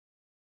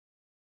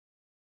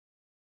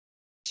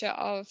pleasure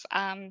of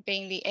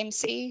being the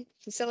MC,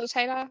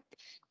 facilitator,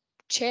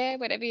 chair,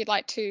 whatever you'd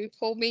like to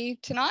call me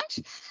tonight.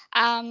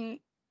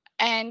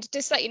 And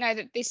just let you know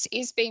that this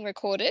is being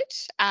recorded,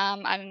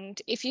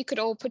 and if you could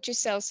all put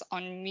yourselves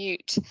on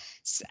mute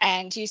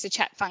and use the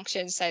chat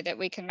function so that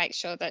we can make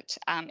sure that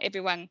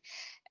everyone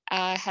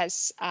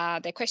has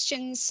their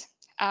questions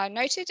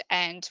noted,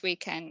 and we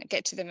can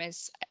get to them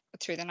as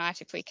through the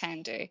night if we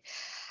can do.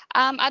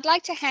 I'd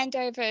like to hand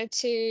over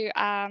to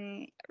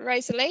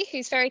Rosalie,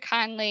 who's very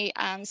kindly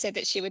said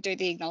that she would do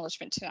the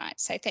acknowledgement tonight.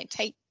 So thank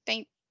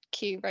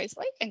you,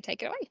 Rosalie, and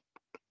take it away.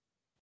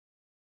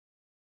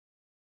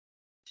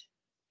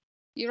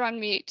 You're on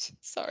mute.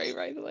 Sorry,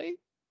 Rosalie.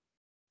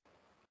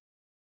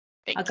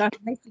 I got a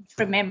message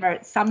from Emma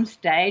at some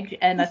stage,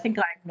 and I think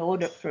I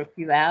ignored it for a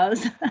few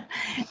hours.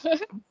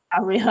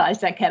 I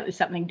realised, okay, it was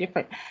something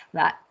different.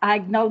 But I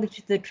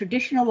acknowledge the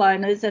traditional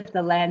owners of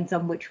the lands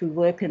on which we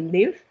work and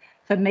live.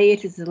 For me,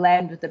 it is the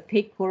land of the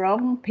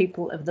Pequorong,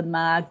 people of the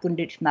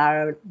Gunditj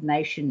Mara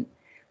Nation.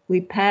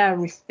 We pay our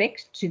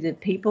respects to the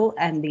people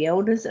and the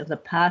elders of the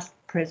past,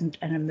 present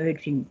and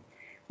emerging.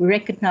 We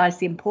recognise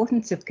the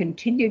importance of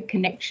continued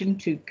connection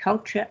to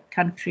culture,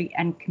 country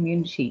and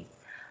community.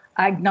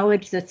 I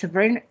acknowledge the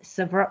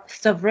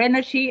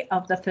sovereignty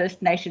of the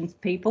First Nations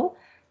people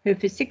who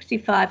for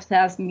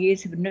 65,000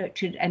 years have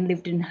nurtured and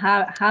lived in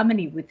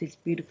harmony with this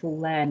beautiful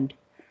land.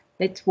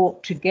 Let's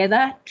walk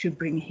together to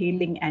bring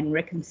healing and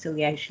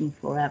reconciliation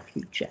for our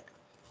future.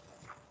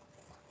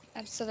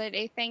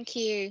 Absolutely, thank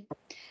you.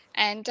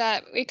 And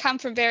we come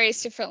from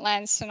various different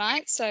lands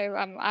tonight, so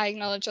I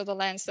acknowledge all the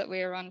lands that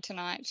we are on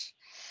tonight.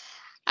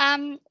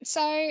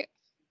 So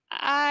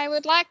I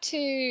would like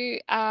to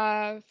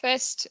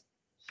first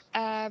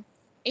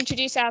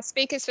introduce our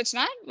speakers for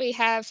tonight. We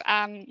have,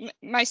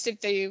 most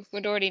of you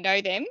would already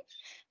know them.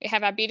 We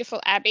have our beautiful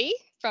Abby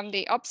from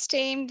the ops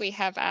team. We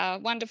have our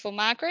wonderful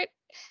Margaret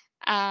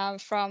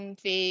from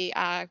the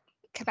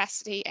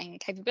capacity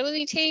and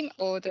capability team,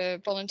 or the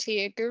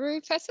volunteer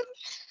guru person.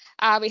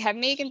 We have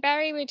Megan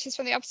Barry, which is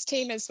from the ops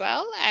team as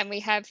well. And we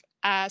have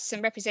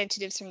some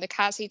representatives from the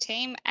CASI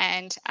team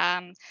and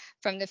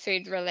from the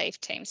food relief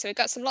team. So we've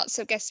got lots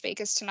of guest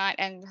speakers tonight,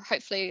 and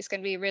hopefully it's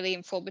going to be a really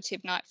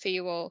informative night for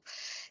you all.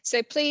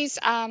 So please,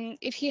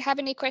 if you have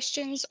any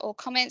questions or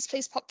comments,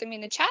 please pop them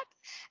in the chat,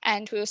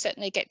 and we will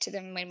certainly get to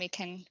them when we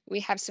can. We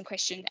have some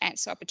question and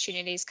answer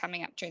opportunities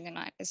coming up during the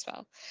night as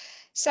well.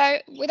 So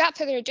without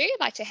further ado, I'd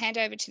like to hand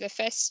over to the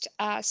first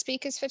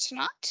speakers for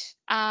tonight,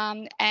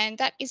 and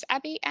that is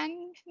Abby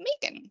and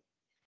Megan.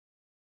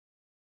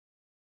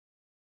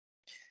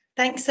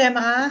 Thanks,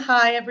 Emma.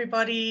 Hi,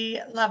 everybody.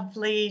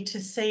 Lovely to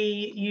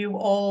see you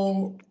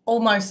all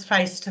almost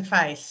face to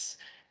face.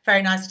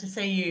 Very nice to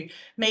see you.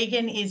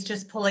 Megan is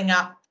just pulling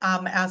up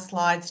our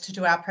slides to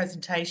do our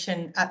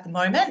presentation at the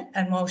moment,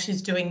 and while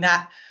she's doing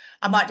that,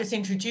 I might just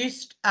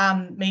introduce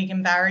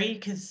Megan Barry,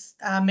 because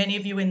many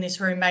of you in this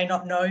room may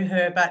not know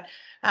her, but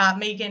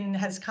Megan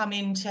has come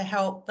in to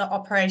help the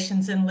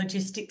operations and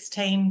logistics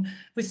team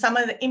with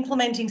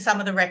implementing some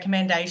of the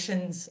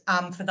recommendations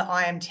for the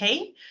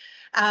IMT.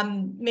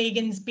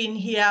 Megan's been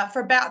here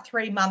for about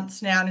 3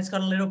 months now and has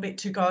got a little bit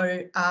to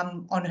go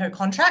on her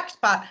contract,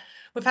 but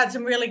we've had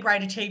some really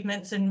great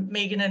achievements, and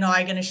Megan and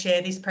I are going to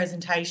share this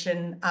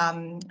presentation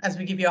as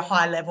we give you a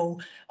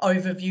high-level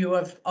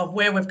overview of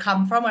where we've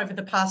come from over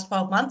the past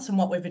 12 months and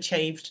what we've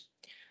achieved.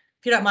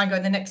 If you don't mind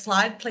going to the next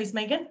slide, please,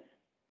 Megan.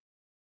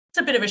 It's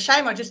a bit of a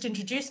shame I just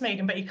introduced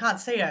Megan, but you can't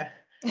see her.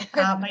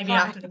 Maybe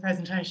after the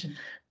presentation.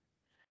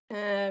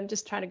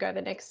 Just trying to go to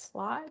the next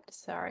slide.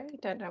 Sorry,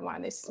 don't know why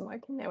this isn't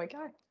working. There we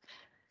go.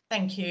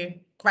 Thank you.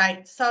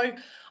 Great. So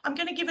I'm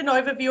going to give an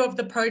overview of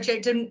the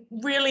project, and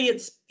really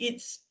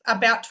it's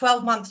about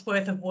 12 months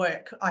worth of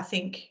work, I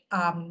think,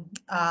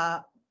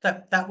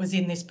 that was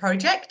in this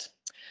project.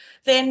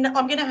 Then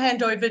I'm going to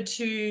hand over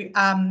to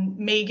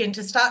Megan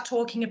to start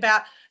talking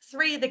about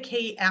 3 of the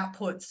key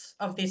outputs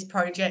of this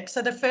project.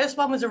 So the first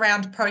one was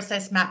around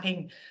process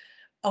mapping,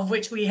 of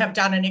which we have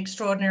done an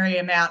extraordinary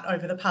amount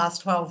over the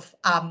past 12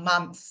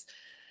 months.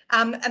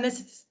 And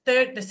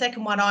the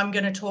second one I'm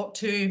going to talk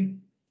to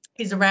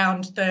is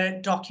around the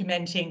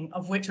documenting,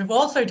 of which we've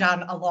also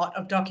done a lot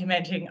of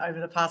documenting over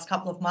the past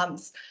couple of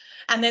months.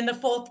 And then the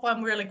fourth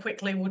one, really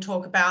quickly, we'll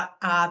talk about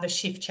the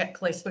shift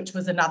checklist, which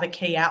was another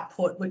key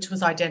output, which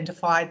was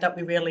identified that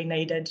we really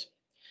needed.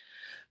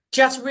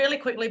 Just really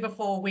quickly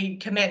before we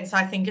commence,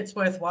 I think it's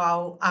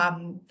worthwhile,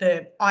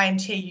 the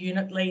IMT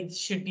unit leads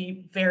should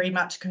be very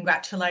much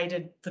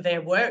congratulated for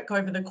their work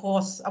over the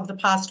course of the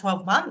past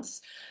 12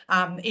 months.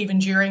 Even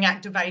during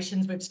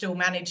activations, we've still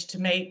managed to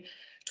meet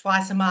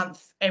twice a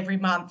month, every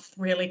month,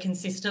 really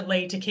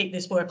consistently to keep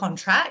this work on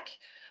track.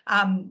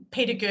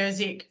 Peter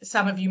Gerzik,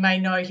 some of you may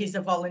know, he's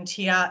a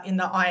volunteer in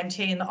the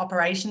IMT and the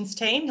operations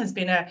team, has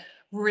been a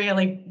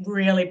really,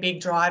 really big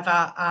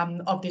driver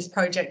of this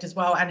project as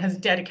well, and has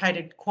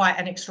dedicated quite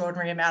an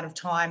extraordinary amount of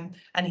time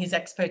and his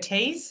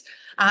expertise.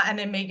 And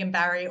then Megan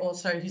Barry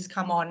also, who's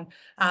come on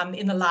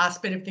in the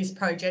last bit of this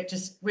project,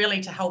 just really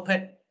to help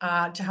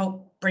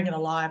bring it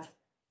alive.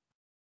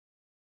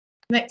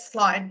 Next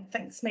slide.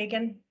 Thanks,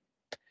 Megan.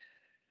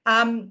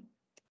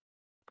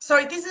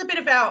 So this is a bit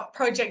of our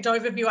project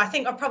overview. I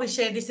think I've probably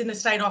shared this in the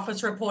State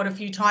Office report a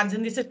few times,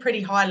 and this is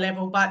pretty high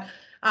level, but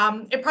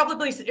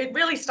it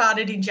really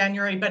started in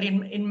January, but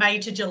in May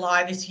to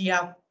July this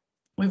year,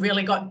 we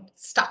really got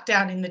stuck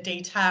down in the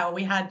detail.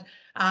 We had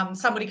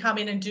somebody come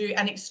in and do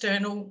an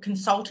external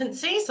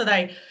consultancy. So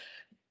they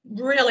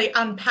really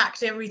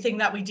unpacked everything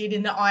that we did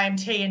in the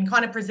IMT and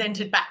kind of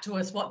presented back to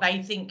us what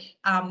they think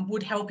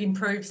would help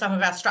improve some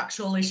of our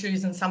structural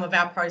issues and some of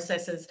our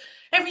processes.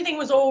 Everything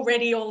was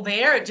already all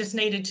there. It just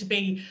needed to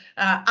be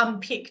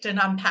unpicked and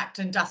unpacked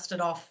and dusted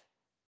off.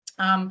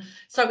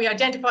 So we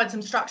identified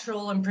some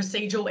structural and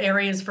procedural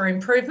areas for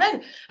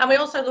improvement, and we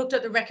also looked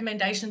at the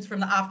recommendations from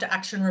the after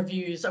action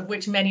reviews, of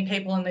which many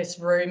people in this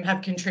room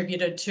have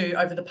contributed to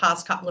over the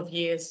past couple of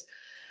years.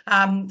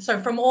 So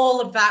from all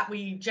of that,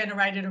 we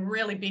generated a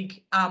really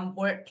big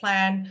work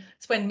plan.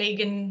 It's when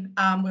Megan,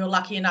 we were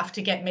lucky enough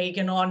to get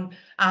Megan on,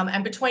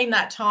 and between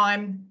that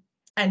time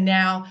and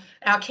now,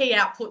 our key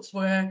outputs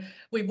were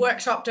we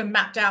workshopped and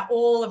mapped out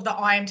all of the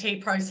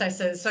IMT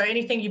processes. So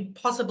anything you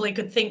possibly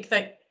could think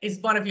that is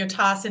one of your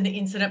tasks in the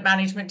incident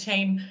management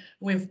team,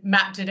 we've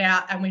mapped it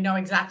out and we know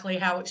exactly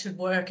how it should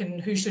work and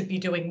who should be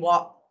doing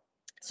what.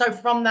 So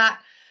from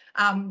that,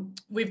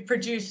 we've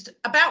produced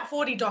about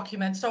 40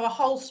 documents, so a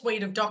whole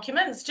suite of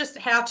documents, just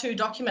how-to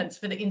documents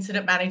for the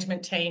incident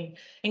management team,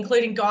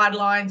 including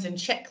guidelines and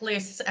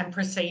checklists and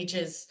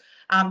procedures.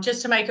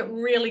 Just to make it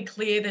really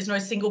clear, there's no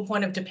single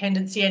point of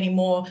dependency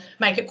anymore,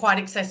 make it quite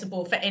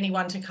accessible for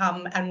anyone to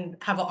come and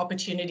have an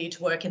opportunity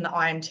to work in the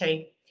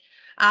IMT.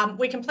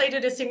 We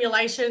completed a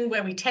simulation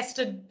where we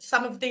tested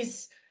some of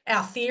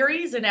our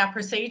theories and our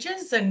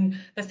procedures, and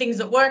the things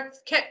that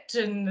worked kept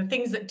and the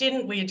things that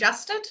didn't we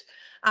adjusted.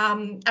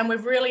 And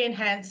we've really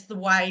enhanced the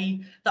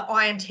way the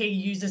IMT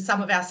uses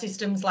some of our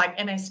systems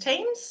like MS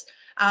Teams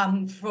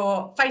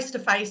for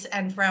face-to-face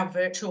and for our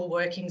virtual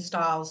working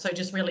styles, so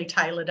just really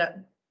tailored it.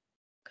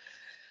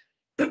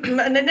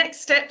 And the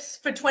next steps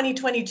for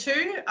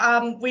 2022,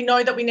 we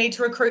know that we need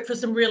to recruit for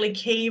some really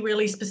key,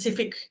 really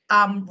specific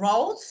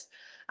roles.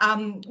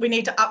 We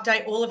need to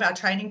update all of our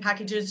training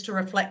packages to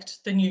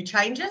reflect the new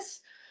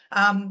changes.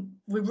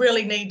 We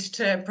really need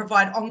to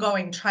provide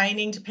ongoing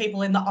training to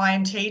people in the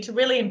IMT to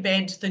really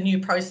embed the new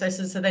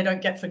processes so they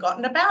don't get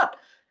forgotten about.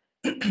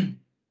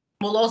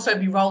 We'll also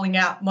be rolling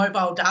out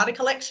mobile data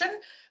collection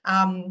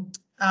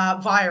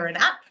via an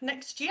app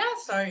next year.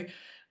 So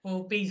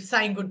we'll be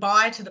saying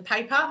goodbye to the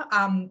paper,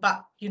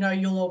 but you know,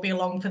 you'll all be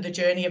along for the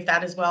journey of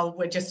that as well.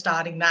 We're just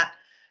starting that.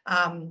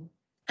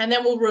 And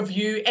then we'll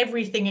review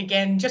everything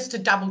again just to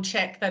double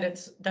check that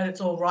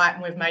it's all right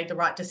and we've made the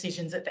right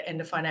decisions at the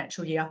end of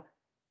financial year.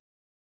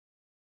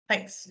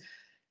 Thanks,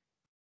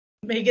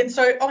 Megan.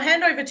 So I'll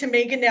hand over to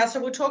Megan now. So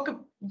we'll talk a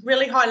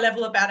really high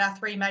level about our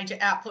three major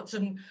outputs,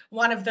 and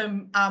one of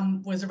them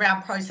was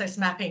around process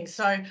mapping.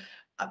 So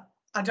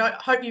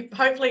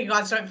hopefully you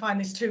guys don't find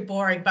this too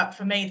boring, but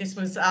for me, this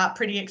was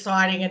pretty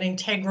exciting, an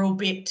integral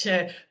bit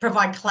to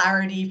provide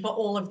clarity for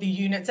all of the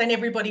units and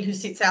everybody who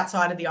sits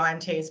outside of the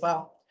IMT as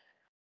well.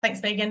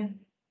 Thanks, Megan.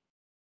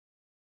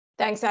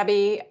 Thanks,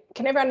 Abby.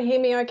 Can everyone hear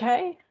me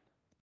okay?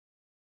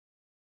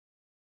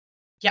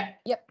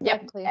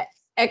 Yep. Clear.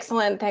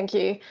 Excellent, thank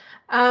you.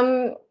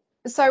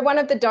 So one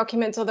of the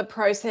documents or the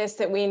process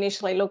that we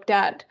initially looked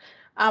at,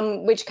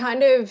 which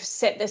kind of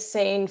set the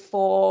scene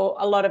for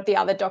a lot of the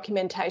other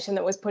documentation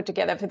that was put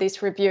together for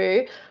this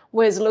review,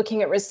 was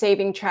looking at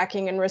receiving,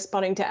 tracking and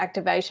responding to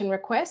activation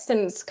requests.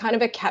 And it's kind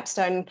of a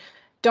capstone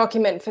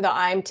document for the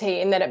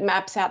IMT in that it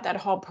maps out that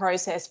whole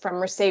process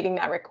from receiving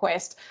that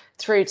request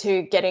through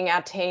to getting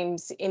our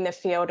teams in the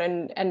field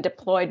and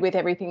deployed with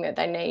everything that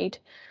they need.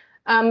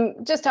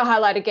 Just to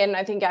highlight again,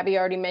 I think Abby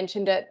already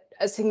mentioned it,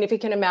 a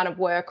significant amount of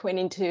work went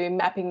into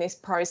mapping this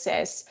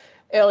process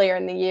earlier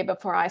in the year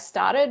before I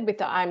started with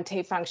the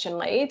IMT function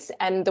leads,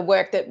 and the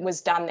work that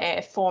was done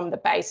there formed the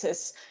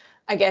basis,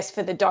 I guess,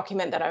 for the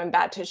document that I'm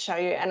about to show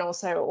you, and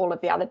also all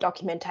of the other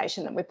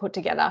documentation that we put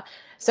together.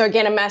 So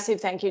again, a massive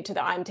thank you to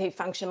the IMT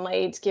function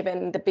leads,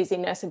 given the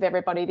busyness of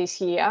everybody this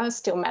year,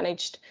 still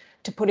managed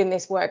to put in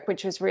this work,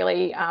 which was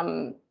really,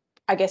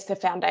 I guess, the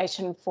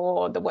foundation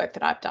for the work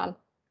that I've done.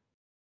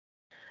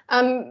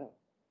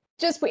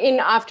 Just in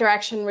after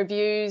action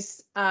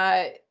reviews,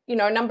 you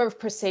know, a number of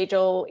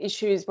procedural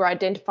issues were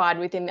identified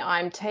within the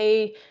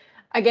IMT.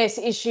 I guess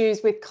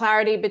issues with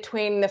clarity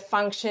between the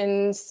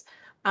functions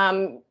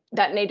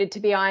that needed to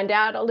be ironed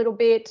out a little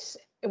bit.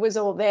 It was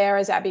all there,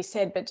 as Abby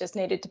said, but just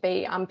needed to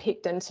be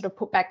unpicked and sort of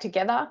put back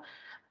together.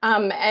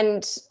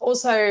 And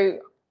also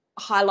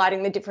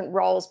highlighting the different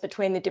roles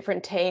between the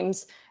different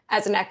teams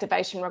as an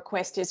activation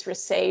request is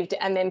received,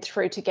 and then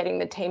through to getting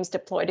the teams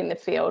deployed in the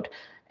field.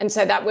 And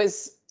so that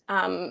was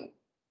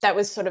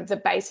sort of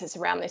the basis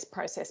around this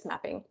process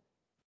mapping,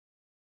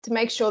 to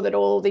make sure that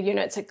all the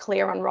units are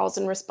clear on roles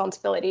and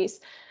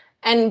responsibilities.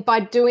 And by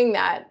doing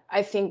that,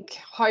 I think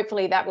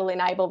hopefully that will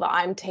enable the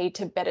IMT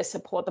to better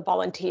support the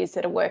volunteers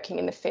that are working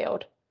in the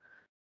field.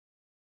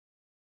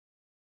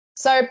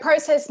 So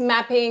process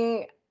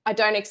mapping, I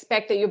don't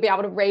expect that you'll be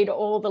able to read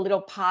all the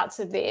little parts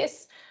of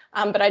this,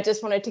 but I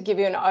just wanted to give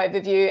you an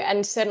overview,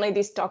 and certainly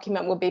this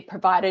document will be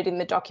provided in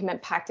the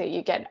document pack that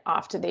you get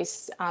after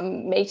this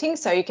meeting,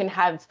 so you can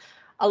have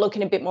a look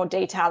in a bit more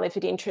detail if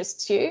it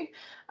interests you.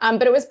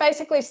 But it was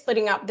basically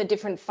splitting up the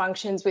different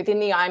functions within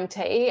the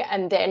IMT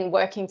and then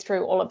working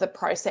through all of the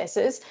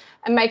processes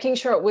and making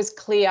sure it was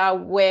clear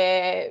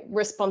where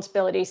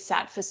responsibilities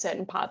sat for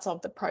certain parts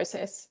of the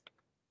process.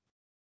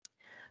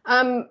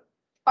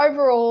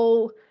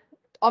 Overall,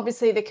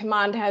 obviously the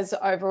command has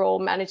overall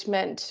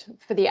management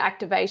for the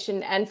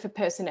activation and for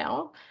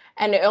personnel,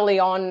 and early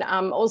on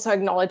also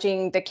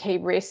acknowledging the key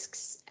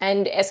risks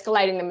and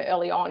escalating them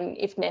early on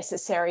if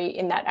necessary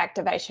in that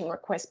activation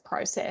request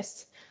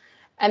process.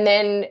 And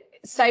then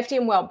safety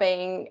and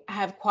wellbeing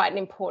have quite an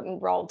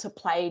important role to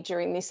play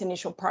during this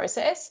initial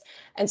process.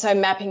 And so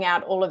mapping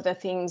out all of the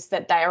things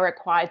that they are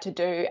required to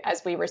do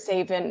as we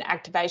receive an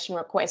activation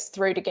request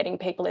through to getting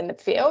people in the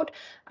field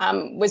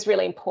was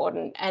really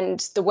important. And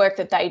the work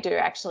that they do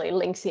actually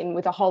links in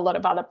with a whole lot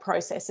of other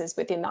processes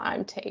within the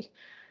IMT.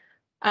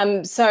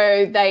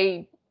 So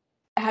they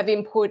have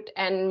input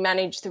and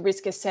manage the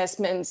risk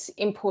assessments,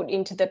 input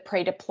into the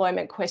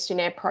pre-deployment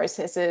questionnaire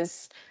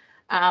processes,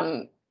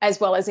 as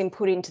well as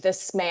input into the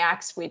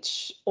SMEACs,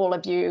 which all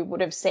of you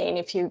would have seen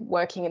if you're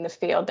working in the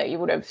field, that you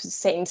would have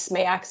seen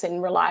SMEACs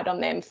and relied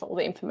on them for all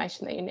the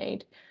information that you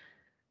need.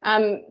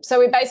 So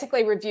we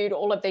basically reviewed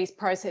all of these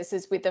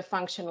processes with the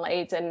function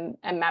leads and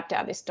mapped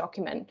out this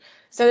document.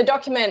 So the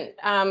document,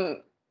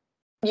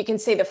 you can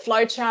see the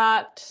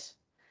flowchart.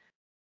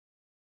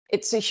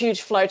 It's a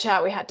huge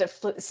flowchart. We had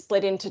to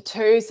split into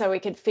two so we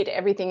could fit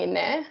everything in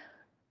there.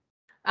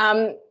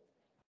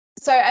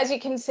 So as you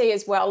can see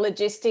as well,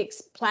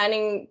 logistics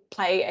planning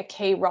play a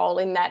key role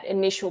in that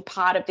initial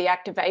part of the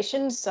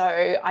activation.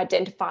 So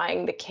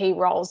identifying the key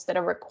roles that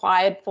are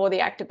required for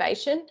the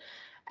activation.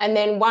 And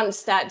then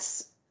once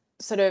that's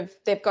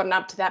they've gotten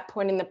up to that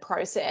point in the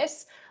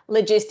process,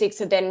 logistics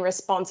are then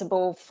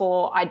responsible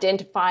for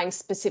identifying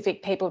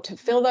specific people to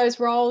fill those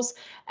roles,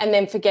 and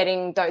then for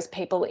getting those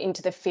people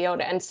into the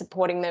field and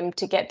supporting them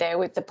to get there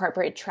with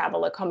appropriate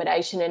travel,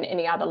 accommodation, and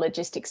any other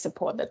logistics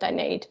support that they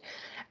need.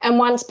 And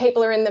once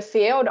people are in the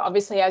field,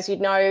 obviously, as you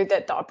know,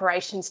 that the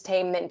operations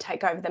team then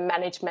take over the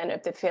management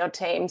of the field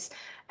teams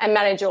and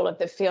manage all of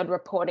the field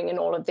reporting and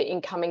all of the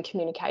incoming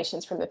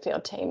communications from the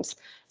field teams.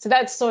 So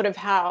that's sort of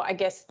how, I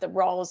guess, the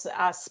roles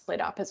are split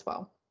up as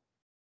well.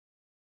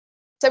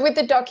 So with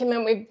the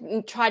document,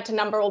 we've tried to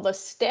number all the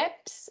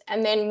steps,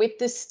 and then with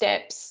the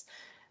steps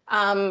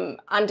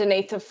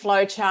underneath the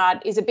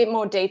flowchart is a bit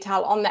more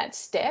detail on that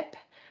step,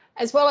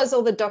 as well as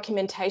all the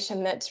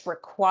documentation that's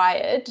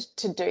required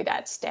to do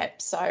that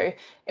step. So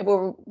it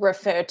will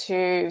refer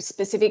to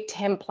specific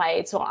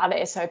templates or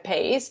other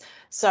SOPs,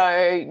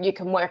 so you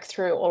can work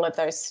through all of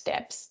those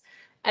steps.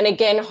 And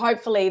again,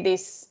 hopefully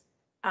this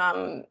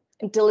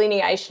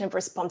delineation of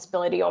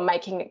responsibility or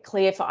making it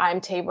clear for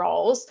IMT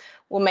roles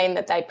will mean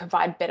that they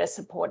provide better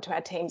support to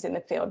our teams in the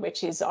field,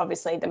 which is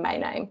obviously the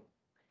main aim.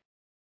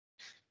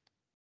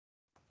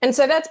 And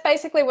so that's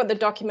basically what the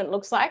document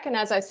looks like. And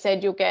as I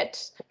said, you'll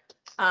get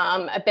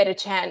a better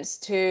chance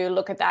to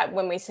look at that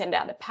when we send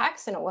out the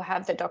packs, and it will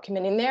have the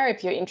document in there.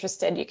 If you're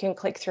interested, you can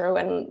click through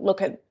and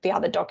look at the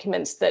other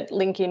documents that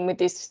link in with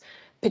this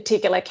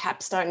particular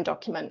capstone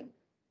document.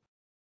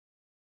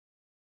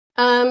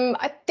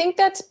 I think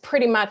that's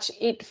pretty much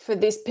it for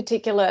this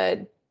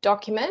particular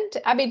document.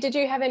 Abby, did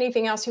you have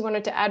anything else you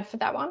wanted to add for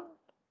that one?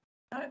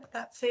 No,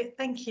 that's it.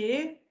 Thank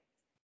you.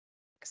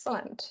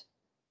 Excellent.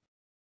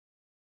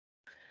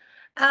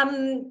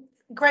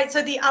 Great.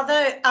 So the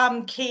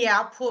other key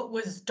output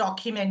was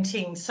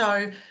documenting.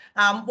 So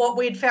what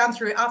we'd found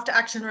through after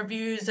action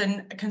reviews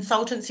and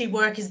consultancy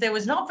work is there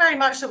was not very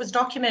much that was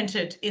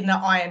documented in the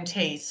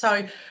IMT.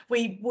 So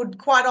we would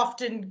quite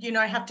often,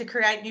 have to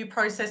create new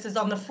processes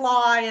on the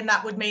fly, and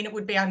that would mean it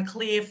would be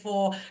unclear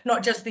for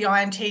not just the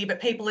IMT, but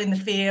people in the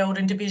field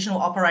and divisional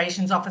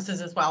operations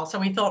officers as well. So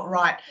we thought,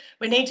 right,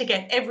 we need to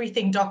get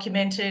everything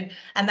documented,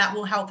 and that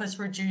will help us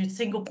reduce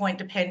single point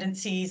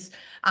dependencies.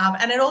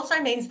 And it also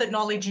means that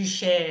knowledge is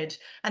shared.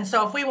 And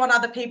so if we want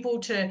other people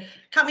to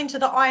come into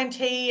the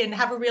IMT and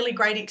have a really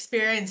great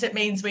experience, it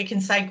means we can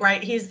say,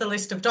 great, here's the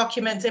list of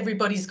documents.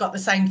 Everybody's got the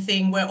same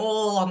thing. We're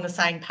all on the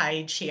same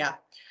page here.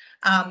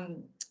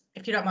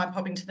 If you don't mind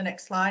popping to the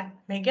next slide,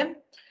 Megan.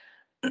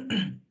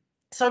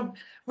 So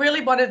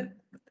really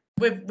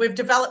we've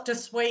developed a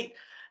suite.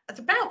 It's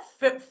about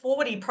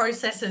 40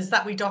 processes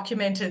that we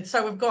documented.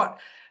 So we've got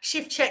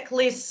shift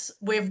checklists,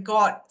 we've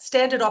got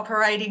standard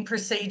operating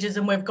procedures,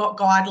 and we've got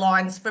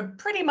guidelines for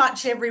pretty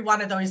much every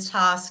one of those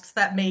tasks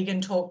that Megan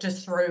talked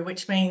us through,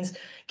 which means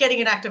getting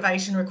an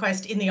activation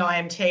request in the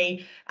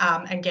IMT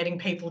and getting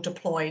people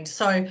deployed.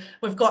 So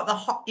we've got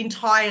the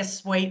entire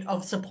suite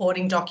of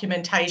supporting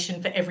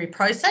documentation for every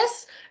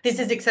process. This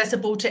is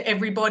accessible to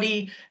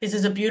everybody. This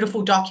is a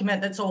beautiful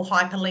document that's all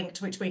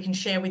hyperlinked, which we can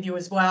share with you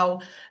as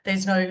well.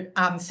 There's no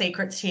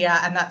secrets here,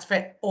 and that's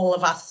for all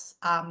of us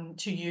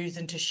to use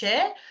and to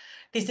share.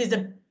 This is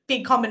a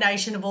big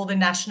combination of all the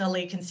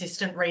nationally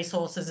consistent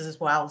resources as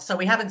well. So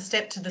we haven't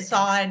stepped to the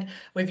side.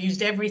 We've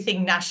used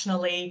everything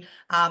nationally.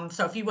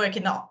 So if you work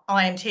in the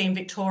IMT in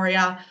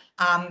Victoria,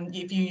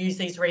 if you use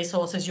these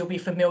resources, you'll be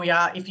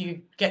familiar if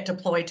you get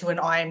deployed to an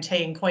IMT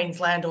in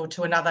Queensland or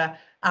to another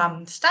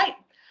state.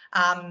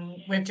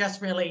 We've just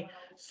really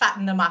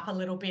fattened them up a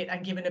little bit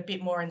and given a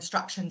bit more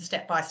instruction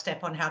step by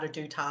step on how to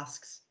do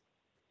tasks.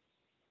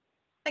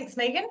 Thanks,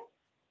 Megan.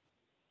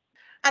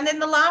 And then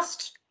the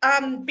last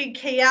big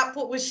key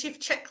output was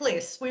shift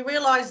checklists. We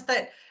realised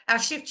that our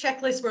shift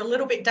checklists were a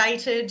little bit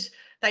dated.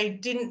 They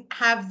didn't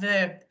have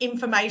the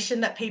information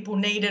that people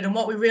needed. And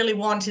what we really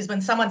want is when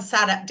someone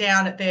sat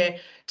down at their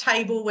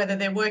table, whether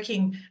they're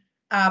working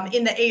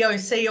in the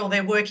EOC or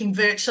they're working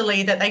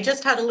virtually, that they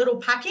just had a little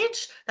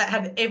package that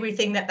had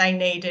everything that they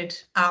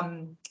needed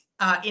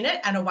in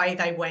it, and away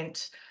they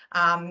went.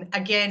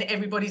 Again,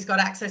 everybody's got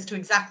access to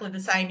exactly the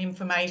same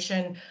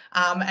information.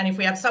 And if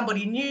we have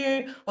somebody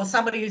new or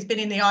somebody who's been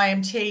in the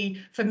IMT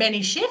for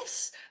many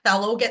shifts,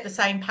 they'll all get the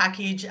same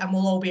package and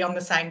we'll all be on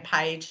the same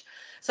page.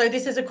 So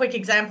this is a quick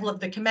example of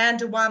the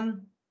Commander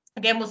one.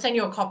 Again, we'll send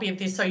you a copy of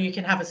this so you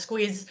can have a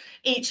squiz.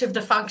 Each of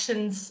the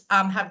functions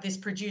have this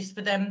produced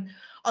for them.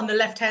 On the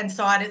left-hand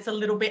side, it's a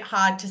little bit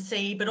hard to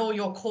see, but all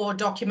your core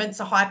documents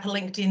are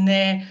hyperlinked in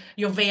there,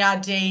 your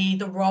VRD,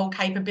 the role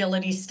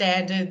capability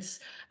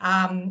standards,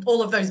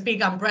 all of those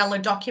big umbrella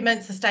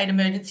documents, the State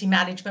Emergency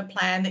Management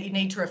Plan that you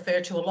need to refer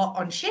to a lot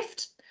on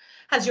shift,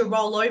 has your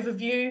role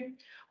overview,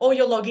 all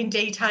your login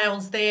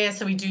details there.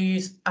 So we do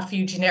use a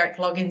few generic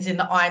logins in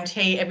the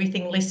IMT,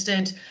 everything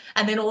listed,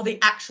 and then all the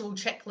actual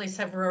checklists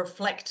have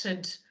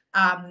reflected,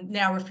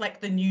 now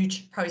reflect the new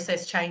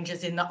process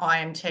changes in the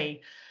IMT.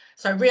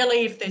 So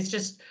really, if there's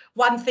just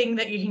one thing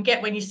that you can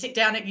get when you sit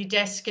down at your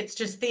desk, it's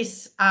just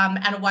this,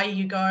 and away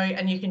you go,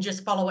 and you can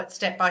just follow it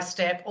step by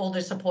step. All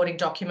the supporting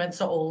documents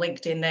are all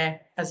linked in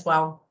there as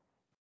well.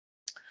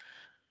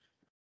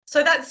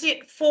 So that's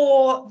it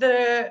for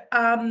the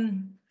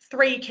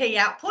 3 key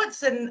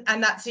outputs,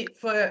 and that's it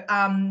for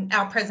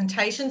our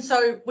presentation.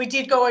 So we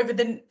did go over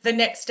the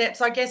next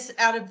steps. I guess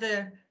out of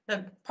the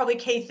probably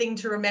key thing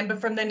to remember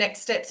from the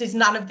next steps is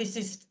none of this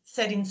is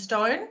set in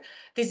stone.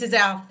 This is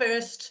our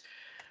first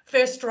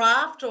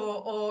draft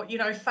or you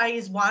know,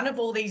 phase 1 of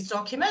all these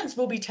documents.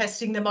 We'll be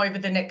testing them over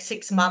the next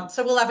 6 months.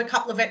 So we'll have a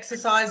couple of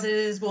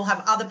exercises, we'll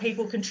have other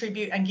people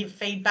contribute and give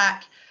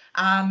feedback,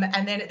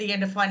 and then at the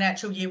end of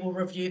financial year we'll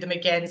review them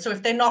again. So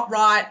if they're not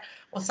right,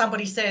 or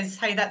somebody says,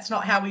 hey, that's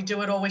not how we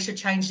do it, or we should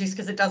change this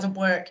because it doesn't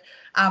work,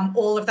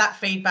 all of that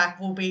feedback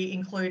will be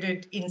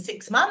included in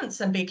 6 months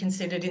and be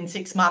considered in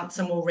 6 months,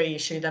 and we'll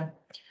reissue them.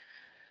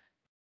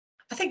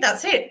 I think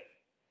that's it.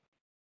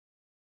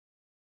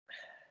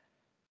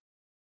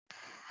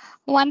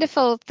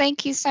 Wonderful.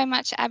 Thank you so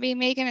much, Abby.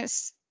 Megan, it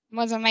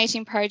was an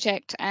amazing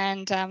project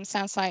and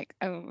sounds like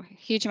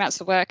huge amounts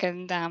of work,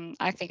 and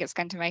I think it's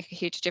going to make a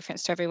huge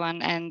difference to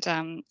everyone. And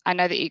I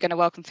know that you're going to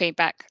welcome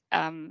feedback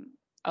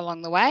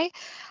along the way.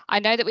 I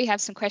know that we have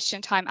some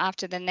question time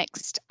after the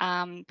next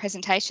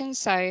presentation,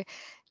 so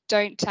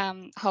don't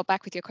hold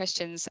back with your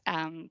questions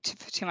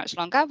for too much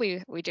longer.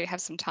 We do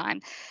have some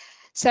time.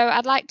 So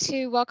I'd like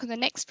to welcome the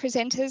next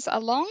presenters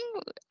along,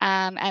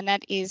 and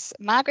that is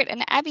Margaret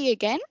and Abby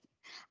again.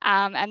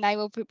 And they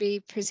will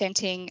be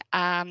presenting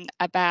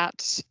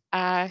about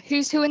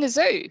who's who in the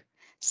zoo.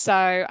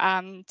 So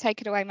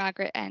take it away,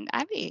 Margaret and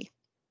Abby.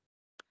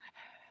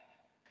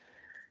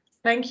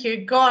 Thank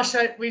you. Gosh,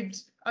 I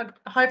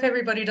hope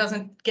everybody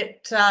doesn't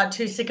get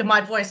too sick of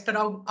my voice, but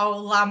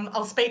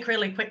I'll speak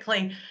really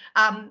quickly.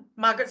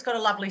 Margaret's got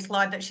a lovely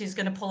slide that she's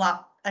going to pull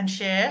up and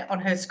share on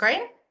her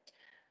screen.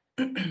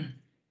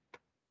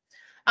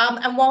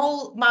 And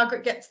while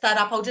Margaret gets that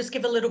up, I'll just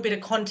give a little bit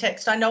of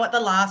context. I know at the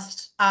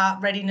last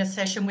readiness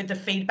session with the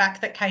feedback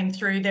that came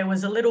through, there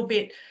was a little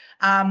bit,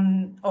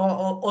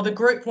 or the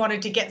group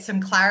wanted to get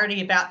some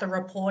clarity about the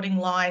reporting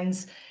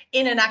lines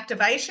in an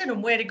activation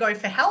and where to go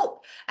for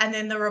help, and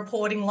then the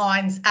reporting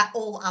lines at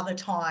all other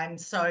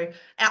times, so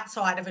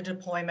outside of a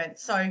deployment.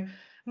 So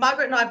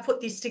Margaret and I have put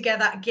this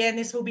together. Again,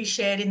 this will be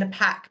shared in the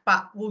pack,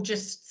 but we'll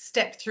just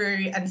step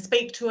through and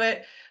speak to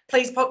it.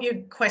 Please pop your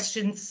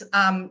questions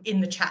in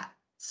the chat.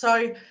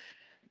 So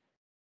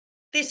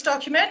this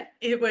document,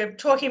 we're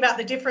talking about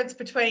the difference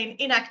between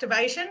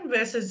inactivation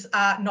versus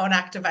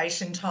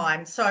non-activation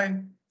time. So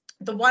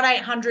the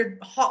 1-800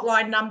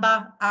 hotline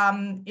number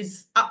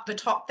is up the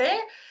top there.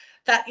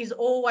 That is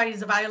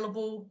always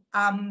available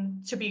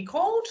to be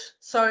called.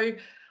 So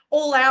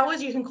all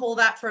hours you can call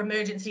that for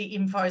emergency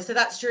info. So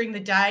that's during the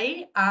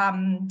day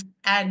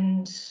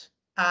and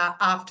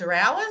after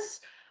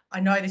hours. I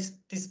know this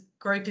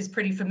group is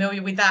pretty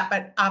familiar with that,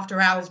 but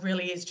after hours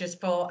really is just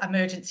for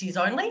emergencies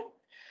only.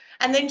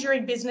 And then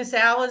during business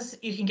hours,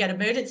 you can get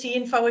emergency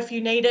info if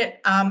you need it,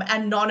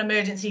 and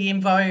non-emergency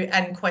info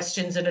and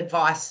questions and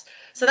advice.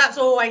 So that's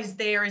always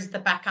there as the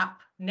backup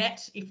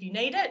net if you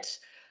need it.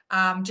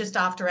 Just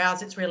after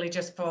hours, it's really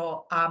just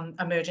for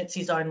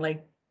emergencies only.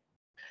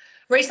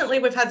 Recently,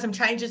 we've had some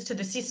changes to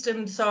the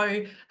system,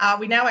 so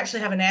we now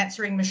actually have an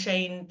answering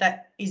machine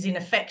that is in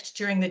effect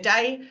during the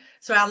day.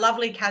 So our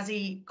lovely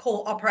Cassie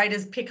call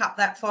operators pick up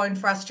that phone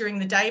for us during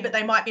the day, but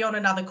they might be on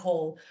another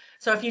call.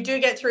 So if you do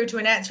get through to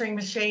an answering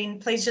machine,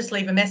 please just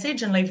leave a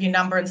message and leave your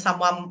number and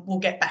someone will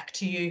get back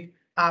to you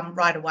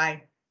right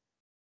away.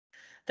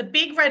 The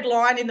big red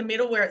line in the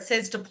middle where it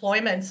says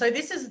deployment. So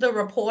this is the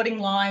reporting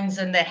lines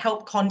and the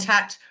help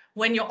contact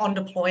when you're on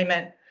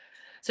deployment.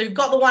 So you've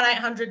got the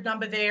 1-800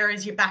 number there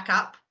as your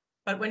backup,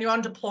 but when you're on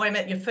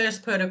deployment, your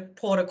first port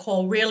of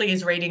call really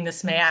is reading the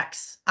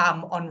SMEACs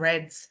on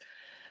REDS.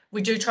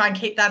 We do try and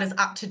keep that as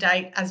up to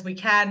date as we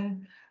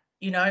can.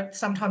 You know,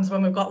 sometimes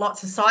when we've got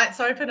lots of sites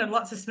open and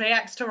lots of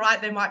SMEACs to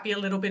write, there might be a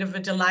little bit of a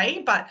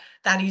delay, but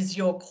that is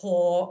your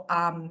core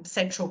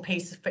central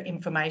piece for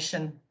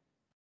information.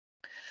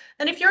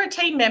 And if you're a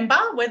team member,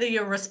 whether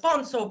you're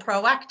response or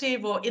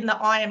proactive or in the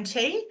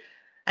IMT,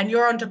 and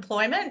you're on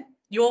deployment,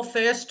 your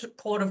first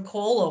port of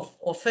call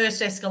or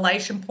first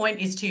escalation point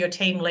is to your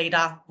team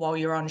leader while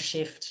you're on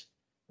shift.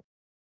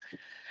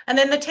 And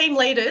then the team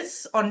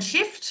leaders on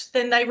shift,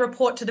 then they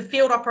report to the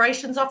field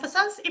operations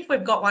officers. If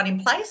we've got one in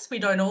place, we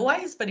don't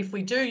always, but if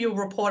we do, you'll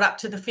report up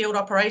to the field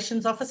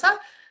operations officer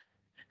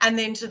and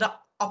then to the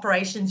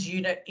operations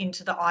unit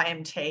into the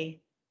IMT.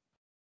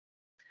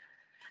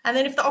 And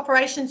then if the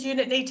operations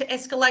unit need to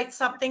escalate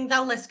something,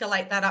 they'll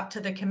escalate that up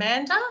to the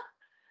commander.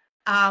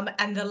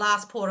 And the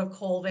last port of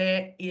call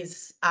there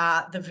is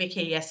the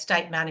VIC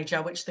state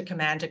manager, which the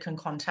commander can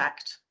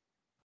contact.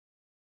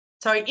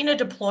 So in a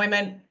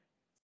deployment,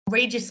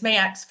 read your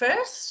SMEACs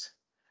first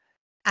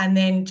and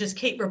then just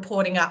keep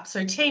reporting up.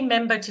 So team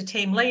member to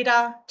team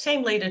leader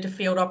to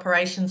field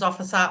operations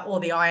officer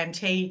or the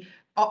IMT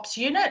ops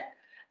unit,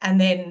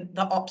 and then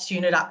the ops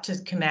unit up to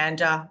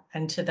commander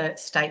and to the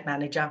state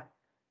manager.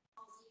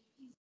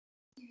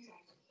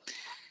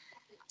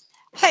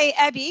 Hey,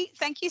 Abby,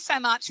 thank you so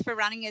much for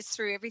running us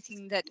through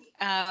everything that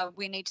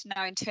we need to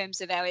know in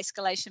terms of our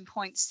escalation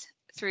points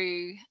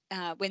through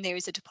when there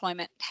is a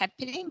deployment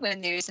happening, when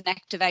there is an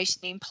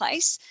activation in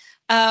place.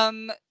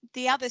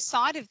 The other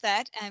side of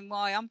that, and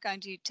why I'm going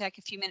to take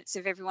a few minutes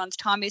of everyone's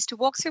time, is to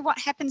walk through what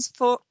happens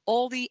for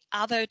all the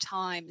other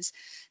times.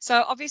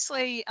 So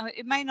obviously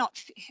it may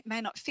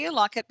not feel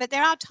like it, but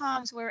there are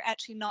times where it's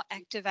actually not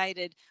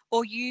activated,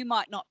 or you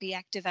might not be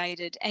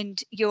activated,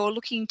 and you're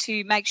looking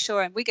to make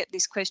sure, and we get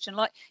this question,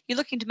 like you're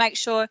looking to make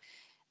sure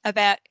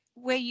about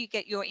where you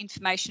get your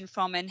information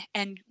from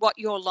and what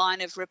your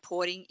line of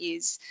reporting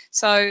is.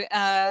 So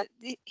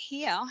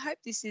here, I hope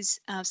this is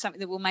something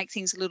that will make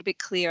things a little bit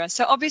clearer.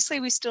 So obviously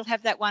we still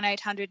have that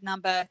 1-800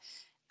 number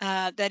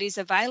that is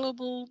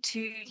available to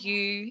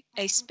you,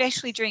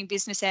 especially during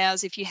business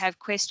hours if you have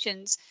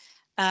questions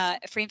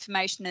for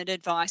information and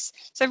advice.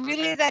 So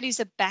really that is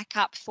a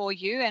backup for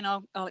you, and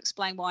I'll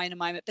explain why in a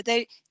moment, but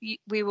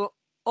we will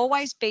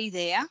always be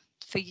there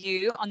for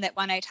you on that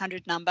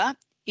 1-800 number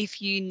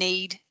if you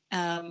need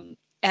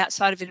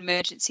outside of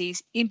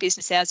emergencies in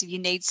business hours, if you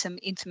need some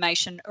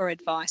information or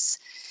advice.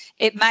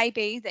 It may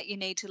be that you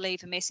need to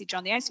leave a message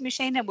on the answer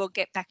machine and we'll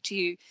get back to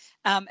you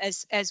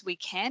as we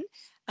can,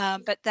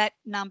 but that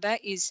number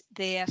is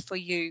there for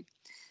you.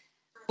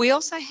 We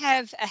also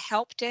have a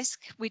help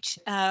desk, which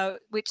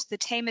the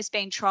team has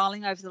been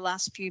trialling over the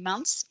last few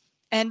months.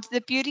 And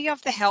the beauty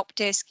of the help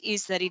desk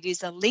is that it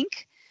is a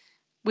link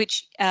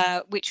which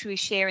we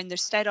share in the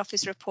State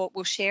Office report.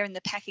 We'll share in the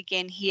pack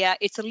again here.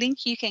 It's a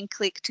link you can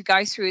click to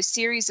go through a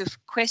series of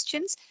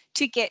questions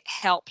to get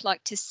help,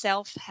 like to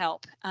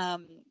self-help,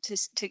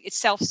 it's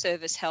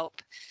self-service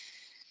help.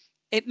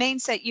 It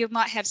means that you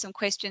might have some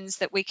questions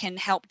that we can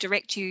help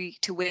direct you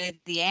to where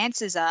the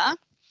answers are.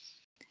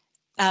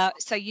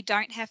 So you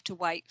don't have to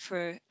wait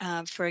for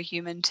a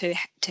human to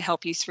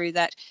help you through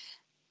that.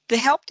 The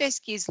help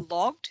desk is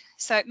logged,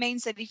 so it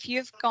means that if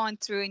you've gone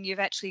through and you've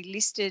actually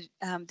listed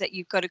that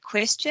you've got a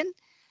question,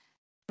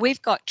 we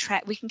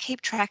can keep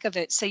track of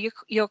it. So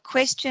your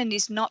question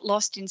is not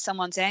lost in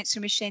someone's answer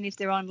machine if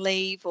they're on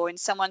leave, or in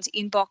someone's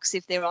inbox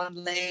if they're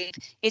on leave.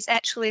 It's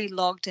actually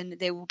logged, and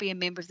there will be a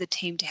member of the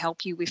team to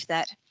help you with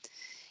that.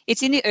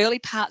 It's in the early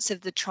parts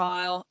of the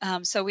trial,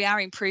 so we are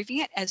improving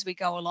it as we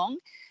go along.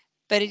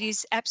 But it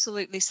is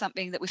absolutely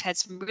something that we've had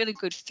some really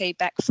good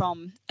feedback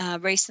from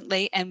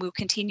recently, and we'll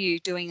continue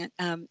doing it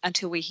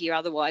until we hear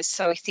otherwise.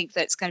 So I think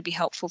that's going to be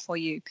helpful for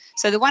you.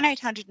 So the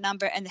 1-800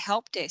 number and the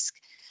help desk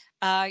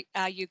are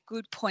your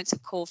good points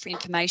of call for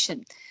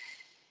information.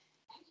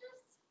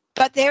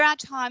 But there are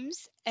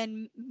times,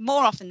 and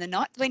more often than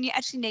not, when you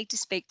actually need to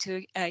speak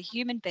to a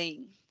human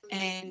being.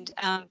 And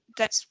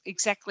that's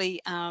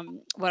exactly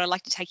what I'd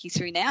like to take you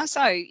through now.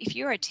 So if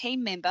you're a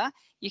team member,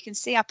 you can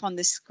see up on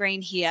the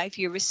screen here, if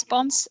you're a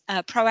response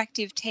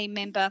proactive team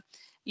member,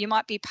 you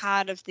might be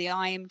part of the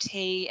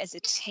IMT as a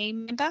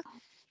team member,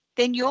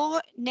 then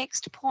your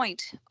next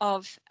point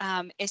of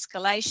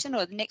escalation,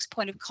 or the next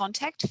point of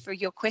contact for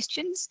your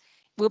questions,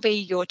 will be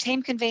your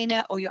team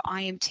convener or your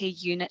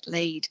IMT unit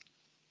lead.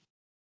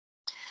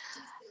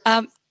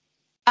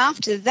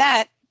 After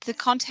that, the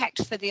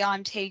contact for the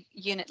IMT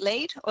unit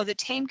lead or the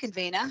team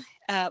convener,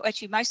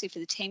 actually mostly for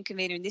the team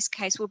convener in this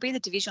case, will be the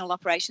Divisional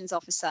Operations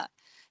Officer.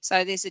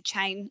 So there's a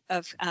chain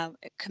of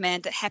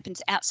command that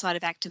happens outside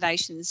of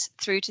activations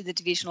through to the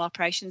Divisional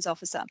Operations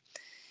Officer.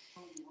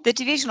 The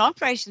Divisional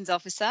Operations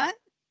Officer,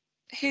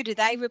 who do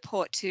they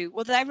report to?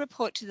 Well, they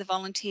report to the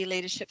Volunteer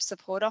Leadership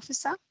Support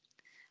Officer,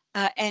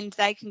 and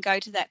they can go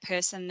to that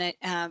person,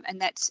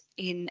 and that's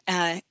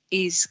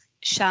is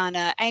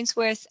Shana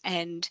Ainsworth,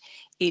 and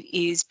it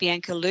is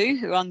Bianca Liu,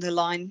 who are on the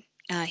line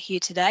here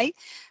today.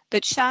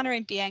 But Shana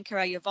and Bianca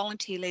are your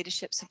volunteer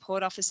leadership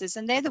support officers,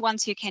 and they're the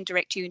ones who can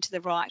direct you into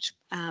the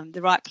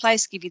right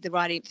place, give you the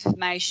right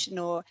information,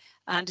 or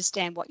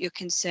understand what your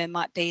concern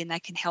might be, and they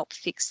can help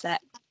fix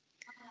that.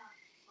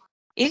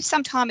 If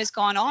some time has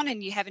gone on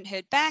and you haven't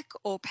heard back,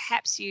 or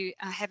perhaps you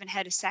haven't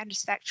had a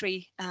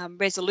satisfactory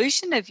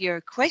resolution of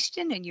your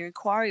question and your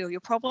inquiry or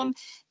your problem,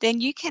 then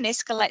you can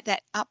escalate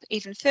that up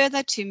even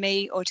further to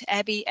me or to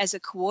Abby as a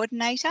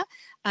coordinator.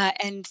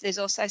 And there's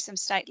also some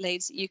state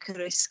leads that you could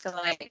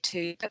escalate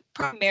to, but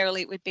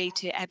primarily it would be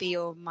to Abby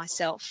or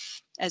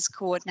myself as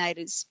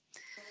coordinators.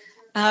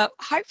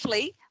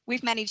 Hopefully,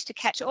 we've managed to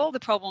catch all the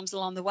problems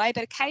along the way,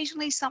 but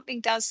occasionally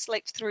something does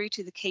slip through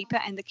to the keeper,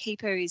 and the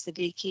keeper is the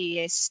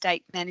DKES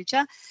state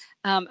manager.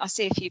 I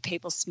see a few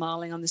people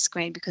smiling on the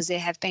screen because there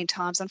have been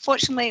times,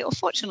 unfortunately or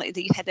fortunately,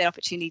 that you've had the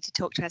opportunity to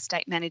talk to our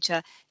state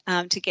manager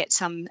to get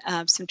some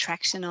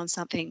traction on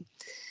something.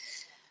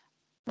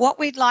 What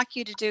we'd like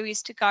you to do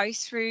is to go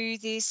through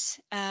this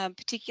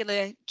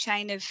particular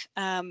chain of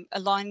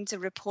lines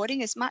of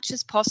reporting as much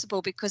as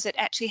possible, because it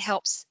actually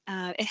helps.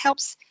 It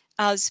helps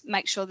us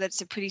make sure that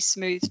it's a pretty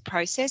smooth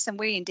process, and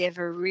we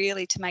endeavour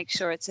really to make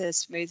sure it's a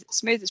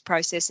smoothest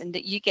process, and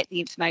that you get the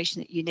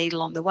information that you need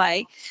along the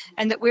way,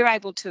 and that we're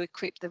able to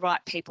equip the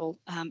right people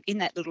in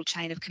that little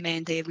chain of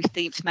command there with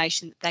the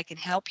information that they can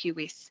help you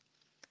with.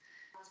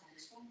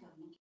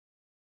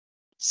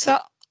 So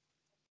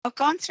I've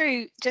gone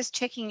through just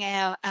checking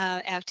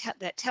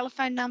that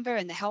telephone number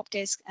and the help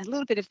desk, and a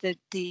little bit of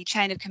the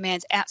chain of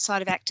commands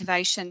outside of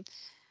activation.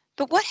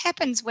 But what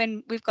happens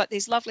when we've got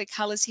these lovely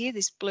colours here,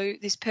 this blue,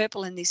 this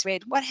purple and this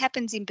red? What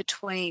happens in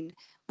between,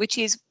 which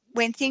is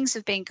when things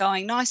have been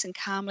going nice and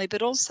calmly,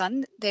 but all of a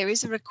sudden there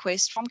is a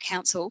request from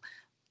council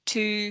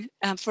to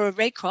for a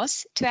Red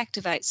Cross to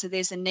activate. So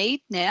there's a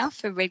need now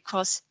for Red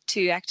Cross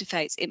to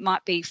activate. It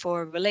might be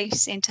for a relief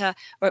centre,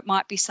 or it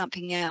might be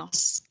something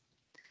else.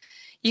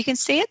 You can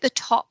see at the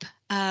top,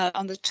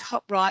 on the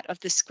top right of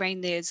the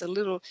screen, there's a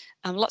little,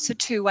 lots of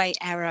two-way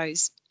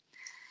arrows.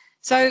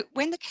 So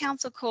when the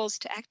council calls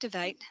to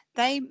activate,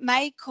 they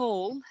may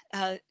call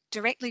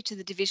directly to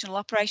the Divisional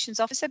Operations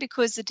Officer,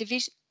 because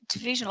the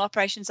Divisional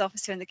Operations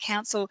Officer and the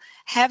council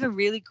have a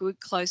really good,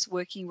 close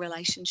working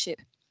relationship.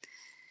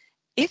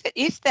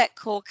 If that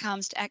call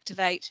comes to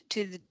activate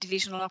to the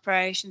Divisional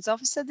Operations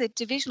Officer, the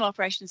Divisional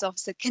Operations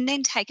Officer can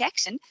then take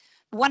action.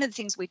 One of the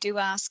things we do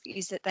ask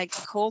is that they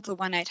call the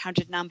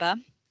 1-800 number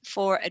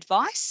for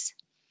advice,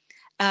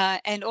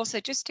 and also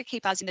just to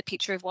keep us in the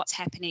picture of what's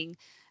happening.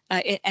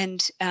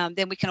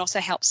 Then we can also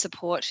help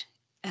support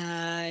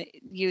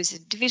you as a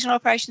Divisional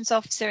Operations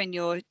Officer and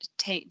your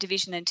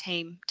division and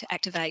team to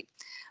activate.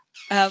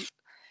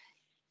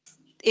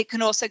 It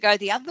can also go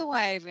the other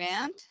way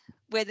around,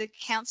 where the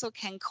council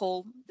can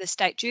call the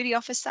State Duty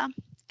Officer,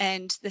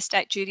 and the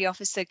State Duty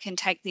Officer can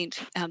take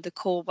the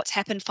call, what's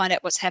happened, find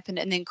out what's happened,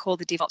 and then call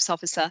the DevOps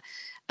Officer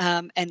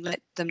and let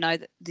them know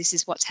that this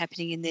is what's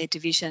happening in their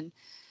division.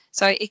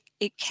 So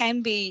it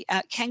can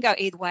go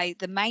either way.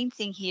 The main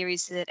thing here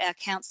is that our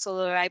council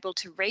are able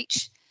to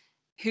reach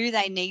who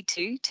they need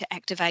to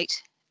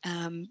activate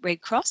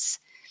Red Cross,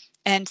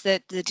 and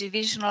that the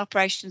Divisional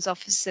Operations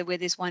Officer, where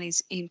this one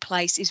is in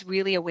place, is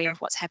really aware of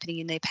what's happening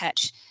in their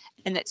patch.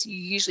 And that's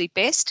usually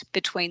best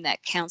between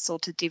that council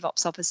to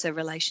DevOps Officer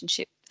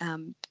relationship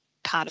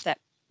part of that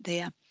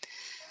there.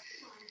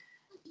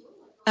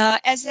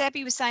 As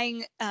Abby was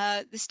saying,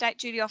 the State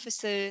Duty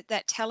Officer,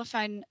 that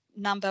telephone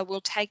number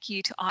will take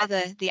you to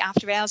either the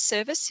after hours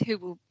service,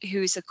 who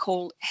is a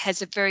call,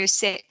 has a very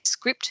set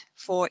script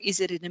for is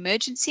it an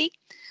emergency,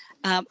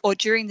 or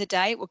during the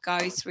day it will go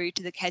through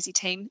to the CASI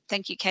team.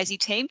 Thank you, CASI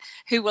team,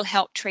 who will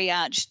help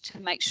triage to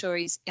make sure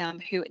is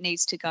who it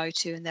needs to go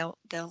to, and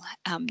they'll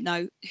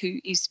know who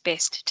is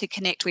best to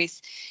connect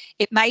with.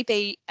 It may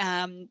be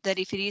that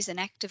if it is an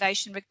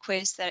activation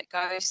request, that it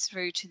goes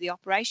through to the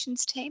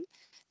operations team,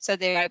 so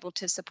they're able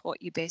to support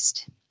you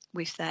best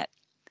with that.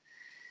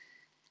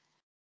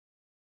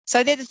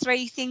 So they're the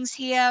three things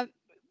here.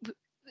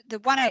 The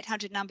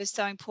 1-800 number is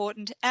so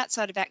important.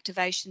 Outside of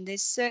activation,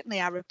 there's certainly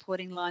our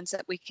reporting lines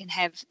that we can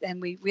have,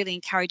 and we really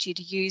encourage you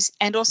to use,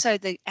 and also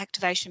the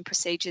activation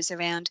procedures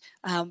around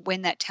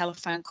when that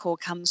telephone call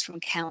comes from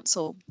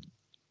council.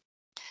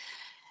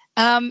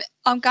 I'm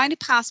going to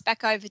pass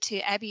back over to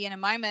Abby in a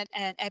moment,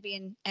 and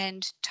Abby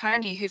and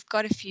Tony, who've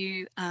got a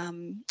few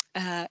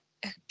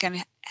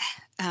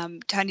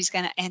Tony's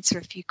going to answer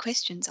a few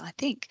questions, I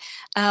think.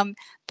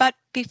 But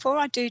before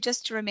I do,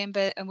 just to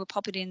remember, and we'll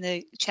pop it in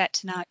the chat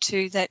tonight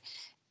too, that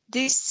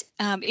this,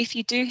 if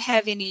you do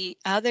have any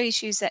other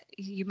issues that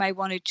you may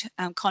want to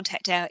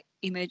contact our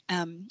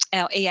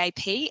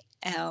EAP,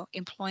 our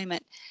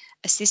Employment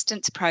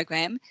Assistance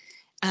Program,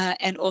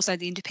 and also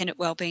the independent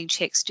wellbeing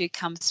checks do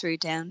come through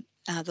down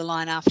the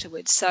line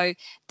afterwards. So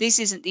this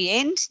isn't the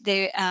end.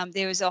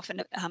 There is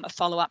often a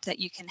follow-up that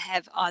you can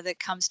have, either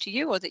comes to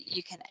you or that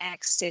you can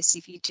access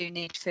if you do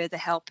need further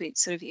help.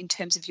 It's sort of in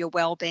terms of your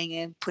wellbeing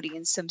and putting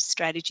in some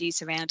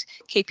strategies around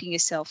keeping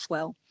yourself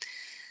well.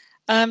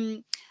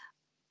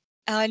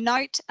 I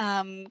note,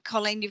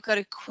 Colleen, you've got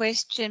a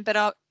question, but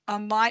I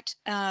might,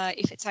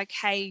 if it's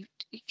okay,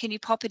 can you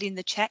pop it in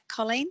the chat,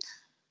 Colleen?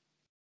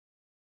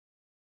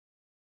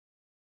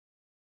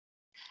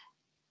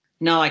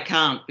 No, I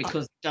can't,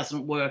 because it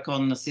doesn't work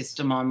on the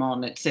system I'm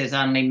on. It says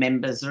only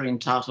members are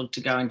entitled to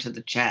go into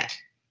the chat.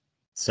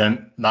 So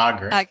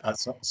Margaret,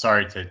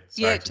 sorry to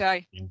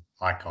Joe.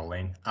 Hi,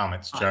 Colleen.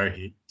 It's Joe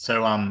here.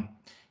 So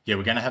yeah,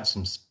 we're going to have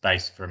some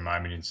space for a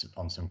moment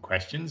on some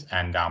questions,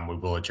 and we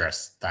will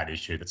address that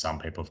issue that some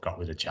people have got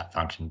with the chat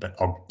function. But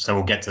so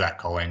we'll get to that,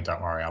 Colleen. Don't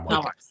worry.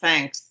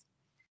 Thanks.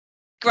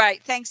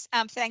 Great, thanks,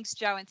 thanks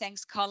Joe, and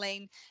thanks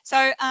Colleen.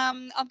 So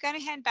I'm going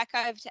to hand back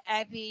over to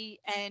Abby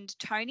and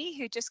Tony,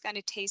 who are just going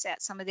to tease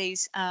out some of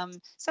these,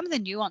 some of the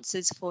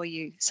nuances for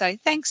you. So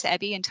thanks,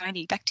 Abby and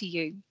Tony. Back to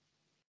you.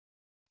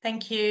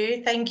 Thank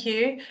you. Thank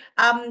you.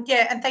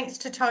 Yeah, and thanks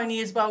to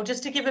Tony as well.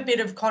 Just to give a bit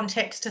of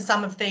context to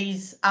some of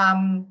these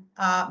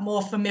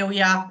more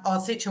familiar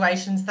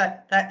situations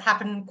that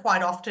happen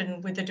quite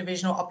often with the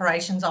divisional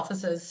operations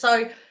officers.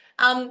 So,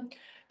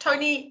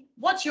 Tony,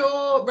 what's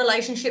your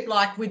relationship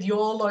like with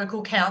your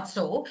local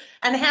council,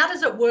 and how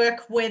does it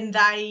work when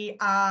they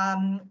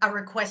are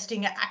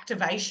requesting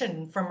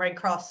activation from Red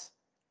Cross?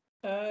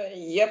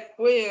 Yep,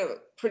 we're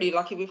pretty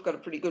lucky. We've got a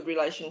pretty good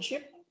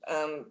relationship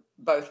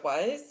both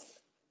ways.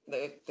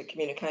 The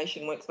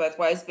communication works both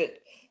ways, but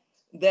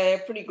they're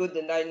pretty good,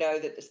 and they know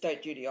that the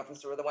state duty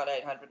officer or the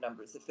 1-800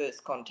 number is the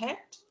first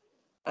contact.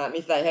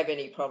 If they have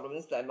any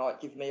problems, they might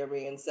give me a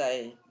ring and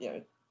say, you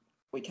know,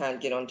 we can't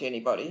get onto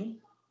anybody,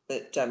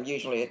 but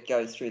usually it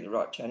goes through the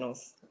right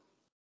channels.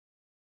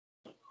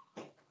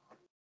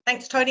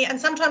 Thanks, Tony.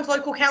 And sometimes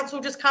local council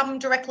just come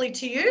directly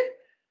to you?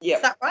 Yeah.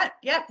 Is that right?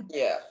 Yep.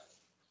 Yeah.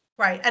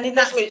 Great. And in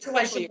especially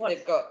that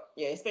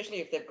situation, especially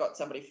if they've got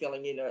somebody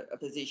filling in a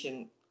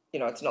position, you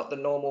know, it's not the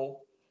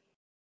normal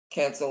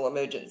council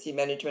emergency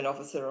management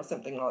officer or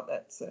something like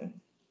that. So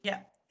yeah.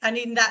 And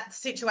in that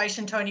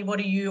situation, Tony, what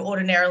do you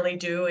ordinarily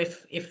do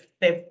if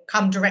they've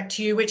come direct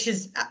to you, which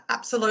is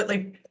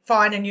absolutely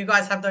fine, and you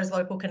guys have those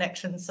local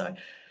connections? So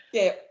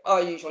yeah, I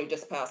usually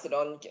just pass it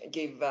on,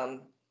 give the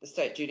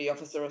state duty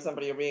officer or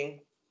somebody a ring.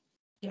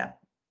 Yeah.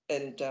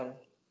 And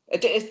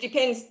it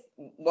depends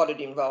what it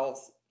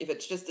involves. If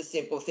it's just a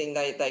simple thing,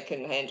 they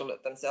can handle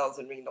it themselves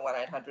and ring the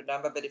 1-800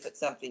 number. But if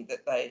it's something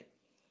that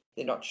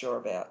they're not sure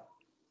about,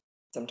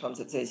 sometimes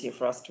it's easier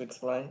for us to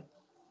explain.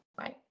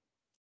 Right.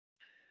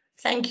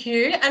 Thank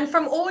you. And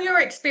from all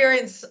your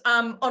experience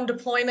on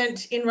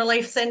deployment in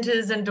relief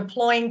centres and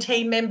deploying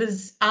team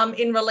members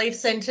in relief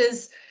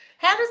centres,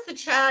 how does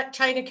the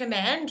chain of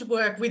command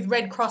work with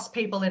Red Cross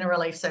people in a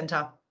relief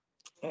centre?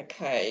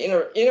 Okay,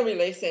 in a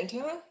relief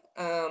centre,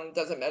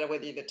 doesn't matter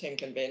whether you're the team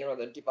convener or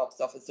the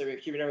DevOps officer.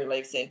 If you're in a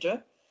relief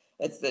centre,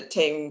 it's the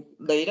team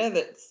leader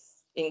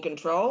that's in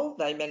control.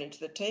 They manage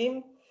the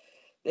team.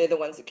 They're the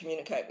ones that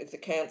communicate with the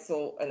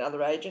council and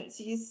other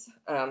agencies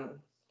and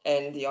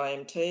the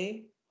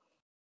IMT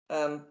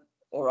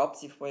or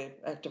ops if we're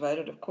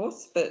activated, of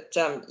course. But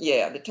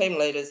yeah, the team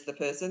leader's the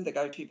person, the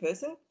go-to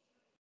person.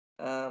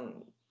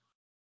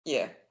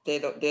 Yeah,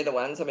 they're the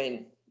ones. I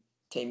mean,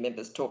 team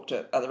members talk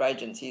to other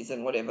agencies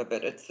and whatever,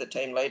 but it's the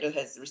team leader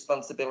has the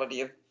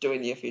responsibility of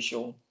doing the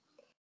official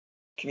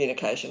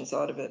communication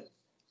side of it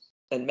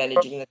and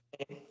managing the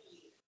team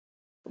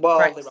while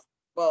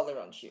they're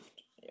on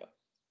shift. Yeah.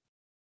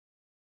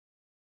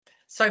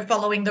 So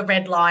following the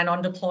red line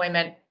on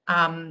deployment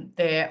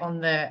there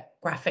on the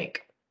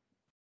graphic.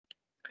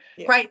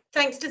 Yeah. Great,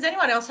 thanks. Does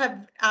anyone else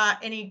have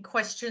any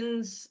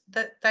questions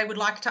that they would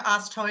like to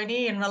ask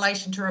Tony in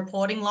relation to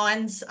reporting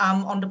lines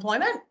on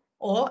deployment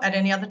or at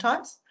any other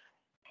times?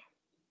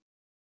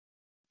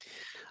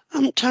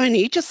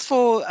 Tony, just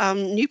for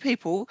new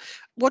people,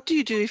 what do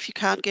you do if you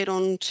can't get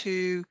on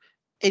to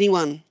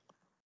anyone?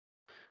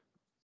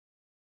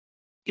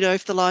 You know,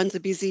 if the lines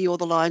are busy or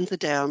the lines are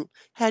down,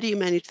 how do you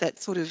manage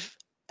that sort of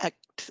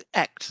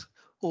act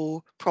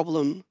or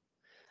problem?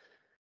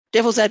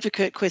 Devil's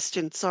advocate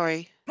question,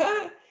 sorry.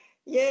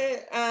 Yeah,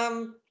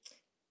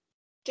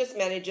 just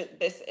manage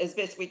it as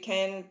best we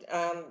can.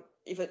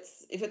 If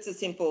it's a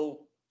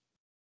simple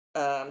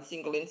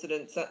single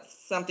incident,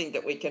 something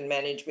that we can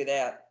manage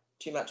without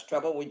too much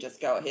trouble, we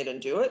just go ahead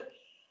and do it.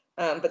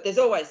 But there's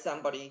always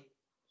somebody,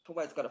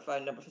 always got a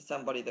phone number for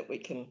somebody that we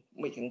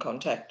can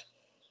contact.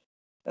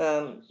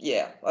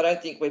 Yeah, I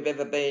don't think we've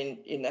ever been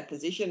in that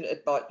position.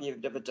 It might be a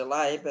bit of a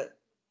delay, but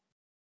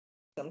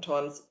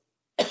sometimes,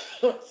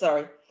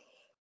 sorry,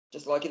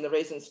 just like in the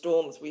recent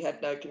storms, we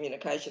had no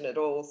communication at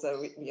all.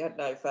 So we had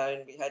no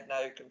phone, we had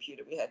no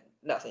computer, we had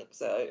nothing.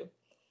 So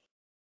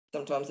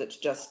Sometimes it's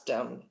just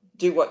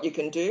do what you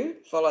can do,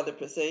 follow the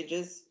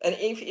procedures, and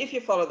if you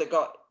follow the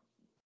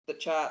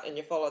chart and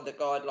you follow the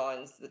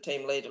guidelines, the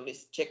team leader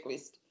list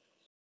checklist,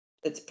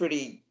 it's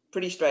pretty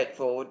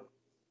straightforward.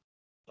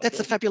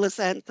 That's a fabulous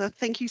answer.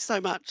 Thank you so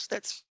much.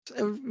 That's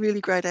a really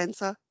great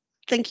answer.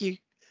 Thank you.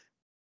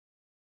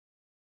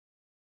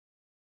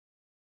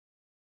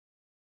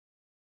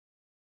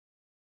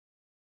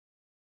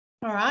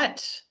 All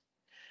right.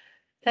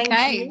 Thank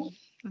you.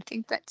 I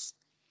think that's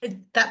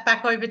That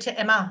back over to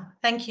Emma.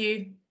 Thank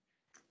you.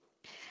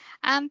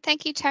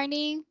 Thank you,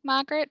 Tony,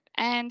 Margaret,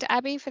 and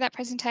Abby for that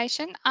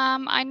presentation.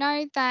 I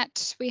know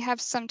that we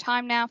have some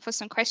time now for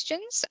some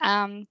questions,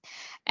 and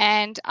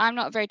I'm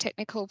not a very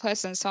technical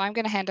person, so I'm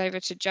going to hand over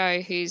to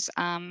Joe, who's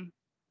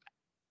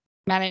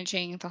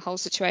managing the whole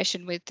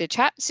situation with the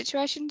chat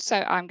situation. So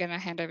I'm going to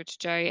hand over to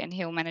Joe, and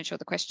he'll manage all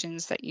the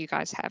questions that you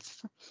guys have.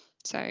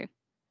 So.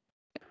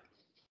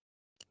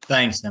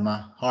 Thanks,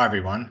 Emma. Hi,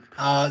 everyone.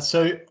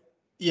 So,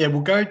 yeah,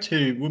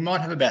 we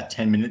might have about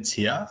 10 minutes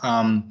here.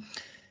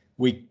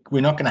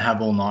 We're not going to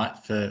have all night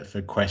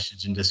for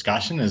questions and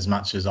discussion as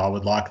much as I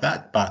would like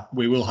that, but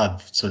we will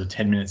have sort of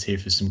 10 minutes here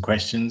for some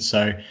questions.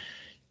 So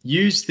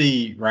use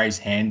the raise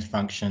hand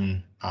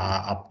function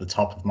up the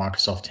top of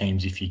Microsoft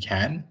Teams if you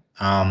can.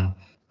 I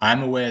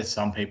am aware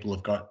some people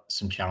have got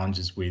some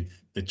challenges with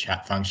the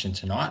chat function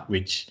tonight,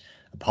 which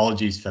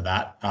apologies for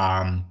that,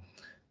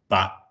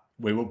 but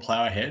we will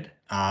plow ahead.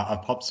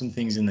 I've popped some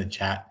things in the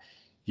chat.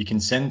 You can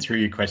send through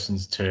your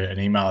questions to an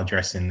email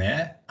address in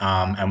there,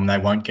 and they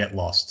won't get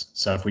lost.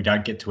 So if we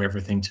don't get to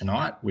everything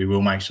tonight, we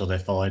will make sure they're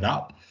followed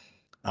up.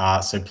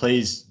 So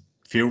please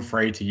feel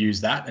free to use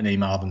that and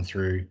email them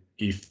through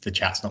if the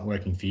chat's not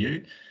working for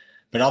you.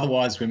 But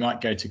otherwise, we might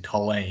go to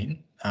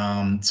Colleen.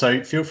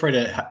 So feel free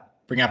to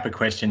bring up a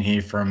question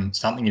here from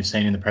something you've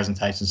seen in the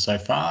presentation so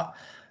far.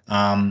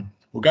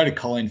 We'll go to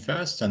Colleen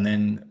first, and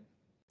then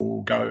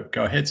we'll go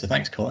ahead. So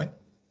thanks, Colleen.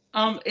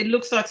 It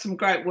looks like some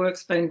great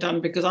work's been done,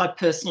 because I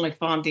personally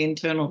find the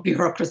internal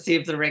bureaucracy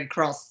of the Red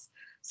Cross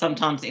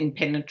sometimes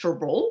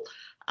impenetrable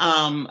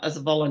as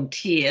a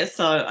volunteer.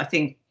 So I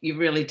think you've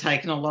really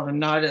taken a lot of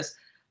notice.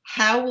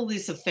 How will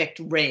this affect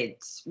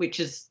REDS, which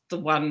is the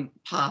one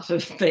part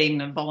of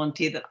being a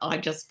volunteer that I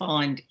just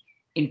find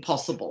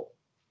impossible?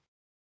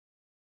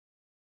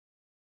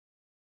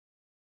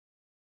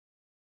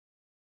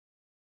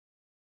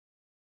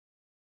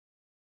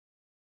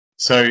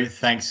 So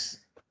thanks,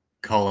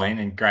 Colleen,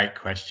 and great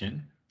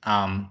question.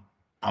 I'm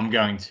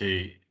going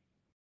to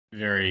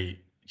very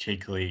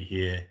cheekily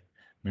here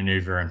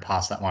maneuver and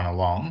pass that one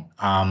along.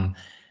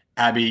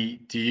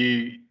 Abby, do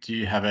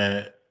you have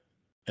a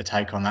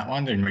take on that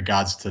one in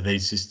regards to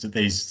these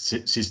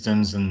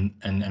systems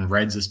and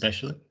REDS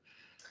especially?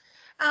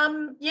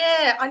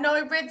 Yeah, I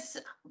know REDS.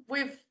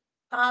 We've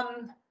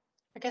I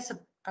guess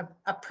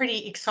a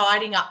pretty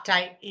exciting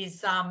update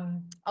is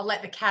I'll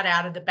let the cat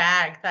out of the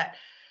bag that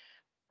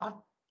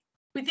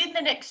within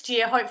the next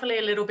year, hopefully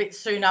a little bit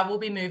sooner, we'll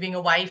be moving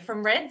away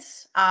from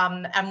REDS,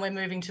 and we're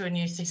moving to a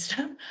new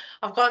system.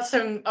 I've got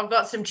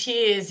some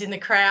cheers in the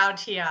crowd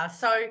here.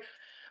 So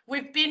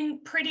we've been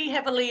pretty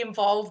heavily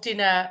involved in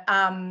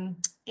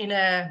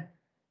a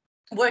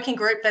working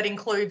group that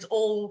includes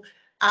all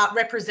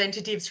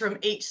representatives from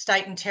each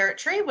state and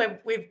territory,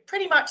 where we've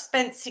pretty much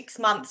spent 6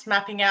 months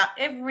mapping out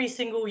every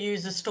single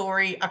user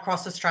story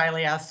across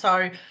Australia.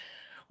 So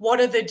what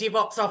do the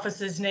DevOps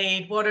officers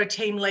need? What do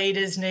team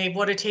leaders need?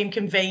 What do team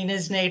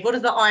conveners need? What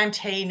does the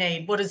IMT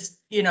need? What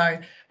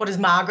does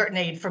Margaret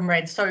need from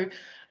REDS? So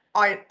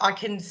I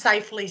can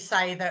safely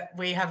say that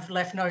we have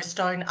left no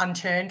stone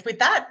unturned with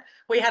that.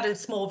 We had a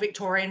small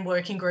Victorian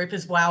working group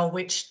as well,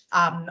 which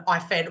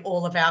I fed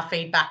all of our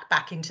feedback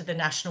back into the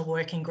national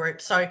working group.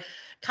 So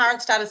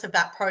current status of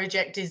that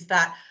project is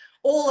that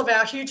all of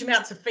our huge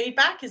amounts of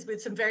feedback is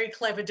with some very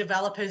clever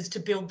developers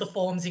to build the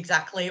forms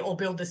exactly, or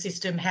build the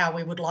system how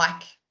we would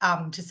like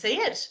to see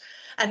it.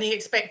 And the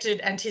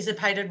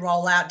anticipated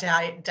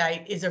rollout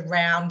date is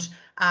around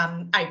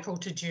April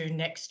to June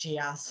next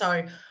year.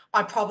 So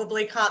I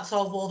probably can't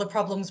solve all the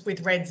problems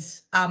with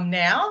REDS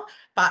now,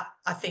 but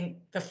I think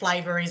the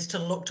flavour is to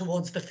look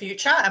towards the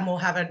future, and we'll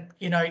have a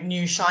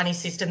new shiny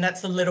system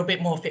that's a little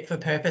bit more fit for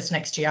purpose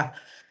next year.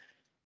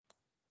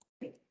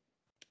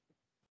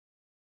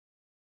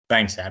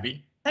 Thanks,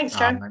 Abby. Thanks,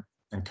 Joe.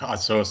 And I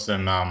saw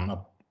some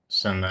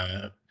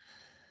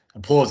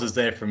applauses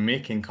there from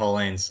Mick and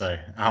Colleen, so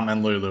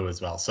and Lulu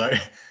as well. So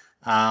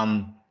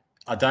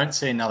I don't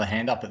see another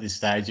hand up at this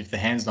stage. If the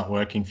hand's not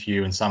working for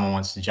you and someone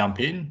wants to jump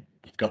in,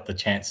 you've got the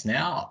chance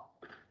now.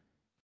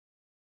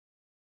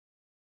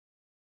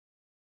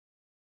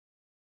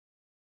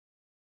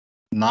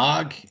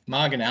 Marg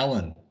and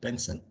Alan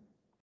Benson.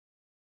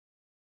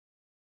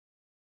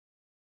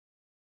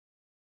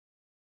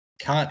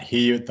 Can't hear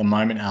you at the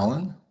moment,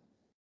 Alan.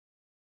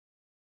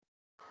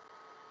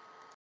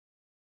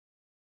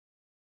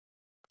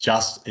 You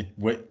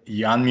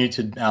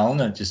unmuted Alan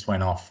and it just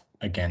went off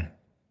again.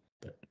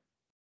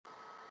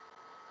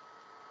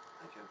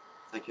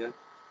 Thank you.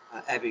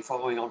 Abby,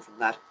 following on from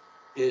that,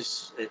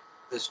 is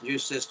this new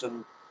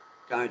system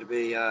going to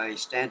be a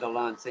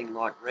standalone thing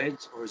like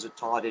Reds, or is it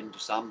tied into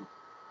some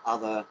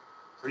other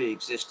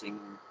pre-existing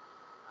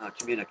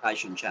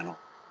communication channel?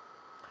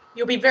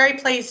 You'll be very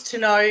pleased to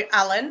know,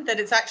 Alan, that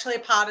it's actually a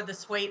part of the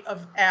suite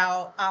of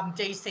our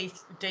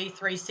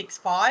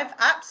D365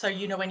 app. So,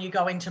 you know, when you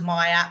go into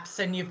My Apps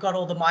and you've got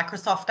all the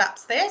Microsoft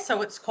apps there.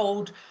 So it's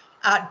called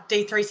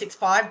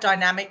D365,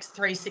 Dynamics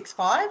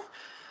 365.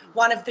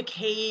 One of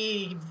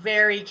the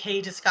very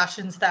key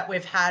discussions that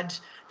we've had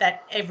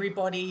that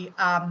everybody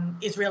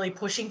is really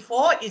pushing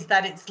for is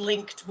that it's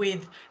linked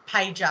with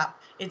PageUp.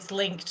 It's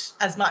linked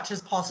as much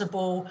as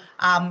possible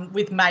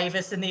with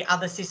Mavis and the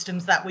other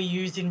systems that we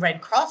use in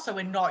Red Cross. So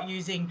we're not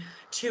using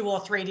 2 or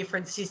 3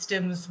 different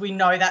systems. We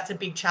know that's a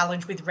big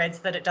challenge with Reds,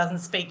 that it doesn't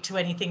speak to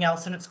anything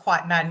else and it's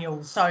quite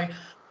manual. So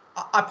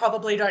I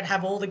probably don't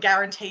have all the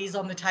guarantees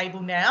on the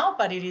table now,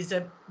 but it is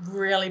a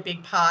really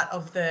big part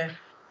of the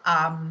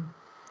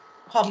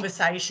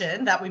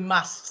conversation that we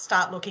must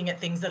start looking at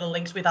things that are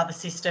linked with other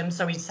systems,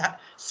 so we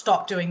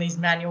stop doing these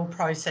manual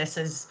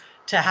processes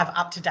to have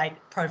up-to-date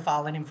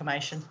profile and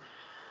information.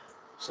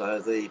 So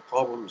the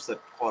problems that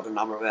quite a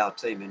number of our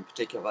team in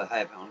particular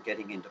have on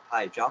getting into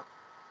PageUp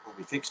will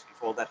be fixed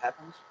before that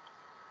happens?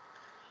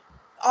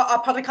 I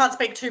probably can't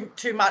speak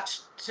too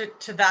much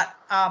to that,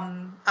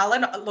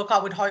 Alan. Look, I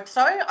would hope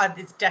so.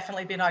 It's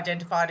definitely been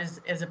identified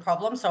as a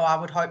problem, so I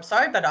would hope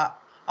so. But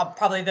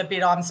probably the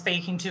bit I'm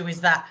speaking to is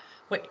that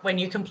when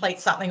you complete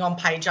something on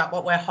PageUp,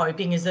 what we're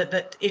hoping is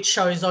that it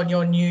shows on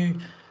your new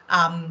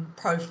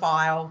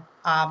profile,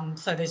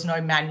 so there's no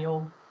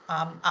manual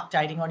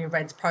updating on your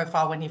Reds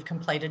profile when you've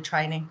completed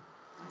training.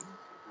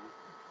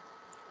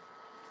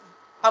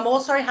 I'm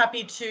also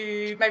happy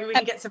to, maybe we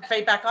can get some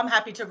feedback. I'm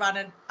happy to run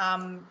it,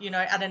 you know,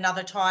 at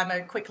another time, a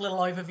quick little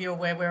overview of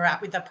where we're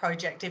at with the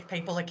project if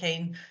people are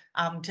keen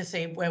to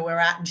see where we're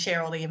at and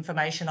share all the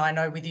information I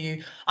know with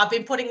you. I've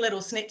been putting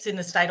little snips in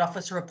the State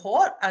Office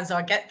report as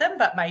I get them,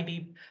 but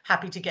maybe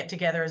happy to get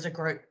together as a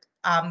group,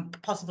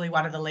 possibly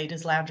one of the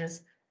leaders'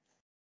 lounges.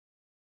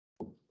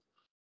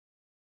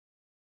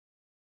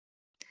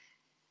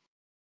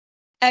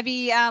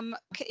 Abby,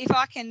 if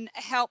I can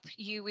help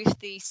you with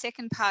the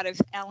second part of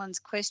Alan's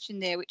question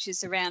there, which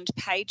is around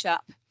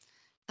PageUp.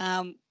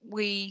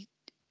 We've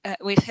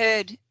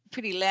heard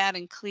pretty loud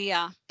and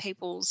clear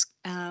people's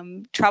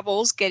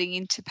troubles getting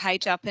into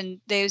PageUp,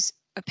 and there's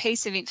a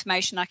piece of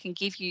information I can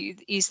give you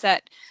is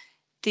that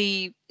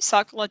the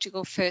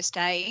psychological first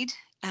aid,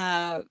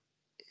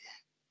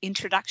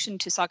 introduction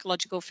to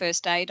psychological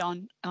first aid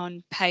on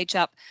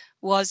PageUp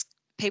was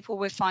people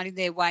were finding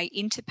their way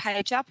into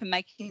PageUp and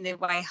making their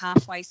way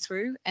halfway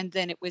through, and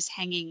then it was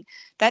hanging.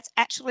 That's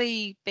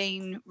actually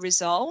been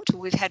resolved.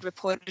 We've had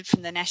reported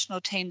from the national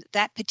team that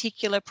that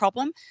particular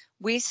problem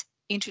with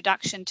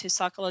introduction to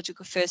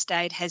psychological first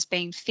aid has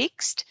been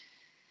fixed.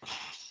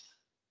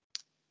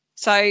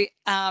 So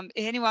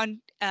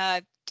anyone,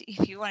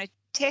 if you want to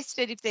test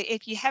it,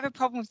 if you have a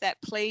problem with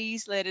that,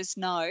 please let us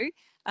know.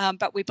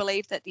 But we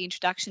believe that the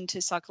introduction to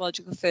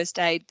psychological first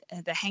aid,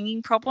 the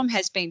hanging problem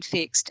has been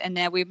fixed, and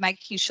now we're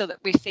making sure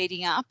that we're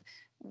feeding up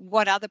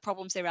what other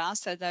problems there are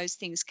so those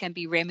things can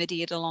be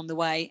remedied along the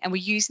way. And we're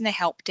using the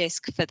help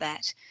desk for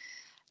that,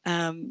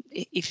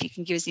 if you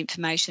can give us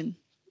information.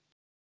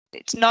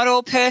 It's not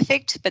all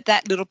perfect, but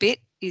that little bit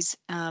is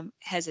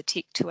has a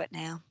tick to it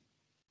now.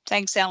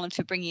 Thanks, Alan,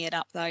 for bringing it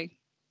up, though.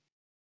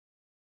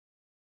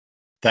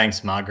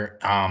 Thanks, Margaret.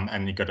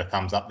 And you got a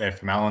thumbs up there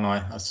from Alan,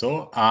 I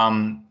saw.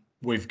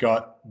 We've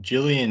got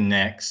Gillian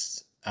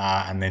next,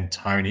 and then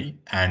Tony.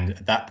 And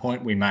at that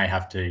point, we may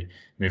have to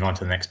move on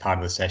to the next part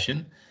of the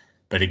session.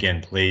 But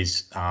again,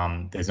 please,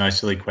 there's no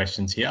silly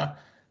questions here.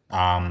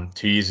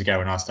 2 years ago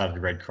when I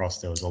started Red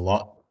Cross, there was a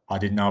lot I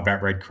didn't know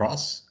about Red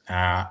Cross.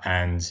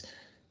 And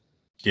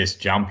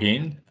just jump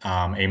in,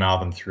 email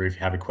them through if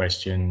you have a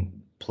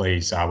question.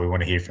 Please, we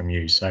want to hear from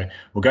you. So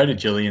we'll go to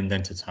Gillian,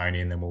 then to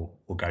Tony, and then we'll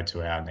go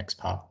to our next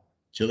part.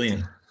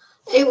 Gillian.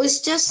 It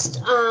was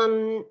just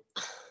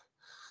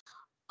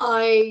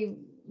I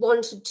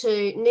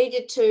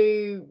needed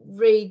to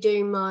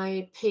redo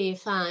my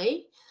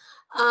PFA,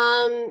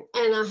 and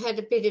I had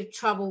a bit of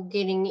trouble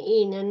getting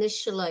in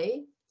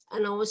initially,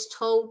 and I was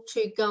told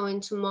to go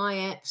into My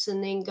Apps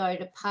and then go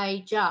to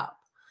PageUp,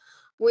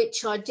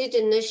 which I did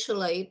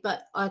initially,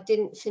 but I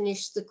didn't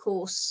finish the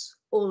course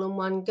all in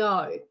one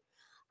go.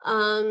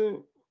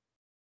 And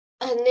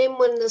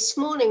then this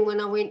morning when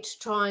I went to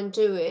try and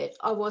do it,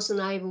 I wasn't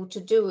able to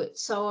do it.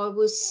 So I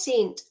was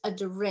sent a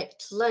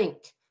direct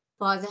link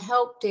by the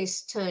help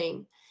desk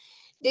team.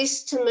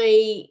 This to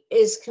me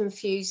is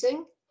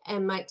confusing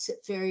and makes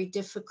it very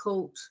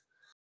difficult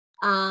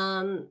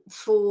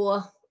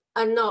for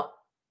a not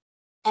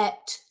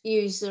apt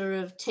user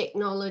of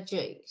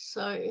technology.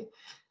 So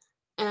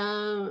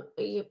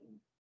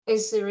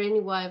is there any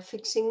way of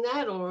fixing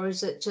that, or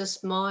is it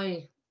just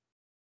my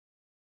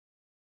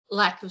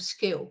lack of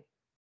skill?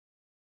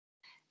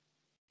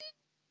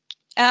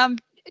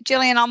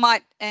 Gillian, I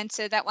might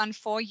answer that one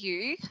for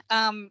you.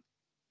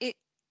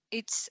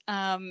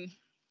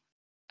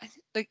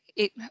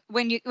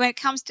 when it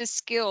comes to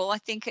skill, I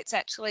think it's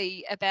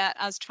actually about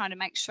us trying to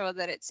make sure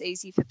that it's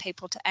easy for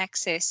people to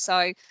access.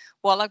 So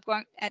while I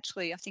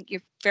think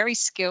you're very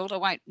skilled, I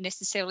won't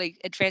necessarily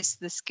address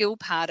the skill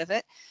part of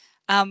it.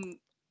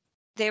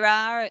 There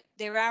are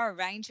a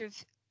range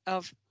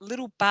of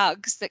little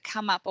bugs that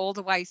come up all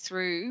the way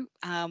through,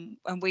 and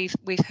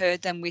we've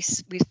heard them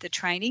with the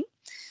training,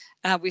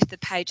 with the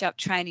page up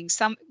training.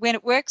 When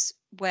it works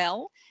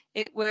well,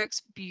 it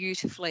works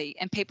beautifully,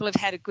 and people have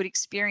had a good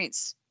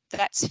experience.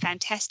 That's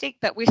fantastic.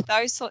 But with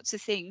those sorts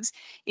of things,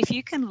 if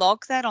you can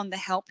log that on the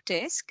help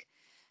desk,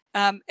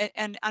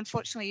 and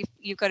unfortunately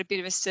you've got a bit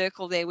of a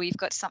circle there where you've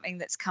got something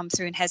that's come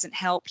through and hasn't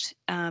helped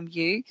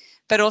you,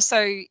 but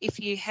also if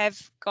you have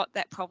got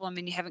that problem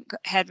and you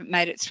haven't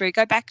made it through,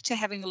 go back to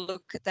having a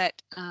look at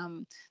that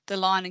the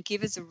line and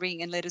give us a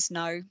ring and let us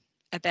know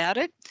about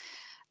it.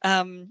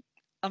 I'm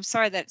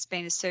sorry that it's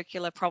been a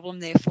circular problem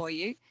there for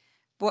you.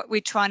 What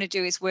we're trying to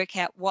do is work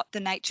out what the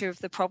nature of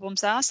the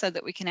problems are so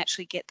that we can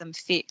actually get them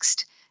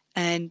fixed.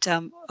 And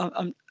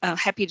I'm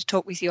happy to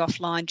talk with you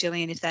offline,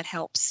 Gillian, if that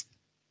helps.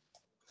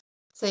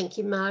 Thank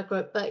you,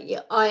 Margaret. But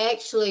yeah, I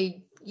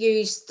actually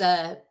used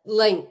the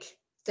link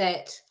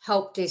that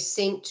Help Desk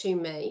sent to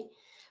me,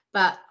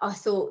 but I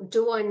thought,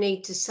 do I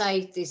need to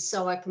save this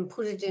so I can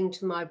put it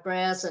into my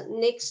browser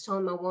next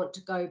time I want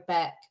to go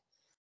back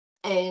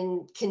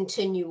and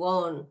continue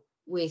on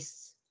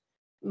with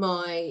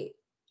my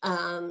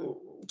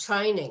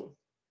training?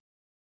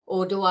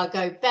 Or do I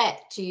go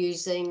back to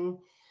using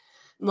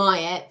my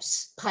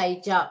apps,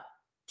 page up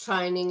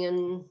training,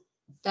 and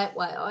that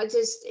way?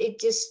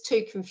 It's just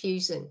too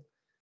confusing.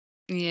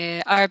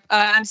 Yeah, I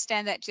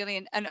understand that,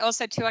 Gillian. And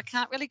also too, I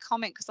can't really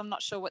comment because I'm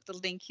not sure what the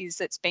link is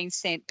that's been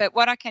sent. But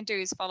what I can do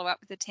is follow up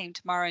with the team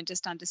tomorrow and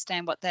just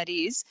understand what that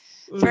is.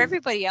 For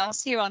everybody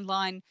else here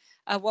online,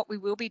 what we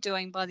will be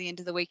doing by the end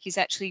of the week is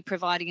actually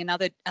providing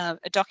another a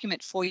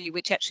document for you,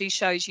 which actually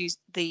shows you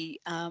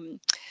the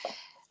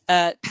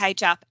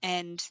page up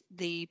and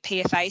the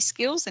PFA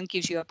skills and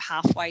gives you a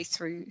pathway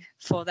through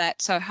for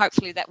that. So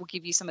hopefully that will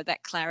give you some of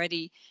that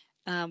clarity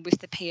with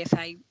the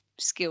PFA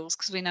skills,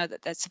 because we know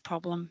that that's a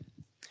problem.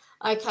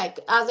 Okay,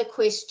 other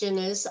question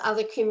is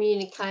other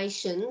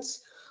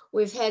communications.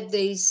 We've had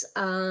these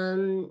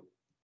Red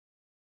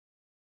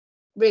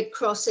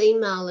Cross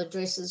email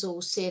addresses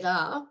all set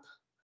up,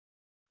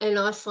 and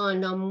I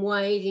find I'm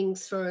wading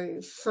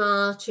through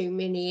far too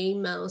many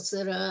emails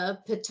that are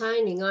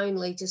pertaining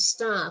only to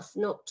staff,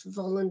 not to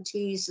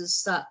volunteers as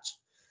such.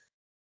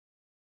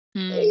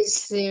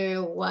 Is there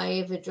a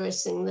way of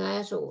addressing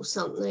that or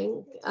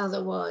something?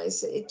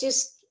 Otherwise, it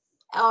just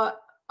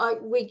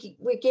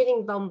we're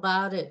getting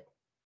bombarded.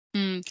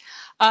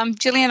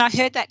 Gillian, I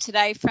heard that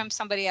today from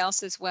somebody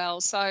else as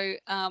well. So,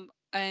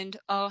 and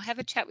I'll have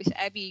a chat with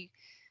Abby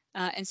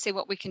and see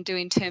what we can do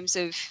in terms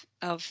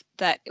of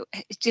that.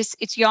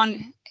 It's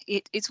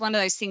one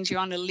of those things, you're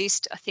on a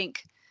list, I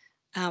think,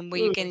 where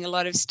you're getting a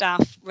lot of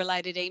staff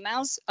related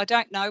emails. I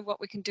don't know what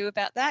we can do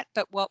about that,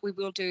 but what we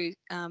will do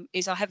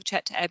is I'll have a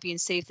chat to Abby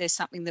and see if there's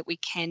something that we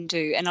can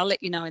do, and I'll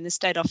let you know in the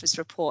State Office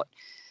report,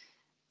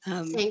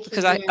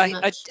 because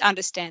I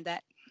understand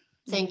that.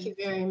 Thank you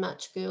very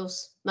much,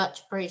 girls.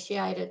 Much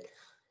appreciated.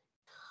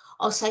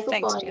 I'll say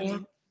goodbye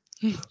now.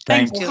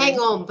 Thanks, well, Gillian. hang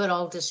on, but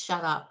I'll just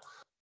shut up.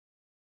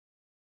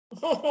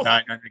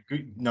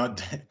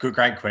 Good,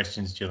 great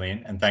questions,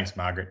 Gillian, and thanks,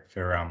 Margaret,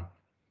 for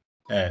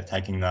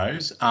taking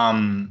those.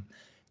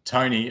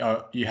 Tony,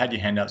 you had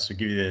your hand up, so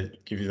give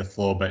you the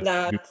floor, but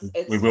no,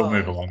 we will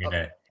move along in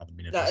a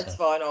minute. No, it's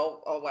fine.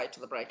 I'll wait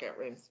till the breakout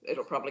rooms.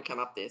 It'll probably come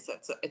up there, so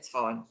it's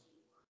fine.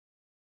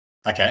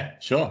 Okay,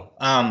 sure.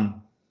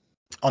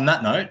 On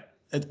that note,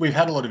 we've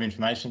had a lot of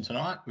information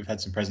tonight. We've had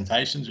some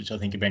presentations, which I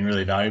think have been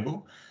really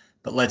valuable,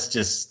 but let's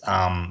just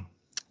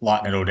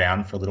lighten it all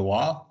down for a little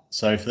while.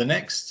 So for the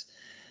next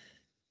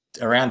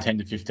around 10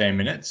 to 15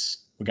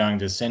 minutes, we're going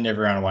to send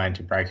everyone away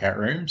into breakout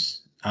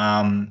rooms.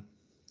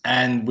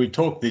 And we've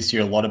talked this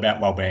year a lot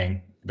about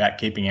wellbeing, about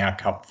keeping our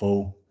cup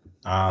full,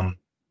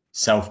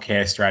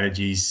 self-care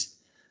strategies,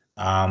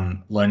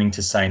 learning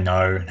to say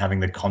no, and having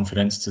the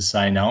confidence to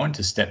say no and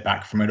to step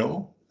back from it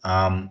all.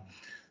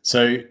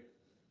 So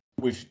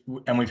we've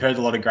heard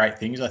a lot of great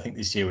things. I think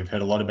this year we've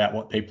heard a lot about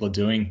what people are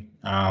doing,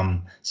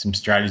 some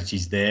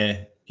strategies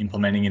they're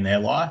implementing in their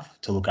life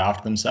to look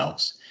after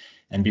themselves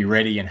and be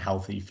ready and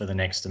healthy for the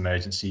next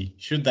emergency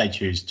should they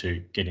choose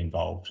to get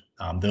involved.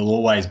 There'll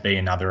always be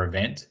another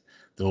event.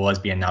 There'll always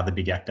be another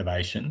big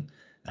activation,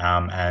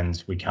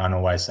 and we can't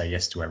always say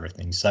yes to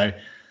everything. So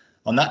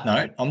on that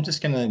note, I'm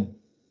just going to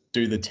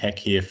do the tech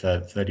here for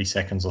 30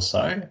 seconds or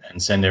so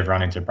and send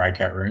everyone into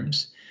breakout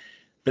rooms.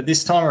 But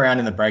this time around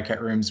in the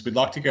breakout rooms, we'd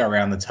like to go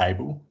around the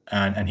table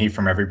and hear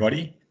from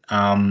everybody.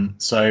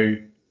 So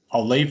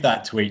I'll leave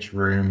that to each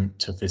room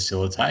to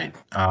facilitate,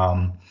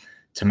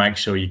 to make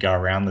sure you go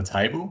around the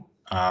table,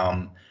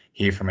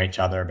 hear from each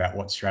other about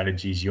what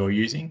strategies you're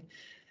using.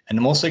 And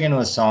I'm also going to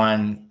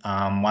assign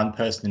one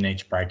person in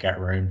each breakout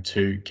room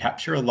to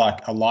capture a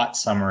light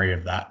summary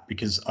of that,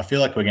 because I feel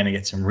like we're going to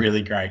get some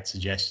really great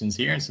suggestions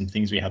here and some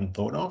things we hadn't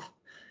thought of.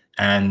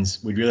 And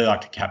we'd really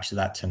like to capture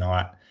that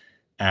tonight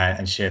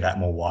and share that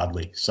more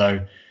widely.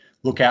 So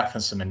look out for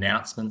some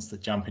announcements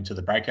that jump into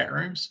the breakout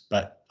rooms,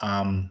 but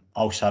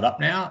I'll shut up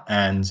now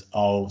and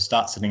I'll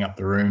start setting up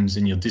the rooms,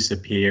 and you'll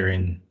disappear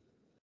in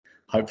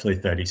hopefully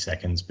 30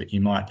 seconds, but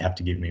you might have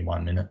to give me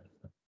 1 minute.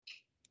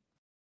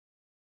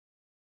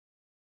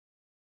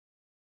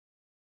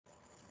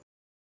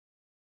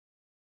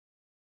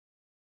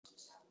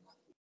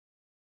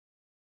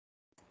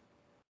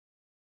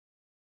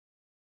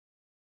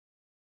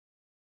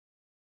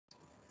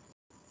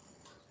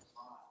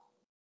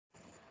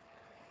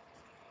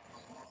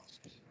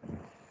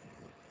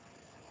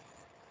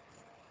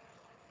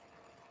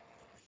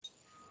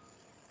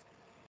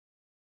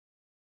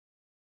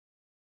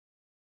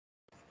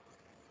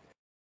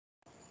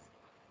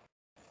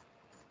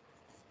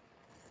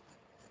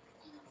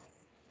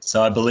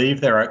 So I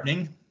believe they're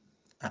opening.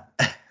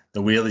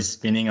 The wheel is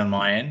spinning on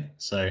my end,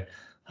 so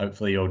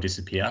hopefully you'll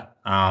disappear.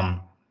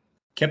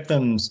 Kept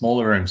them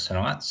smaller rooms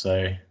tonight,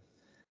 so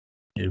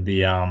it'll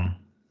be, yeah,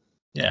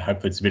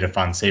 hopefully it's a bit of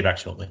fun. See you back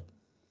shortly.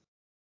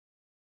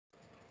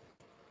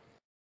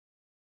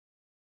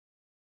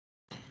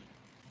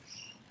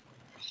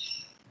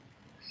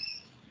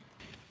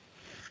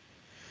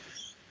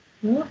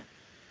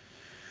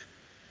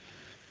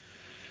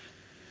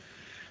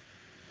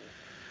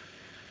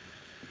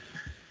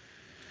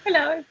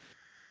 Hello.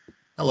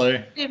 Hello.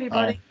 Hey,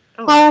 everybody.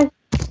 Hi. Hi.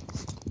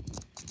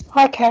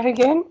 Hi, Kat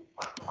again.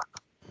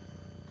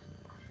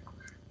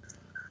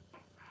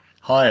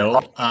 Hi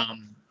all.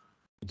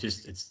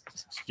 It's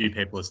a few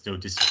people are still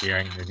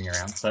disappearing, moving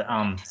around. So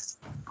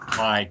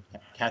hi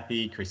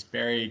Kathy, Chris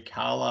Berry,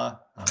 Carla,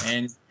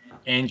 and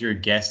Andrew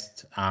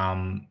guest,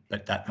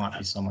 but that might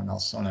be someone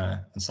else on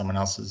someone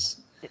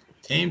else's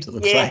teams. It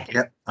looks like.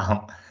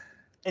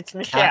 It's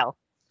Michelle.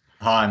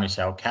 Hi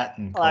Michelle, Kat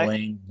and Hello.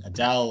 Colleen,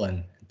 Adele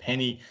and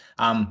Penny.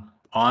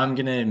 I'm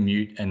gonna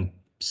mute and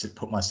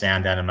put my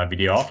sound down and my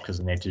video off because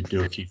I need to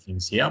do a few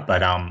things here.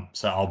 But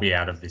so I'll be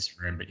out of this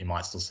room, but you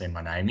might still see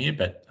my name here.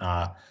 But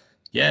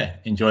yeah,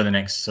 enjoy the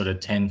next sort of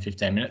 10,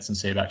 15 minutes and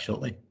see you back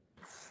shortly.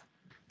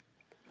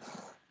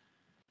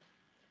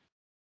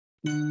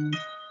 And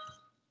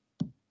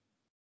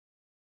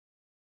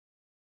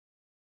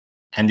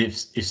if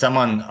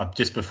someone,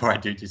 just before I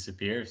do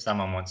disappear, if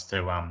someone wants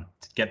to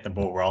get the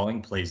ball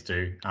rolling, please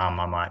do. I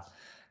might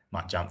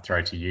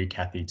throw to you,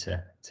 Kathy,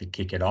 to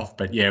kick it off.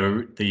 But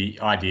yeah, the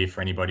idea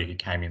for anybody who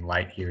came in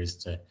late here is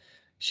to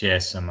share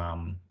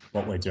some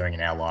what we're doing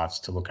in our lives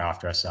to look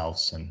after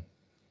ourselves and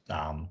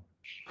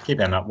keep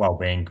our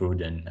well-being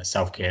good and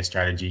self-care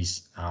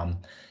strategies,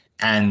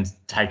 and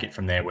take it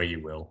from there where you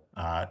will.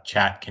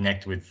 Chat,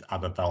 connect with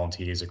other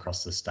volunteers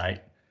across the state.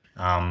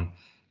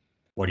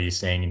 What are you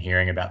seeing and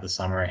hearing about the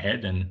summer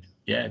ahead? And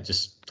yeah,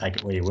 just take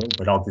it where you will,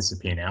 but I'll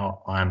disappear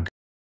now.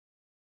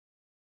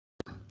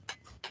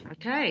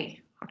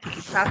 Okay, I think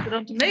you passed it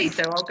on to me,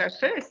 so I'll go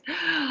first.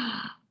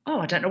 Oh,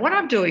 I don't know what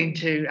I'm doing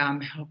to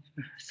help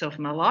myself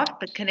in my life,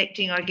 but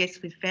connecting, I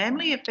guess, with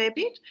family a fair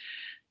bit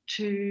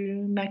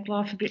to make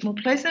life a bit more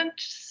pleasant,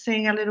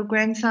 seeing our little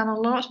grandson a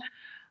lot.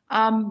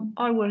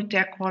 I worked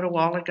out quite a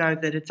while ago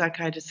that it's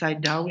okay to say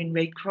no in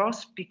Red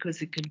Cross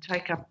because it can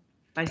take up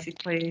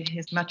basically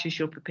as much as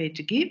you're prepared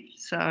to give.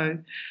 So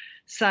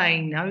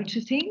saying no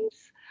to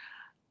things.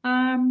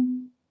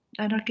 And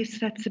I guess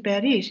that's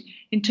about it.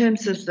 In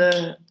terms of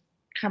the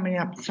coming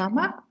up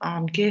summer, I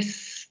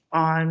guess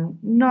I'm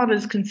not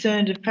as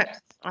concerned as perhaps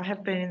I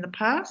have been in the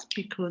past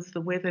because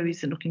the weather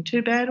isn't looking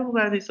too bad,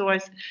 although there's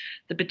always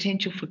the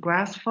potential for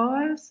grass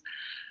fires.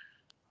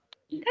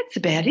 That's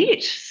about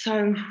it.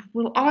 So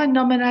will I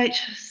nominate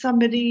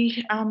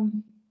somebody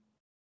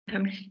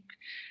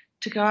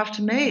to go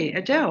after me?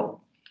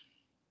 Adele.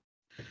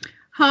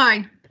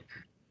 Hi,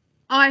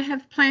 I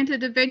have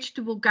planted a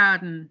vegetable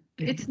garden.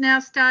 It's now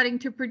starting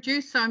to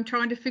produce, so I'm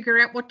trying to figure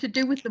out what to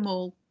do with them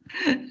all.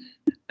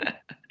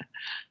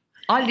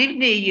 I live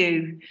near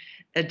you,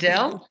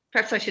 Adele.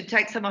 Perhaps I should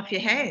take some off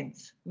your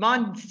hands.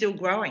 Mine's still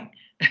growing.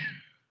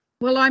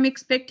 Well, I'm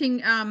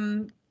expecting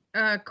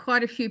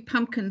quite a few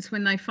pumpkins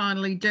when they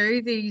finally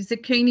do. The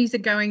zucchinis are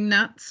going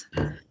nuts.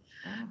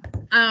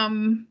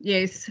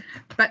 Yes,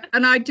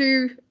 and I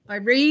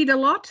read a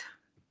lot.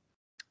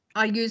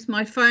 I use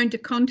my phone to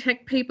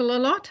contact people a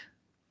lot.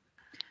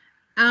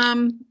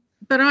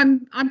 But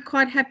I'm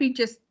quite happy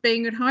just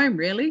being at home,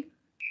 really.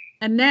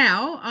 And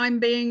now I'm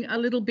being a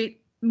little bit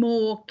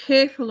more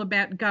careful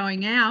about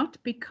going out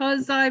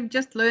because I've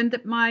just learned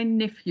that my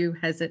nephew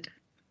has it.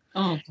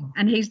 Oh.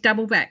 And he's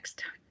double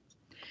vaxxed.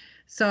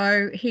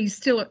 So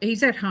he's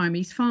at home,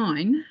 he's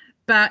fine.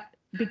 But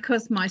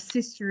because my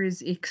sister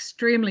is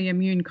extremely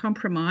immune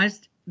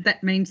compromised,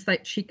 that means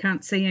that she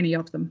can't see any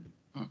of them.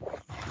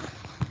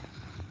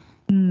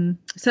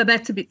 So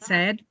that's a bit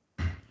sad.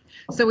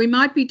 So we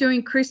might be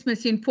doing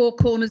Christmas in four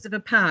corners of a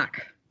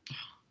park.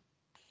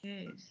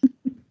 Yes.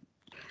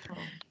 Oh,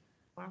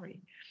 worry.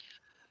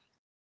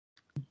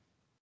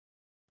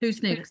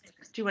 Who's next?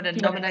 Do you want to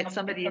nominate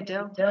somebody,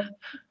 Adele?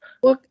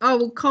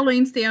 Well,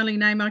 Colleen's the only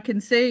name I can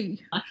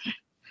see.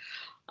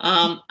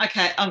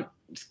 Okay.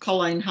 it's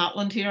Colleen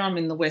Hartland here. I'm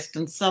in the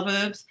western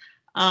suburbs.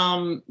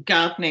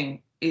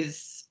 Gardening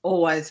is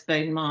always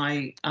been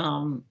my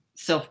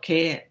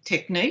self-care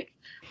technique.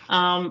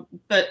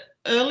 But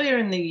earlier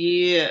in the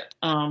year,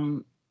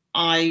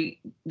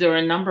 there were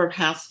a number of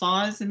house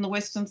fires in the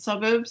western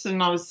suburbs,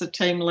 and I was the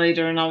team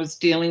leader and I was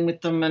dealing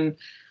with them and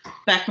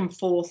back and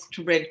forth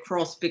to Red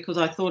Cross because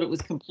I thought it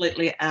was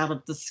completely out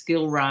of the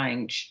skill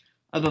range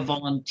of a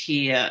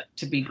volunteer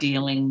to be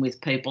dealing with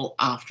people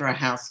after a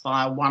house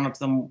fire. One of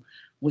them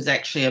was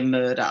actually a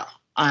murder,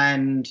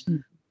 and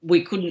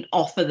we couldn't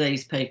offer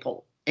these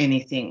people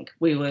anything.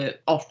 We were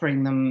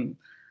offering them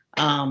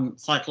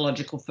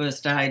psychological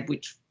first aid,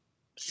 which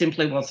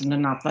simply wasn't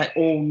enough. They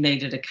all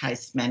needed a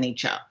case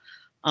manager.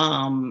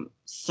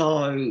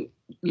 So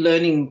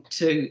learning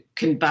to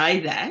convey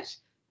that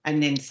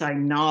and then say,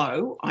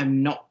 no,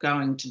 I'm not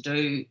going to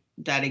do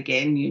that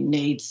again. You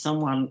need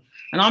someone.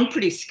 And I'm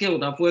pretty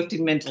skilled. I've worked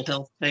in mental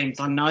health teams.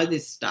 I know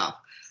this stuff,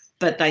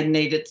 but they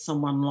needed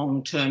someone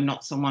long-term,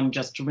 not someone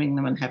just to ring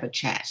them and have a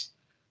chat.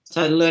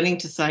 So learning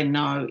to say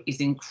no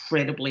is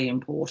incredibly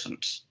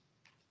important.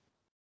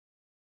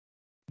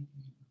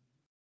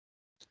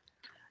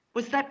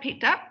 Was that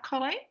picked up,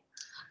 Colleen?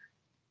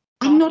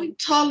 I'm not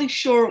entirely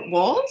sure it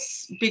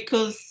was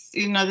because,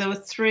 you know, there were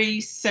 3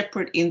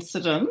 separate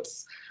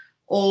incidents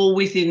all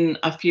within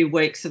a few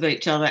weeks of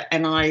each other,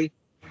 and I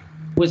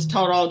was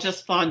told I'll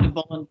just find a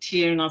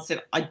volunteer, and I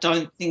said I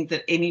don't think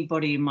that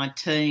anybody in my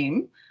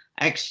team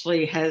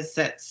actually has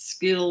that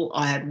skill.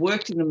 I had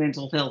worked in the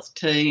mental health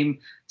team,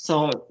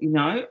 so, you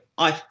know,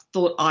 I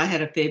thought I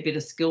had a fair bit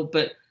of skill,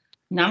 but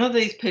none of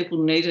these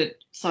people needed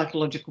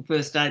psychological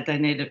first aid. They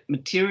needed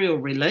material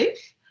relief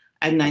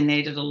and they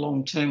needed a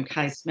long-term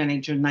case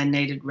manager and they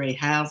needed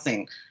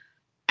rehousing.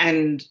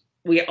 And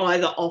we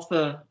either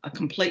offer a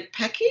complete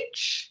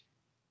package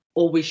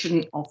or we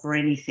shouldn't offer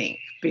anything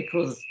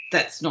because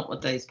that's not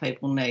what these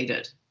people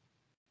needed.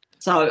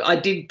 So I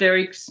did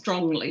very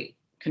strongly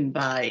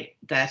convey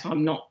that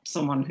I'm not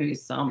someone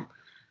who's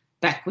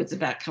backwards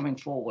about coming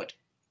forward.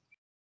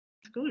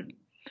 Good.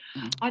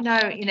 I know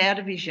in our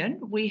division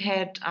we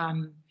had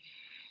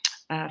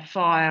a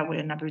fire where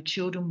a number of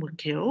children were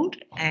killed,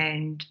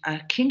 and a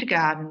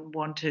kindergarten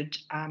wanted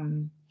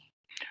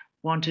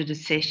a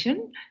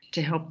session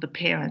to help the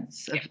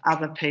parents of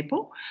other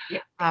people.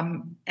 Yep.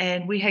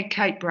 And we had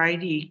Kate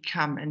Brady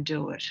come and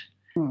do it,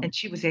 and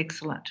she was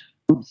excellent.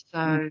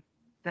 So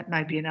that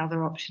may be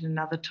another option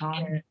another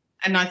time. Yeah.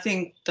 And I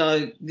think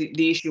though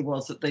the issue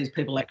was that these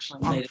people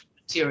actually needed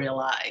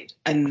material aid,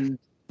 and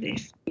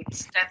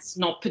that's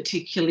not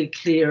particularly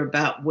clear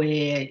about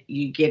where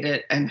you get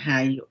it and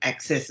how you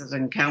access it.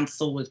 And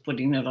council was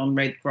putting it on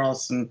Red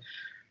Cross, and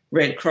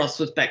Red Cross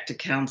was back to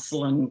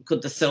council, and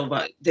could the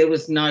Selva. There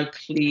was no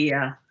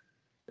clear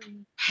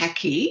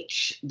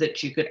package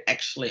that you could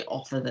actually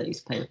offer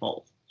these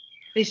people.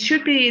 It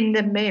should be in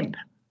the MEB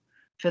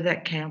for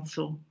that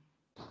council.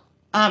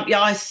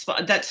 Yeah,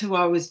 that's who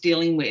I was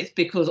dealing with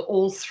because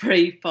all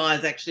 3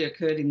 fires actually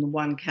occurred in the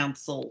one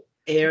council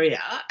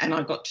area, and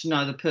I got to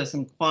know the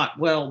person quite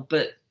well,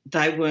 but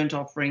they weren't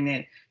offering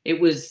it.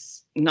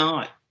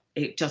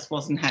 It just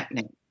wasn't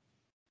happening.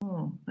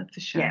 Oh, that's a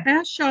shame.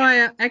 Our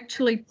shire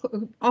actually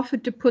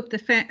offered to put the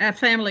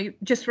family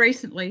just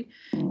recently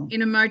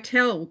in a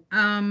motel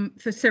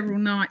for several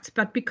nights,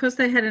 but because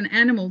they had an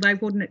animal, they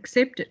wouldn't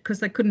accept it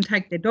because they couldn't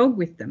take their dog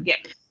with them. Yeah.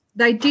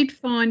 They did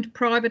find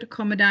private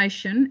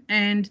accommodation,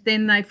 and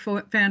then they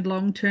found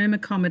long-term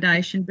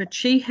accommodation, but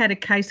she had a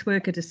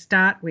caseworker to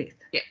start with.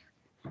 Yeah.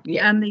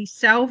 Yeah. And the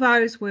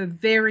Salvos were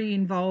very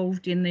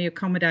involved in the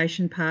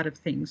accommodation part of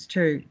things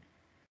too.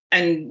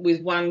 And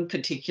with one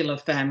particular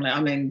family, I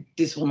mean,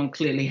 this woman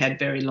clearly had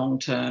very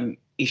long-term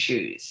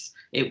issues.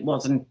 It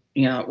wasn't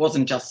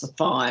just the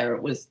fire.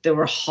 There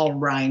were a whole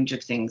range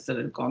of things that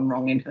had gone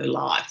wrong in her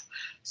life.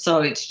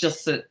 So it's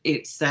just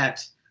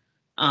that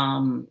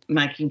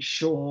making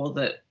sure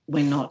that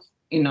we're not,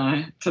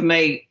 for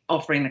me,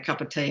 offering a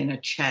cup of tea and a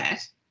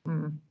chat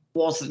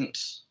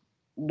wasn't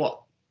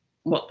what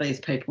these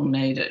people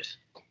needed.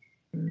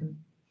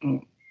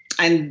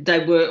 And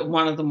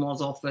one of them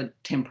was offered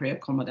temporary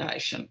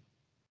accommodation.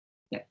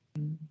 Yeah.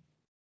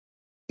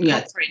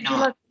 Yeah, 3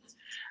 nights.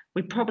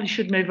 We probably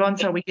should move on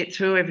so we get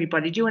through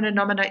everybody. Do you want to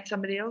nominate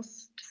somebody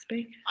else to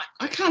speak?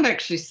 I can't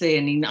actually see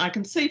any. I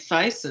can see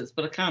faces,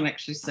 but I can't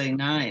actually see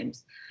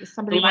names. Is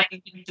somebody like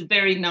the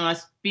very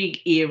nice big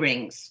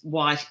earrings,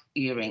 white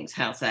earrings.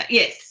 How's that?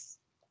 Yes.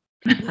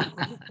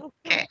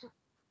 Okay.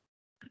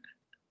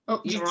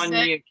 Oh, you're on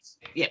mute.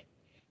 Yeah.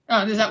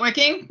 Oh, is that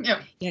working?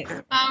 Yeah.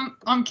 Yes.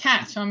 I'm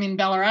Kat. I'm in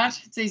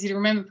Ballarat. It's easy to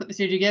remember. Put the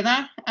 2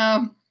 together.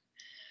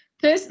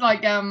 First,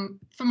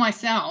 for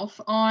myself,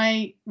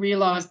 I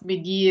realised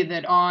mid-year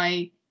that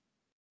I've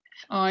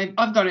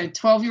got a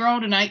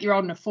 12-year-old, an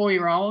 8-year-old, and a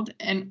 4-year-old,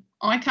 and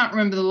I can't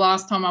remember the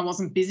last time I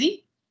wasn't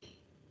busy.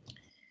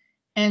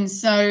 And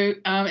so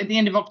at the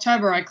end of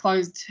October, I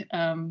closed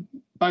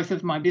both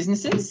of my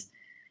businesses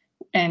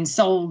and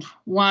sold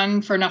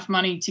one for enough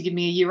money to give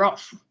me a year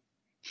off.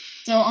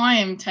 So I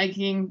am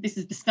this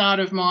is the start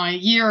of my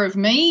year of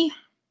me,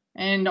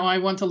 and I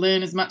want to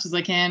learn as much as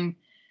I can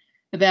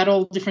about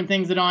all different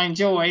things that I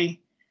enjoy,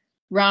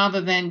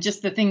 rather than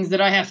just the things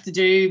that I have to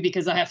do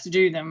because I have to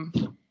do them.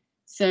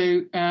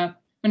 So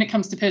when it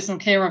comes to personal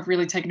care, I've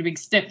really taken a big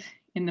step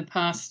in the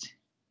past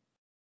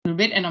little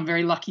bit, and I'm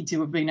very lucky to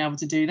have been able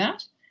to do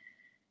that.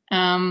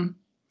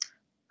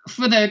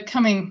 For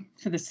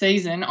the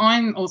season,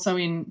 I'm also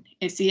in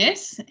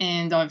SES,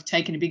 and I've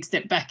taken a big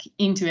step back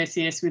into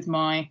SES with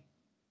my,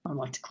 I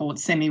like to call it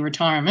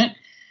semi-retirement,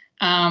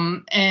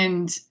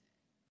 and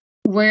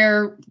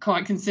we're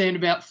quite concerned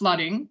about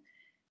flooding,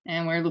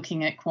 and we're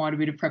looking at quite a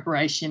bit of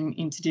preparation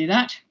in to do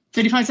that.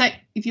 But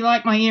if you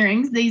like my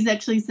earrings, these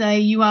actually say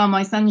 "You Are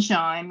My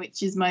Sunshine,"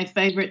 which is my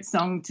favourite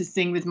song to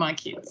sing with my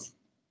kids.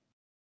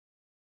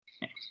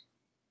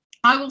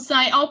 I will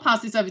say, I'll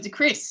pass this over to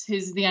Chris,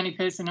 who's the only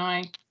person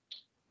I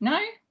know.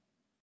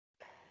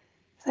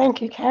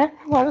 Thank you, Kat.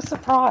 What a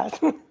surprise.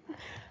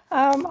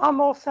 I'm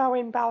also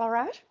in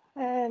Ballarat,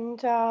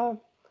 and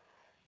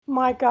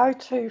my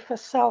go-to for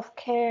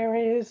self-care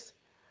is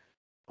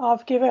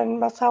I've given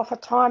myself a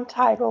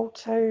timetable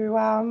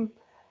to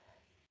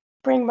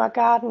bring my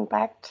garden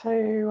back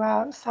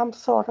to some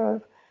sort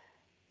of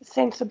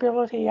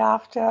sensibility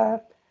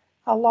after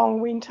a long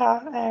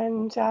winter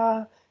and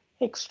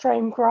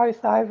extreme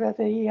growth over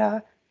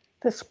the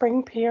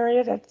spring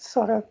period. It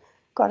sort of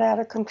got out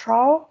of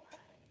control.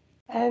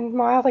 And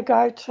my other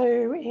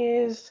go-to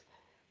is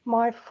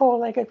my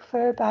four-legged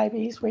fur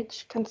babies,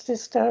 which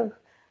consist of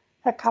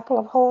a couple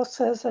of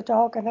horses, a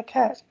dog and a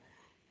cat.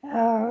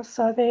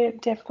 So they're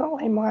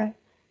definitely my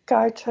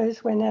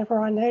go-tos whenever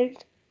I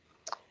need.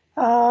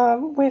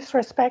 With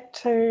respect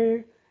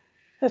to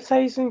the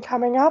season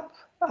coming up,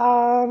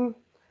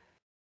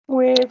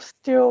 we're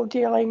still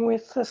dealing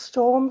with the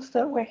storms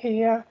that were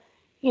here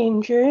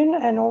in June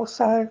and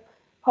also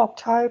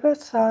October.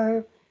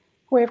 So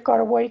we've got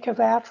a week of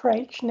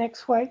outreach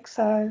next week.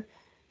 So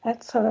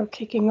that's sort of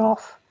kicking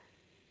off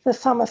the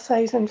summer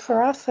season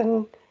for us,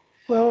 and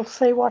we'll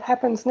see what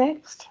happens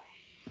next.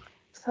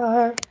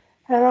 So,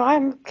 and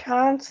I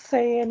can't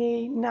see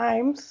any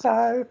names,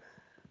 so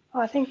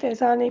I think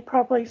there's only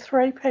probably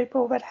 3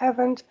 people that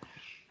haven't.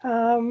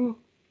 So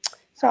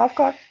I've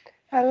got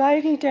a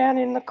lady down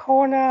in the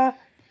corner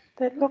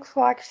that looks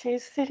like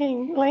she's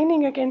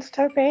leaning against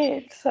her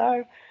bed.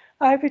 So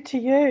over to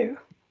you.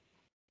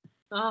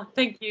 Oh,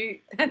 thank you.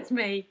 That's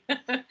me.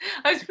 I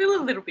was feeling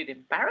a little bit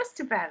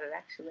embarrassed about it,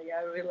 actually.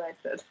 I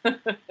realised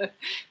that.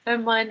 So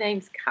my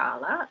name's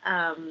Carla,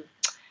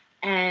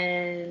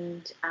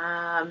 and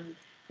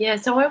yeah,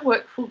 so I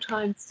work full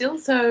time still.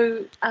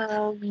 So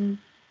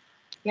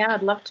yeah,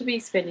 I'd love to be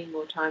spending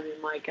more time in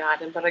my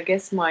garden, but I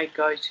guess my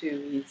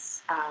go-to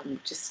is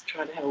just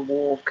trying to have a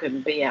walk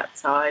and be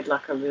outside.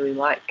 Like I really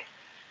like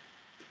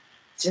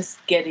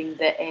just getting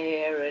the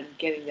air and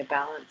getting the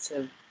balance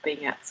of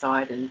being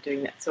outside and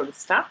doing that sort of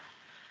stuff.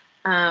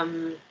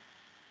 I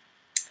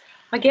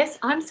guess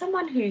I'm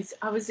someone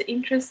I was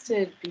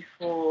interested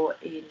before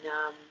in,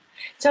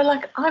 so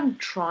like I'm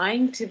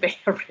trying to be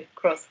a Red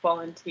Cross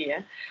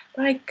volunteer,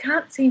 but I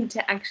can't seem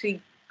to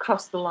actually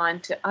cross the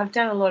line I've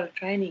done a lot of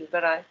training,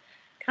 but I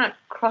can't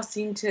cross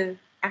into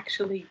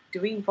actually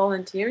doing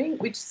volunteering,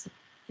 which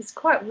is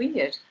quite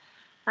weird.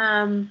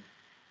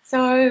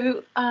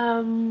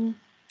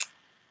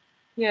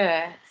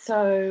 Yeah,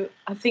 so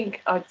I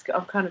think I'm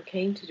kind of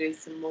keen to do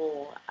some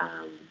more.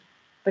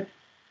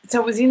 So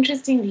it was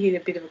interesting to hear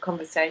a bit of a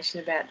conversation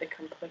about the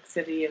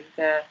complexity of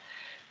the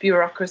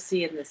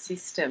bureaucracy and the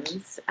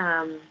systems.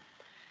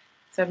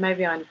 So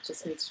maybe I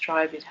just need to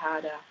try a bit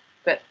harder.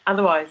 But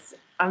otherwise,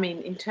 I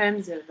mean, in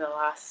terms of the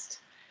last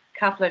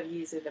couple of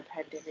years of the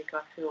pandemic,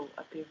 I feel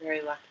I've been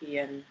very lucky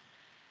and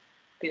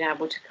been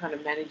able to kind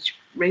of manage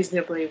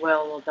reasonably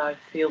well, although I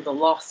feel the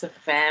loss of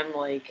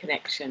family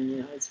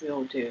connection, as we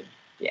all do.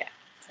 Yeah,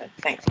 so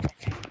thanks.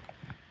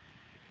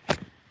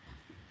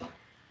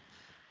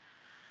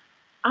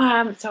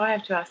 So I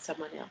have to ask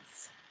someone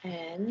else,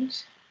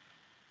 and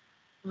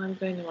I'm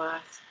going to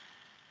ask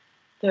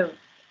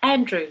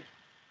Andrew.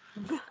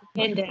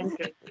 And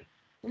Andrew.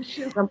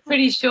 I'm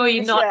pretty sure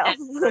you're not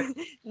Andrew.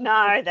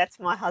 No, that's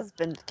my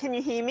husband. Can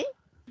you hear me?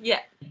 Yeah.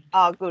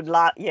 Oh, good.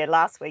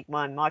 Last week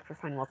my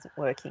microphone wasn't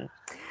working.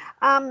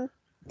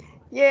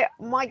 Yeah,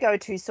 my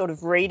go-to sort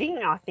of reading.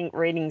 I think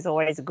reading is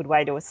always a good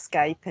way to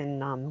escape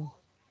and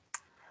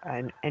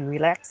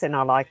relax. And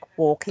I like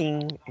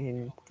walking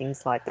and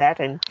things like that.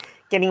 And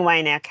getting away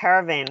in our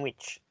caravan,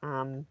 which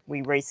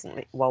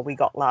we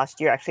got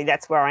last year. Actually,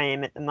 that's where I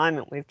am at the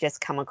moment. We've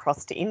just come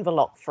across to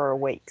Inverloch for a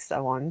week,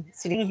 so I'm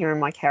sitting here in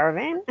my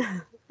caravan,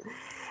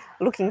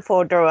 looking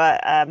forward to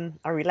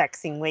a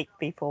relaxing week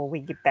before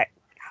we get back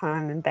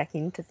home and back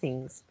into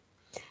things.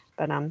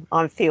 But I'm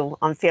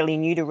fairly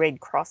new to Red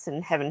Cross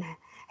and haven't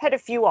had a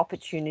few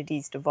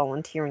opportunities to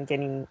volunteer and get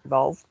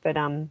involved. But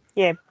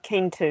yeah,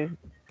 keen to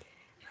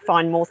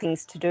find more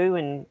things to do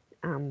and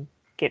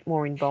get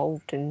more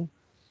involved. And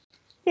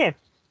yeah,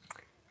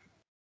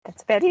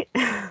 that's about it.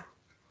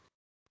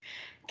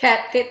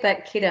 Kat, get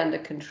that kid under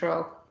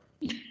control.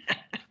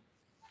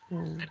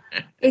 Mm.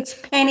 It's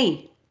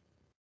Penny.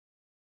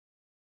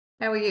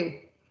 How are you?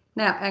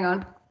 Now, hang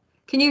on.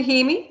 Can you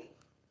hear me?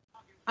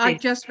 I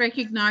just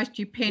recognised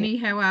you, Penny.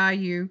 How are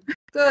you?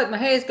 Good. My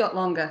hair's got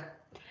longer.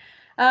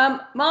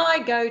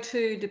 My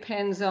go-to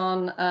depends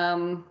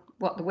on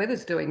what the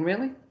weather's doing,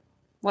 really.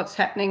 What's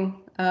happening.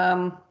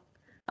 I'm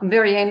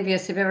very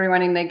envious of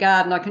everyone in their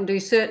garden. I can do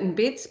certain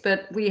bits,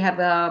 but we have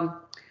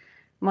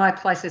my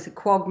place is a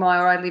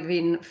quagmire. I live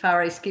in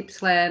Far East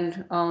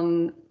Gippsland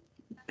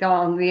go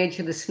on the edge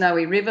of the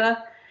Snowy River,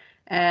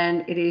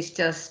 and it is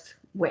just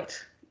wet.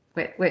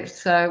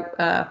 So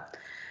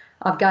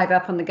I've gave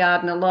up on the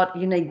garden a lot.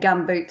 You need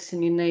gum boots,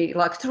 and you need,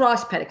 like, it's a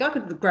rice paddock. I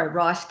could grow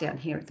rice down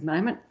here at the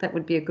moment. That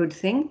would be a good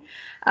thing.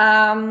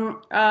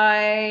 I've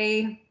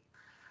been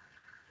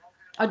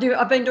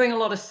doing a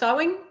lot of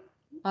sewing.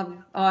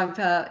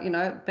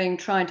 I've been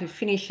trying to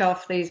finish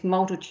off these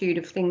multitude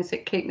of things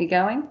that keep me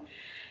going.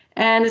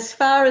 And as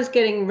far as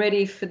getting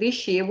ready for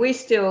this year, I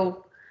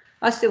still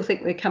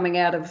think we're coming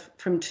out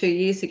from 2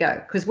 years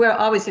ago, because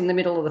I was in the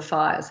middle of the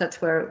fires.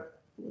 That's where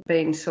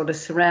being sort of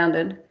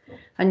surrounded,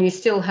 and you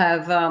still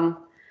have.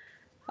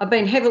 I've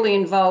been heavily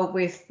involved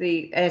with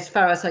as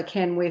far as I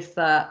can with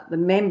the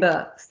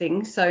member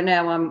thing. So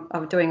now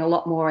I'm doing a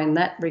lot more in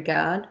that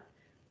regard.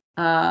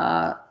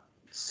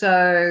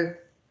 So,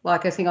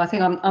 like, I think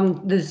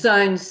I'm the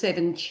Zone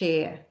 7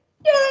 chair.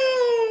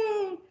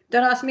 Yay!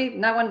 Don't ask me.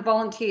 No one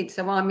volunteered,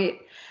 so I'm it.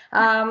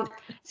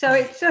 So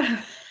it's sort of.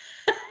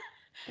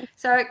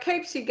 So it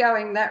keeps you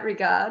going that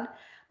regard.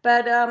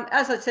 But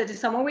as I said to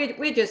someone,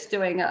 we're just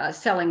doing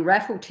selling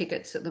raffle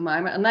tickets at the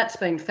moment, and that's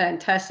been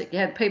fantastic. You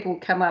had people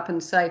come up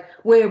and say,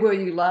 "Where were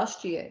you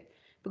last year?"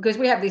 Because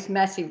we have this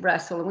massive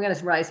raffle, and we're going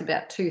to raise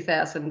about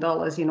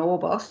 $2,000 in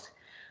Orbost.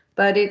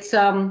 But it's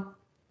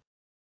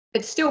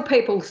still,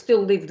 people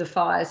still live the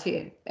fires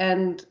here,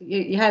 and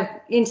you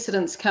have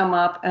incidents come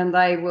up, and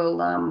they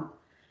will,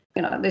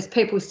 there's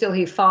people still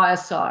hear fire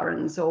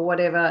sirens or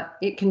whatever.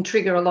 It can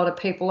trigger a lot of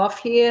people off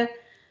here.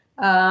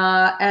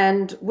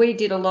 And we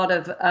did a lot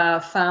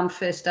of farm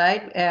first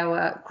aid.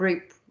 Our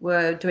group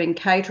were doing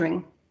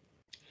catering,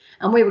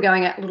 and we were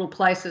going out little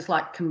places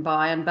like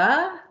Cambayan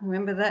Bar.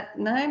 Remember that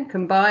name?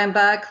 Cambayan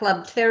Bar,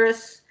 Club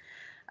Terrace,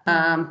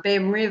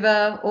 Bem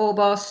River,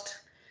 Orbost,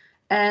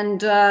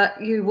 and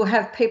you will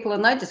have people,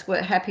 and they just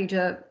were happy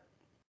to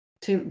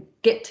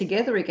get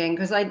together again,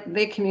 because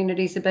their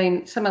communities have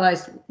been, some of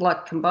those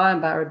like Cambayan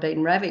Bar have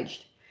been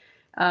ravaged.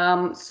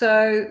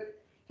 So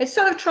it's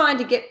sort of trying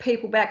to get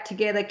people back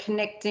together,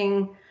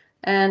 connecting,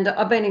 and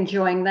I've been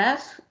enjoying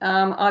that.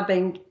 I've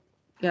been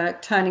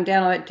toning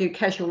down. I do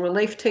casual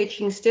relief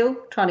teaching still,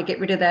 trying to get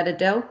rid of that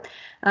Adele.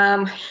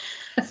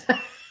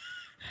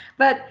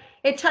 But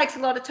it takes a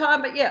lot of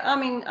time. But yeah, I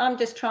mean, I'm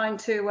just trying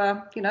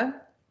to,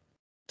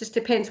 just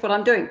depends what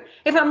I'm doing.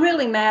 If I'm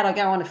really mad, I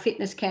go on a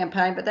fitness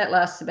campaign, but that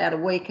lasts about a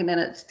week, and then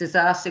it's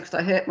disaster because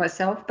I hurt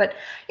myself. But,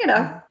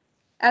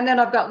 and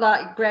then I've got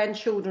like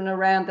grandchildren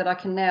around that I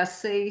can now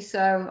see,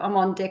 so I'm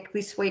on deck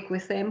this week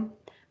with them.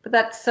 But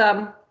that's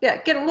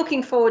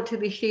looking forward to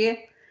this year,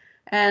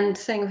 and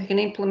seeing if we can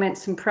implement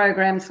some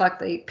programs like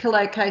the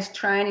pillowcase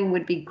training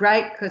would be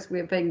great, because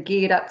we've been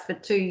geared up for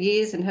 2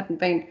 years and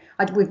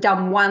we've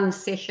done one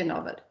session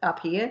of it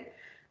up here,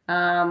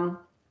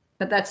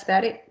 but that's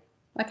about it.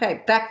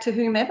 Okay, back to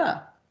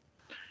whomever.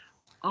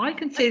 I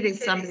can see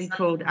there's somebody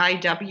called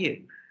AW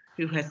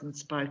who hasn't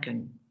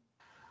spoken.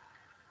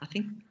 I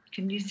think.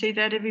 Can you see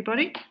that,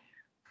 everybody?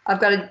 I've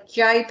got a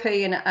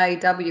JP and an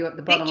AW at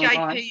the bottom of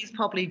mine. JP is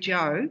probably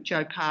Joe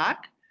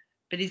Park,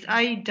 but is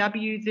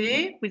AW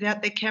there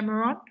without their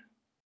camera on?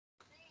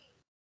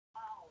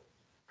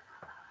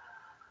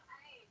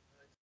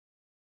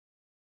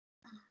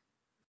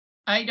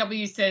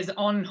 AW says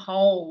on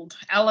hold.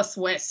 Alice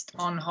West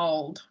on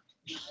hold.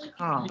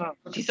 Oh,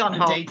 she's on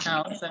hold.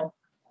 Details, so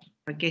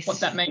I guess what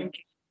that means.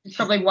 She's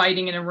probably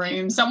waiting in a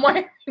room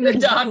somewhere in the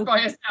dark by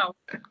herself.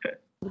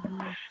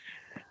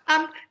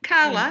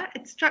 Carla,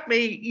 it struck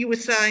me you were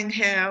saying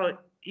how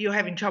you're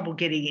having trouble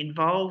getting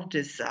involved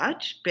as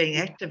such, being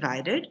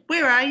activated.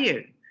 Where are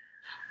you?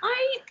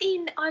 I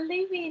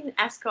live in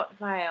Ascot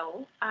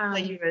Vale. So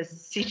you're a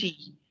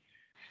city.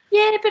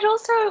 Yeah, but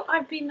also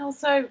I've been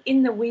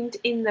in the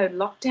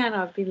lockdown.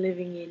 I've been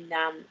living in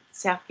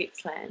South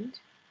Gippsland.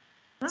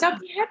 So I'd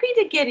be happy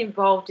to get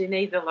involved in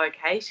either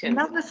location.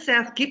 Another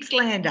South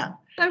Gippslander.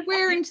 So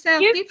we're in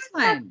South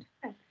Gippsland.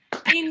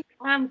 In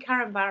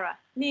Curramborough.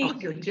 Oh,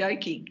 you're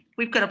joking.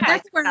 We've got a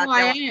place. That's where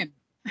I am.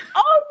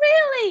 Oh,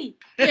 really?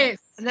 Yes.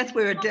 And that's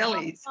where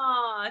Adele is.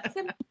 Oh, it's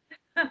is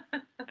that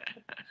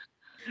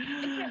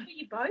where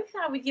you both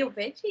are with your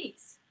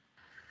veggies?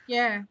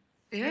 Yeah.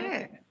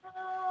 Yeah.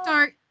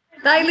 So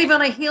they live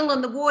on a hill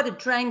and the water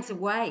drains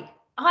away.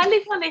 I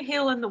live on a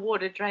hill and the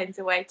water drains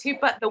away too,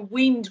 but the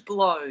wind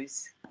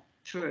blows.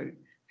 True.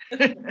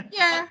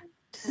 Yeah.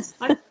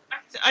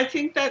 I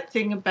think that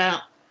thing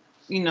about,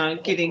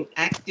 getting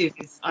active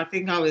is, I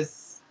think I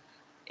was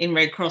in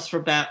Red Cross for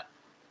about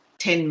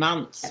 10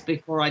 months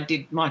before I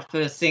did my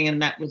first thing, and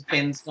that was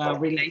Ben's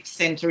Relief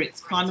Centre.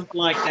 It's kind of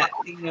like that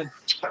thing of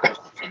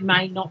there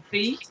may not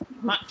be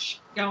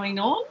much going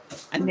on,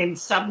 and then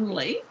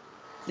suddenly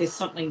there's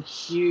something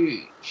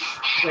huge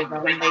where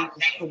they'll need us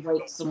for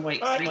weeks and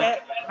weeks and weeks.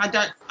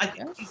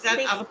 Is that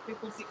other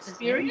people's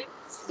experience?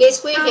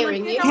 Yes, we're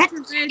hearing you.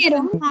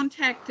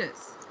 Contact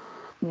us.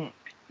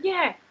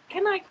 Yeah,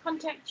 can I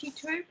contact you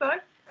too,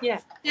 both?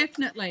 Yeah.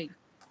 Definitely.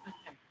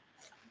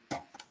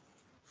 Okay.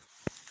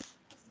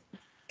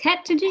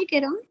 Kat, did you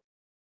get on?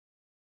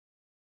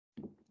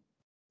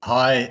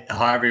 Hi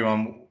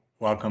everyone.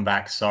 Welcome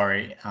back.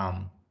 Sorry,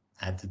 I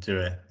had to do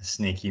a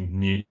sneaky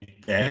mute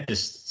there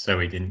just so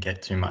we didn't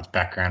get too much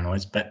background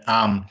noise. But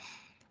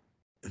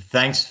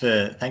thanks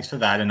for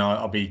that, and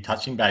I'll be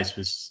touching base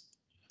with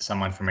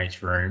someone from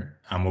each room,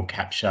 and we'll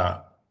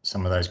capture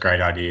some of those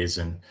great ideas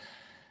and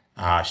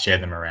share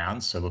them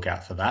around. So look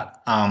out for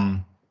that.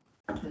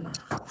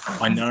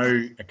 I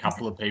know a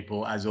couple of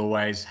people, as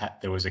always,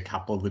 there was a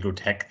couple of little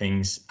tech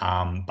things,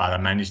 but I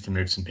managed to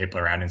move some people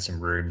around in some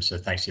rooms. So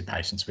thanks for your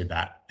patience with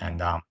that.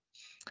 And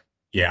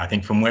yeah, I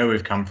think from where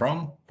we've come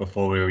from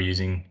before we were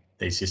using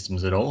these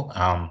systems at all,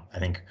 I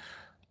think,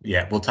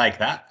 yeah, we'll take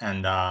that.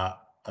 And I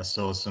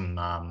saw heard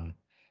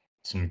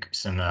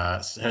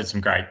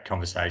some great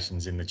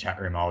conversations in the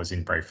chat room I was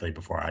in briefly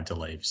before I had to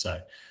leave.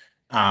 So,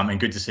 and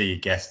good to see your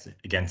guest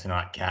again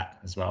tonight, Kat,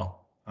 as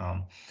well.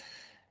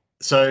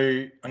 So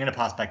I'm going to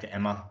pass back to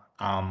Emma.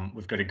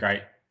 We've got a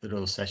great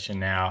little session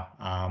now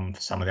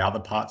for some of the other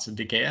parts of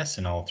VicAS,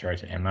 and I'll throw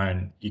to Emma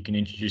and you can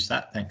introduce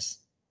that. Thanks.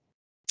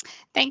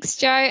 Thanks,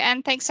 Joe,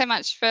 and thanks so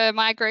much for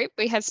my group.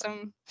 We had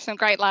some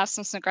great laughs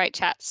and some great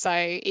chats.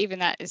 So even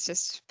that is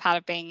just part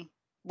of being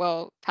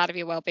part of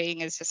your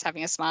well-being is just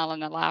having a smile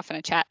and a laugh and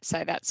a chat.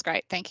 So that's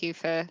great. Thank you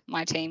for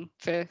my team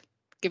for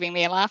giving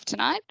me a laugh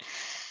tonight.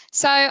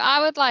 So I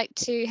would like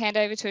to hand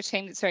over to a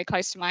team that's very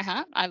close to my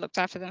heart. I looked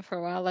after them for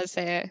a while as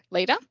their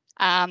leader.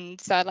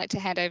 So I'd like to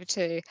hand over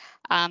to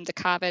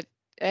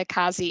the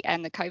CASI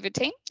and the COVID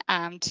team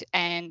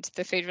and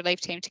the food relief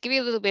team to give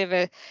you a little bit of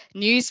a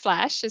news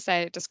flash, as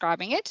they're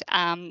describing it,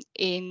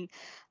 in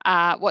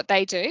what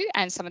they do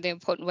and some of the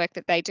important work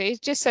that they do,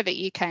 just so that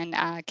you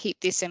can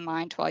keep this in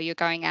mind while you're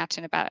going out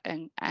and about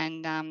and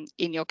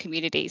in your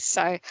communities.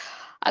 So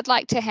I'd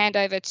like to hand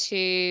over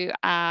to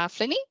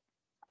Flinny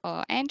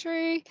or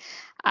Andrew,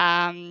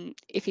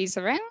 if he's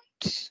around.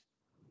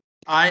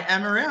 I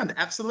am around,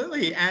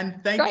 absolutely.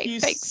 And thank you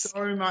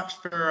so much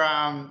for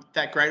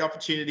that great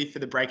opportunity for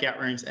the breakout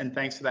rooms. And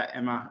thanks for that,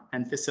 Emma,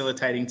 and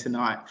facilitating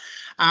tonight.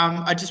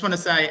 I just want to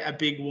say a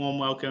big warm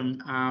welcome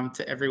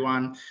to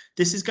everyone.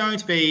 This is going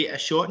to be a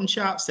short and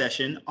sharp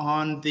session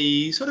on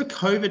the sort of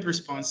COVID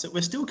response that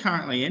we're still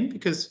currently in,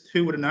 because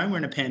who would have known we're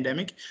in a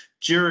pandemic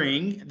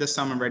during the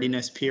summer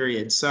readiness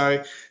period.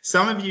 So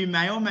some of you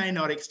may or may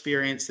not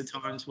experience the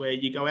times where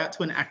you go out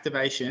to an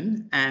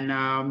activation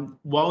and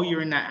while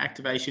you're in that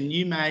activation,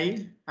 you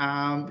may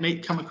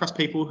come across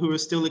people who are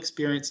still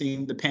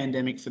experiencing the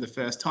pandemic for the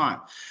first time.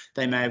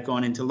 They may have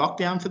gone into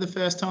lockdown for the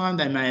first time.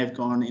 They may have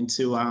gone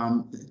into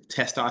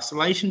test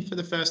isolation for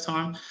the first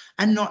time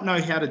and not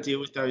know how to deal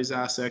with those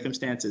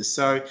circumstances.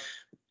 So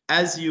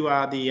as you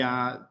are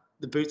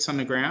the boots on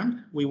the ground,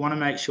 we want to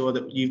make sure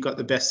that you've got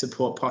the best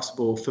support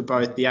possible for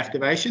both the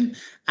activation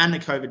and the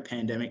COVID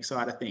pandemic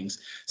side of things.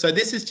 So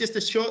this is just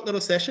a short little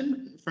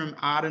session from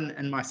Arden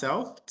and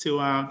myself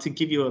to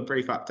give you a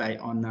brief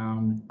update on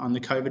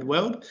the COVID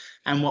world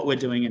and what we're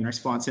doing in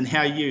response and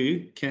how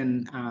you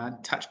can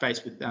touch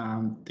base with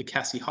the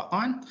CASI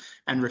hotline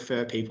and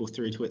refer people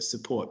through to its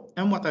support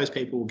and what those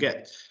people will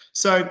get.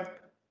 So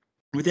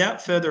without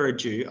further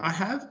ado, I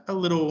have a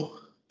little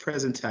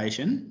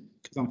presentation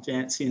because I'm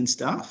fancy and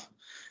stuff.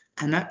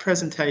 And that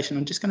presentation,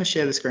 I'm just going to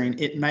share the screen.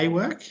 It may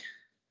work.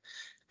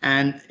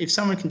 And if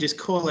someone can just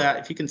call out,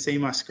 if you can see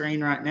my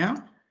screen right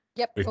now.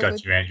 Yep. We've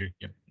got you, Andrew.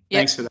 Yep.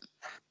 Thanks for that.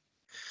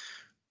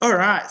 All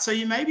right. So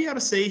you may be able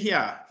to see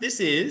here,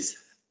 this is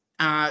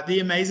the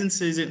amazing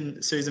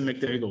Susan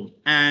McDougall.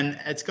 And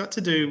it's got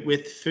to do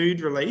with food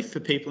relief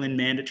for people in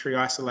mandatory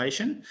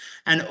isolation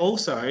and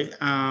also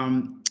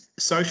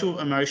social,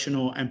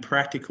 emotional and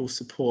practical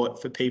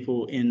support for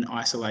people in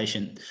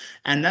isolation.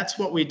 And that's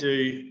what we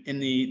do in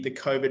the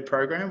COVID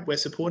program. We're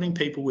supporting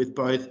people with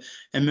both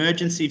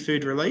emergency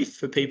food relief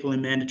for people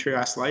in mandatory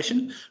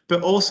isolation,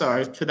 but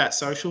also for that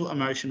social,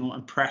 emotional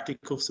and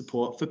practical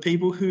support for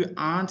people who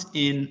aren't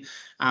in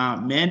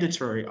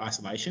mandatory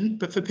isolation,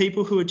 but for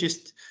people who are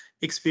just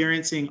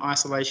experiencing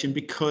isolation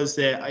because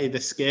they're either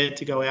scared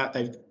to go out,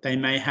 they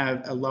may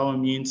have a low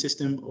immune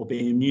system or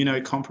be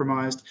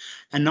immunocompromised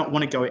and not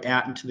want to go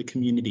out into the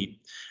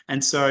community.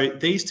 And so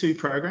these two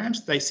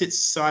programs, they sit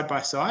side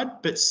by side,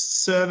 but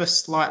serve a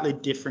slightly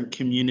different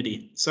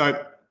community.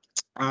 So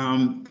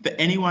for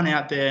anyone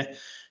out there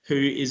who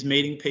is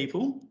meeting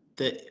people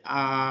that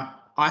are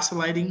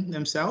isolating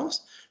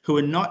themselves, who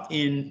are not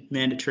in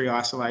mandatory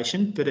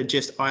isolation, but are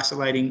just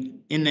isolating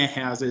in their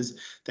houses.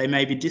 They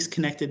may be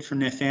disconnected from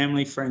their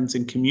family, friends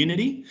and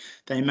community.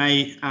 They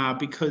may,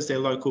 because their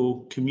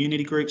local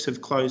community groups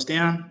have closed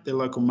down, their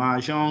local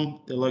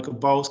mahjong, their local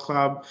bowls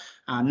club,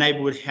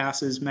 Neighbourhood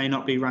houses may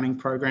not be running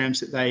programs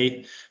that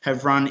they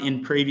have run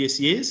in previous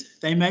years.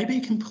 They may be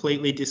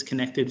completely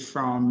disconnected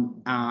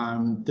from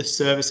the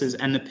services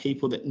and the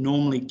people that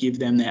normally give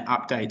them their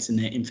updates and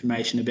their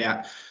information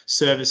about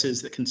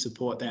services that can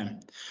support them.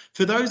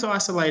 For those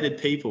isolated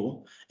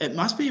people, it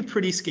must be a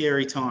pretty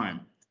scary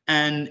time.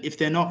 And if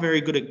they're not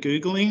very good at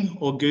Googling,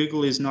 or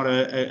Google is not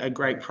a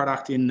great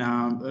product in,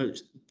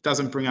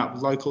 doesn't bring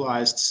up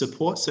localized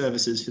support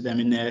services for them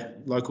in their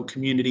local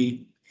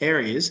community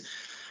areas,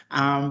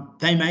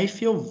 they may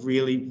feel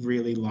really,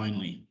 really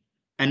lonely.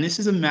 And this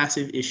is a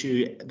massive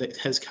issue that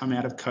has come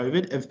out of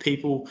COVID, of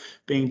people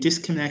being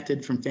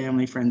disconnected from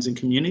family, friends, and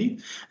community.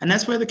 And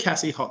that's where the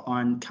Cassie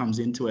hotline comes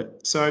into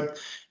it. So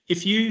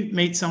if you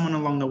meet someone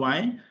along the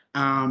way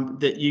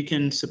that you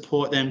can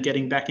support them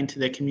getting back into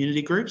their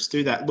community groups,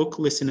 do that look,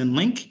 listen, and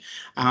link,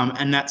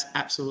 and that's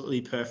absolutely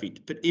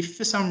perfect. But if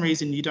for some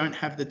reason you don't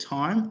have the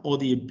time or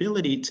the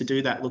ability to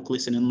do that look,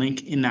 listen, and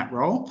link in that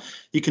role,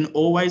 you can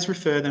always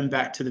refer them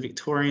back to the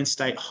Victorian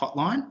State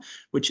Hotline,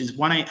 which is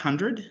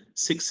 1800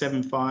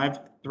 675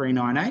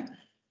 398,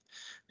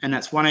 and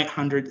that's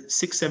 1800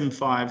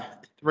 675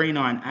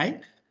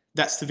 398.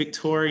 That's the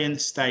Victorian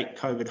State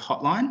COVID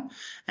hotline,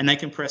 and they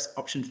can press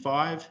option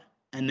 5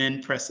 and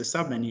then press the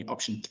submenu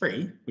option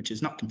 3, which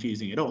is not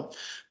confusing at all,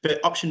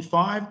 but option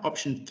 5,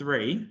 option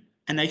 3,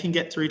 and they can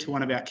get through to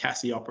one of our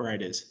Cassie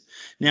operators.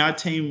 Now, our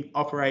team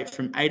operate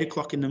from 8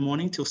 o'clock in the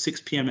morning till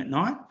 6 p.m. at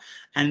night,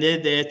 and they're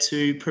there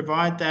to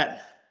provide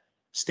that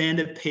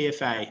standard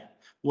PFA.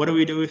 What do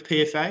we do with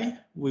PFA?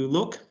 We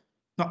look,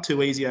 not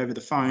too easy over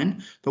the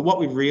phone, but what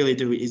we really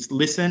do is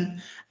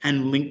listen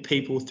and link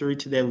people through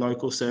to their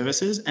local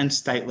services and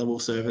state level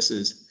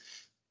services.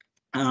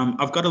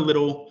 I've got a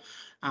little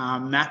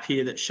map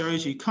here that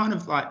shows you kind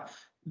of like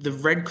the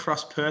Red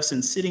Cross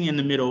person sitting in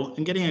the middle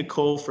and getting a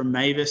call from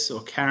Mavis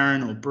or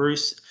Karen or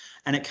Bruce,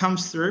 and it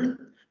comes through,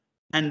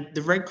 and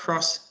the Red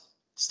Cross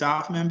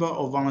staff member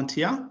or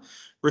volunteer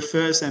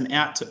refers them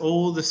out to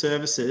all the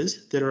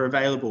services that are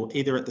available,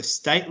 either at the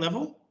state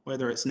level,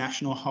 whether it's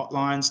national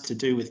hotlines to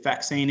do with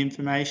vaccine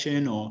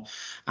information, or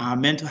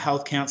mental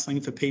health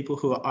counselling for people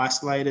who are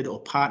isolated,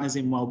 or partners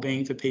in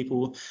wellbeing for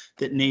people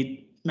that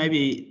need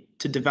maybe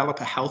to develop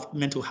a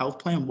mental health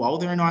plan while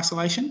they're in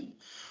isolation,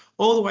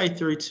 all the way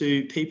through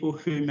to people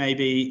who may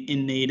be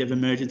in need of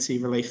emergency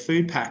relief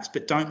food packs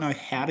but don't know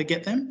how to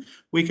get them.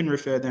 We can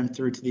refer them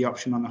through to the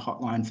option on the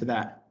hotline for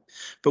that.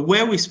 But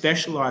where we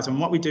specialise and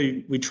what we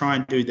do, we try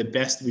and do the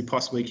best we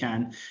possibly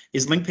can,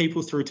 is link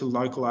people through to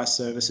localised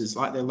services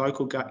like their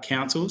local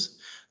councils,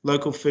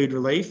 local food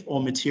relief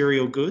or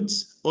material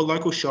goods, or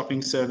local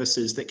shopping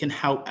services that can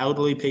help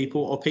elderly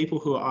people or people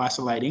who are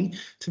isolating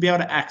to be able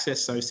to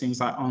access those things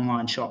like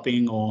online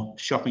shopping or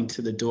shopping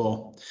to the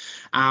door.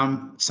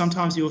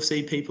 Sometimes you'll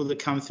see people that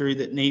come through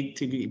that need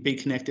to be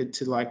connected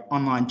to like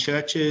online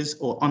churches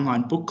or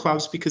online book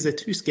clubs because they're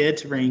too scared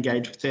to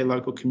re-engage with their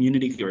local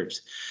community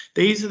groups.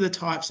 These are the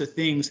types of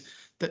things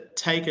that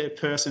take a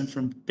person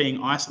from being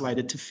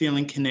isolated to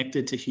feeling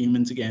connected to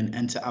humans again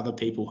and to other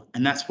people.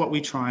 And that's what we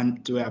try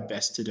and do our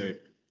best to do.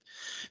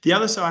 The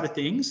other side of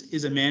things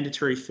is a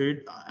mandatory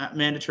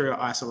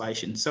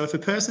isolation. So if a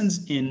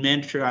person's in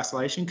mandatory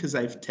isolation because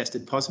they've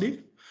tested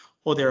positive,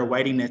 or they're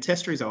awaiting their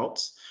test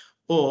results,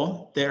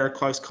 or they're a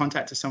close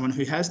contact to someone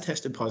who has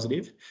tested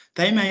positive,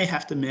 they may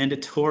have to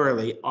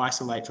mandatorily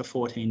isolate for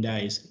 14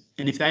 days.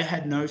 And if they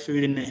had no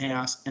food in their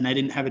house and they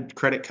didn't have a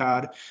credit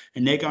card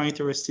and they're going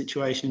through a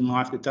situation in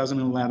life that doesn't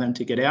allow them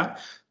to get out,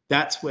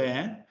 that's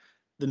where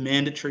the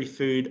mandatory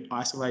food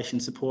isolation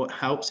support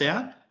helps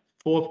out.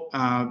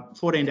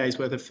 14 days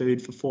worth of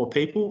food for 4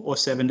 people or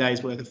 7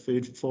 days worth of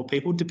food for 4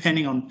 people,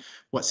 depending on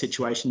what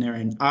situation they're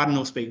in. Arden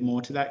will speak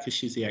more to that because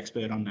she's the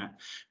expert on that.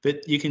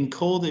 But you can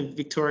call the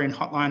Victorian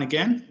hotline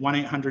again,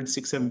 1800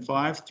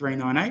 675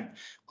 398,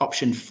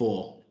 option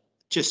 4.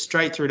 Just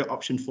straight through to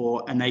option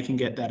 4, and they can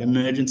get that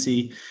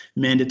emergency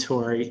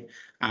mandatory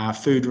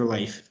food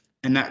relief.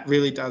 And that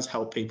really does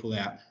help people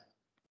out.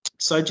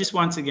 So just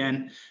once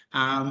again,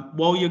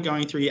 while you're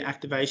going through your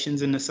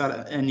activations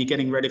and you're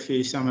getting ready for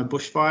your summer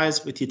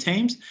bushfires with your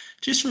teams,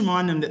 just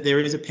remind them that there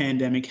is a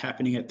pandemic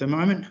happening at the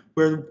moment.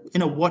 We're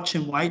in a watch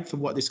and wait for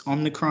what this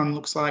Omicron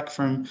looks like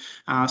from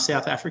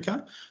South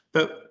Africa,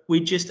 but we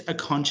just are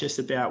conscious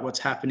about what's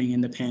happening in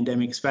the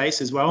pandemic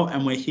space as well,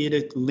 and we're here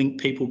to link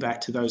people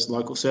back to those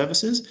local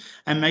services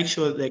and make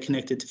sure that they're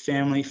connected to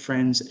family,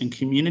 friends and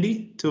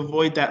community to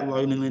avoid that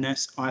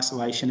loneliness,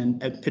 isolation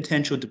and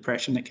potential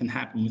depression that can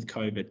happen with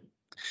COVID.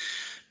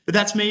 But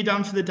that's me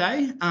done for the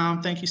day.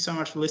 Thank you so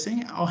much for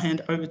listening. I'll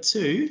hand over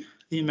to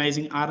the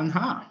amazing Arden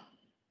Ha.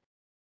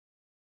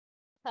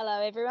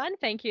 Hello, everyone.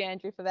 Thank you,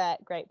 Andrew, for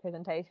that great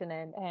presentation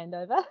and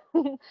handover.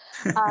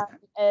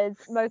 As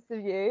most of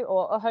you,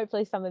 or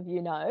hopefully some of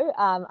you know,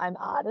 I'm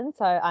Arden,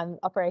 so I'm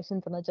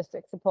Operations and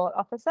Logistics Support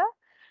Officer.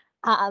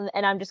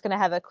 And I'm just going to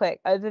have a quick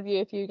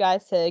overview for you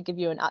guys to give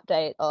you an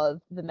update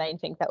of the main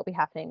things that will be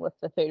happening with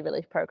the food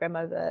relief program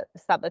over the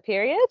summer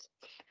period.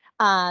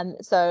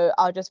 So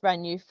I'll just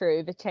run you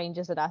through the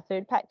changes in our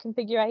food pack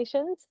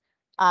configurations.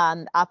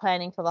 are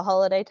planning for the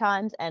holiday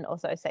times, and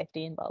also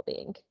safety and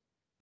wellbeing.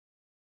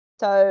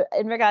 So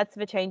in regards to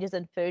the changes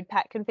in food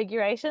pack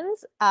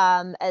configurations,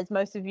 as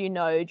most of you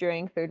know,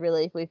 during food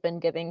relief, we've been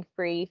giving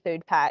free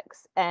food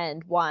packs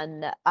and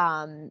one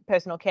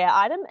personal care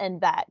item, and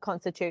that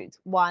constitutes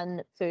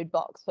one food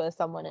box for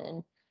someone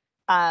in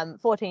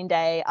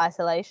 14-day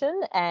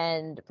isolation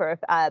and for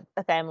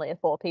a family of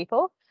 4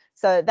 people.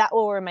 So that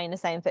will remain the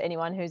same for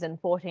anyone who's in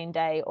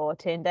 14-day or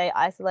 10-day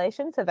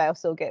isolation. So they'll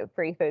still get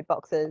free food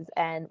boxes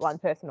and one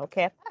personal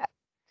care pack.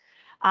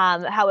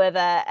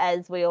 However,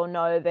 as we all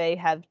know,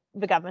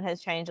 the government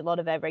has changed a lot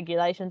of their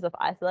regulations of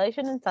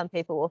isolation, and some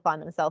people will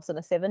find themselves in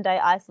a 7-day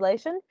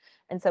isolation.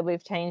 And so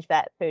we've changed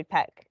that food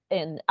pack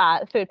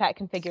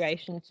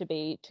configuration to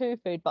be 2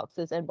 food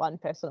boxes and 1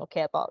 personal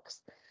care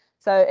box.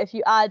 So if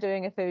you are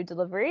doing a food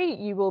delivery,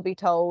 you will be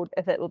told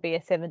if it will be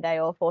a 7-day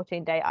or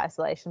 14-day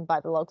isolation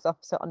by the logs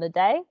officer on the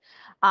day.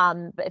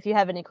 But if you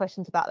have any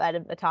questions about that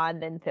at the time,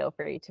 then feel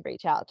free to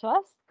reach out to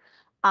us.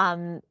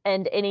 And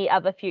any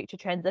other future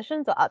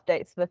transitions or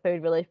updates for the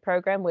food relief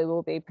program, we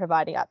will be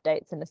providing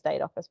updates in the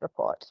state office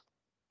report.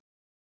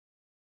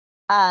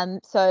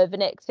 So the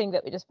next thing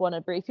that we just want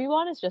to brief you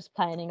on is just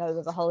planning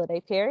over the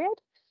holiday period.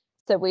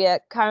 So we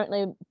are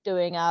currently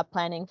doing our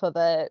planning for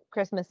the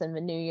Christmas and the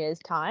New Year's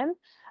time.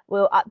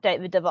 We'll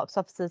update the DevOps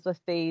officers with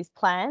these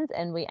plans,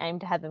 and we aim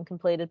to have them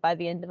completed by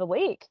the end of the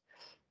week.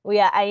 We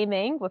are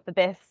aiming, with the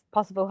best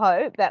possible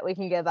hope, that we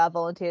can give our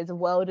volunteers a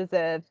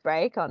well-deserved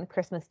break on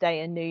Christmas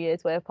Day and New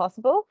Year's where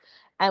possible,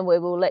 and we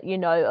will let you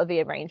know of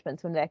the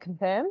arrangements when they're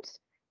confirmed.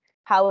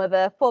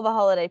 However, for the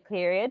holiday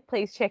period,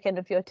 please check in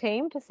with your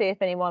team to see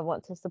if anyone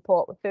wants to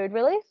support with food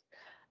relief.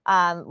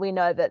 We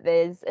know that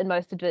in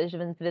most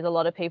divisions, there's a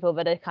lot of people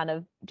that are kind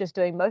of just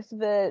doing most of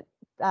the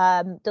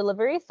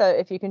delivery. So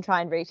if you can try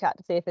and reach out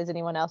to see if there's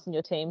anyone else in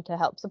your team to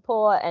help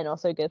support, and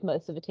also give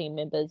most of the team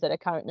members that are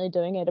currently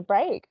doing it a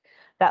break,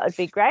 that would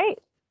be great.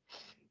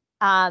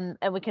 And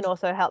we can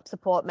also help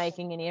support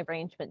making any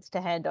arrangements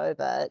to hand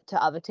over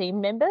to other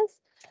team members.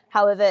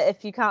 However,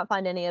 if you can't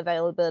find any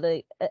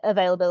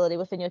availability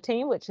within your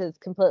team, which is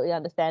completely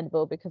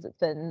understandable because it's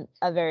been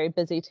a very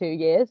busy 2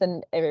 years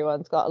and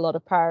everyone's got a lot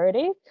of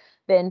priorities,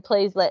 then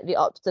please let the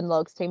ops and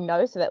logs team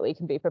know so that we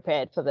can be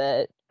prepared for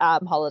the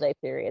holiday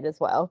period as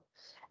well.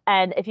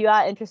 And if you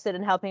are interested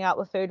in helping out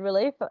with food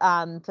relief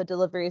for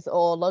deliveries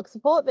or log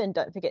support, then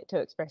don't forget to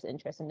express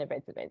interest in the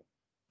Reds event.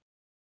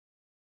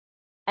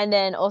 And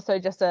then also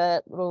just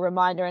a little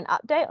reminder and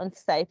update on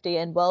safety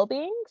and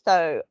wellbeing.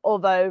 So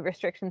although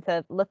restrictions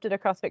have lifted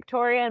across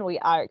Victoria and we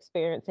are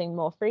experiencing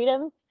more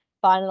freedom,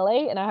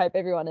 finally, and I hope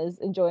everyone is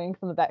enjoying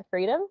some of that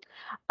freedom.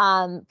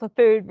 For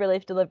food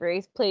relief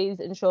deliveries, please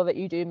ensure that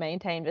you do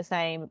maintain the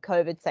same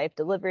COVID safe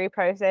delivery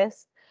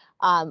process,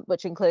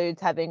 which includes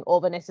having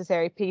all the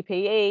necessary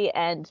PPE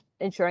and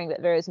ensuring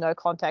that there is no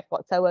contact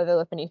whatsoever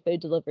with any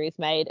food deliveries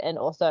made, and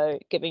also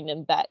giving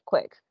them that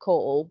quick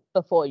call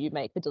before you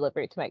make the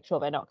delivery to make sure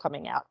they're not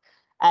coming out,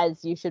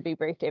 as you should be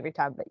briefed every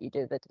time that you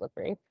do the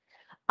delivery.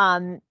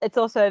 It's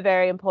also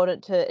very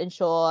important to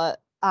ensure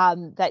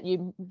that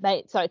you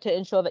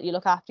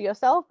look after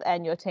yourself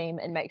and your team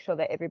and make sure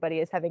that everybody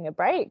is having a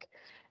break.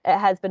 It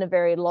has been a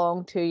very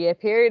long 2-year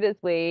period, as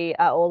we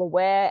are all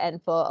aware,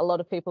 and for a lot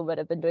of people that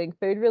have been doing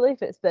food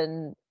relief, it's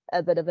been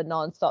a bit of a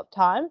non-stop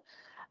time.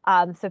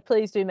 So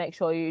please do make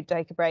sure you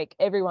take a break.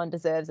 Everyone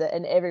deserves it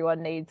and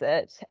everyone needs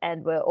it,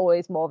 and we're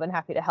always more than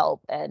happy to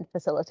help and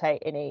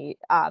facilitate any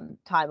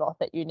time off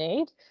that you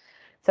need.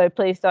 So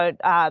please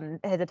don't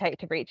hesitate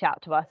to reach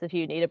out to us if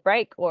you need a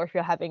break or if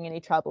you're having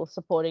any trouble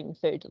supporting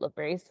food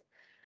deliveries.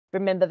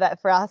 Remember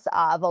that for us,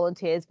 our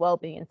volunteers'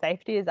 wellbeing and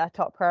safety is our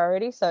top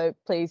priority, so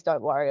please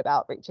don't worry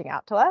about reaching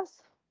out to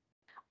us.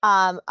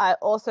 I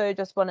also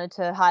just wanted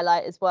to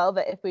highlight as well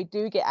that if we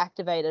do get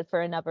activated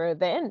for another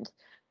event,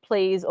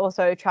 please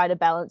also try to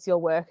balance your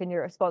work and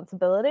your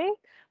responsibility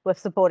with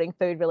supporting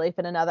food relief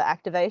in another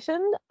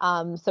activation.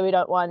 So we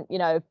don't want,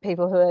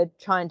 people who are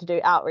trying to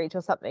do outreach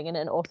or something and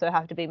then also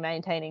have to be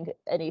maintaining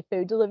any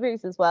food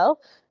deliveries as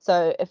well.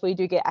 So if we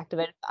do get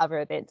activated for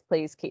other events,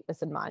 please keep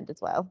this in mind as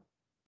well.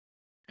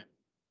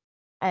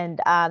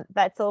 And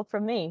that's all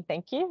from me.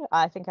 Thank you.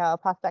 I think I'll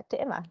pass back to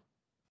Emma.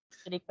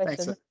 Any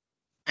questions? Thanks.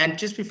 And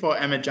just before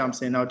Emma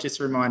jumps in, I'll just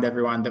remind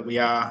everyone that we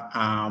are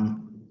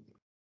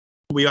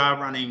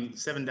running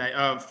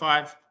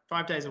 5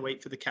 days a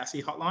week for the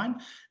Cassie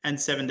hotline and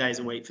 7 days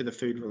a week for the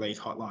food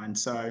relief hotline.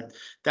 So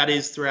that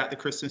is throughout the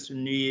Christmas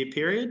and New Year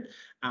period.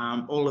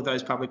 All of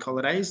those public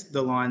holidays,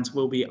 the lines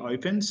will be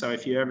open. So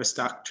if you're ever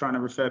stuck trying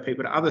to refer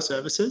people to other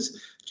services,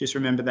 just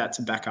remember that's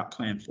a backup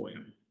plan for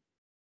you.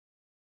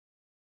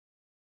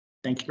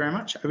 Thank you very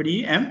much. Over to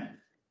you, Em.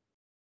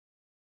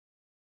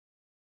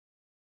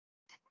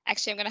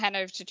 Actually, I'm going to hand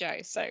over to Joe.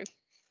 So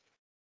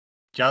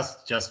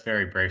just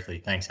very briefly,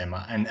 thanks,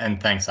 Emma,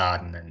 and thanks,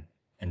 Arden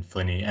and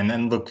Flinny. And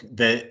then look,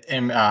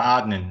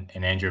 Arden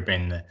and Andrew have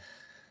been the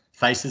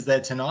faces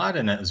there tonight,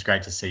 and it was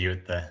great to see you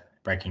at the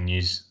breaking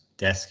news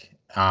desk,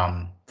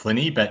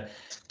 Flinny. But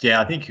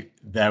yeah, I think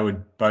they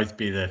would both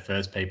be the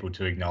first people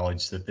to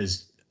acknowledge that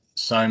there's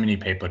so many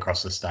people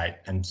across the state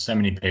and so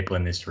many people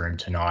in this room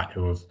tonight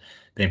who have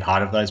been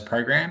part of those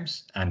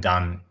programs and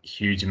done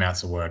huge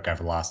amounts of work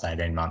over the last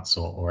 18 months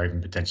or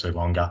even potentially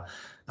longer.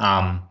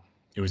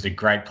 It was a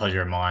great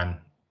pleasure of mine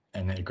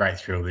and a great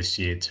thrill this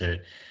year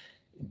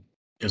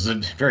it was a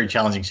very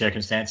challenging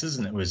circumstances,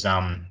 and it was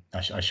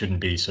I shouldn't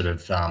be sort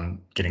of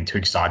getting too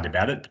excited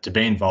about it, but to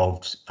be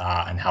involved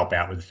and help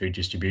out with the food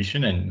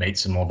distribution and meet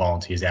some more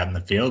volunteers out in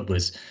the field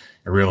was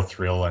a real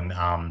thrill and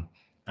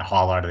a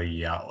highlight of the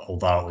year,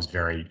 although it was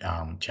very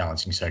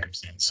challenging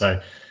circumstance.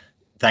 So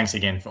thanks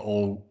again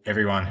for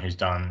everyone who's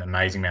done an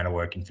amazing amount of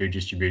work in food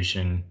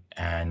distribution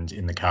and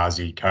in the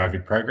CARSI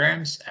COVID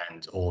programs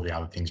and all the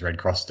other things Red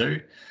Cross do.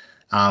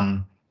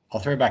 I'll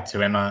throw it back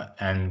to Emma,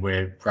 and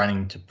we're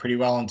running to pretty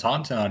well on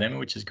time tonight, Emma,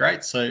 which is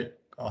great. So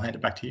I'll hand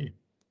it back to you.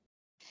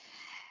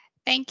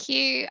 Thank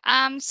you.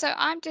 So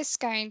I'm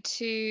just going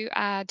to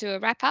do a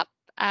wrap up.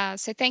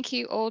 So thank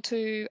you all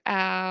to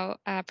our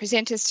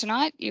presenters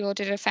tonight. You all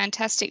did a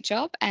fantastic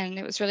job and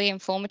it was really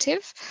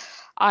informative.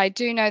 I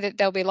do know that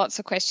there'll be lots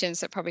of questions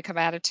that probably come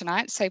out of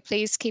tonight. So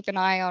please keep an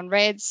eye on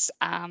REDs,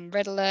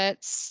 red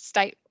alerts,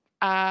 state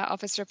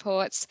office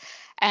reports,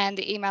 and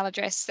the email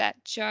address that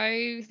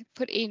Joe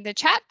put in the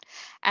chat.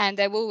 And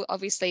there will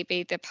obviously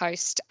be the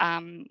post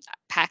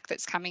pack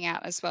that's coming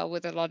out as well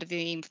with a lot of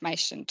the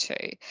information too.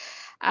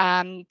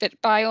 But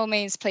by all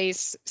means,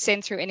 please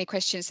send through any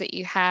questions that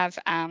you have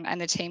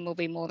and the team will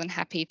be more than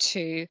happy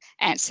to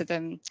answer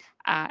them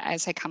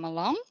as they come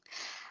along.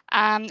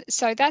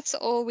 So that's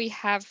all we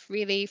have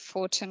really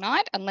for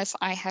tonight, unless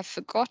I have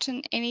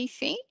forgotten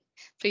anything.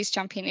 Please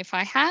jump in if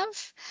I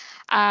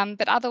have.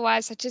 But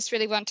otherwise, I just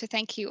really want to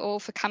thank you all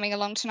for coming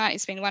along tonight.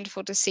 It's been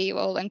wonderful to see you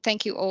all, and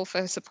thank you all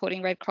for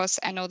supporting Red Cross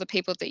and all the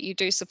people that you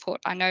do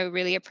support. I know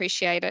really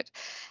appreciate it.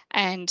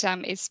 And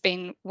it's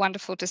been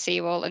wonderful to see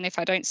you all. And if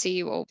I don't see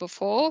you all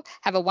before,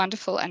 have a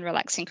wonderful and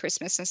relaxing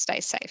Christmas and stay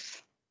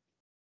safe.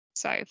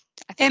 So I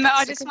think Emma,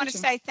 I that's the just want to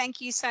conclusion. say thank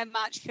you so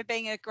much for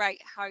being a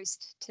great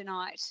host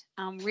tonight.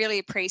 Really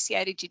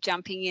appreciated you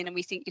jumping in, and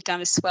we think you've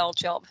done a swell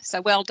job.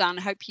 So well done.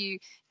 Hope you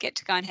get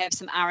to go and have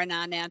some R&R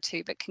now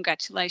too, but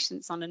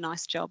congratulations on a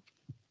nice job.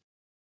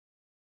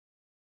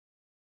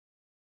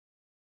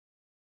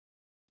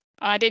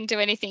 I didn't do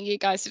anything. You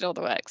guys did all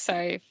the work.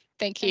 So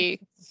thank you.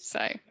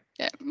 So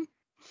yeah.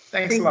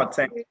 Thanks a lot,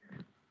 Sam.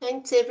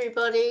 Thanks,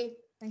 everybody.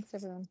 Thanks,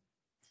 everyone.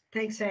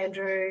 Thanks,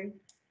 Andrew.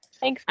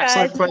 Thanks,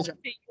 Absolute guys. pleasure.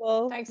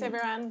 Thanks,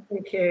 everyone.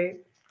 Thank you.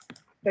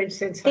 Been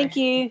sensational. Thank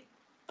you.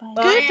 Bye.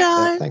 Good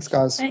night. Thanks,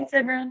 guys. Thanks,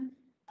 everyone.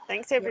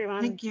 Thanks,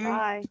 everyone. Thank you.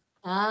 Bye.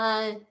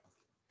 Bye.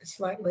 It's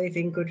like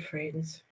leaving good friends.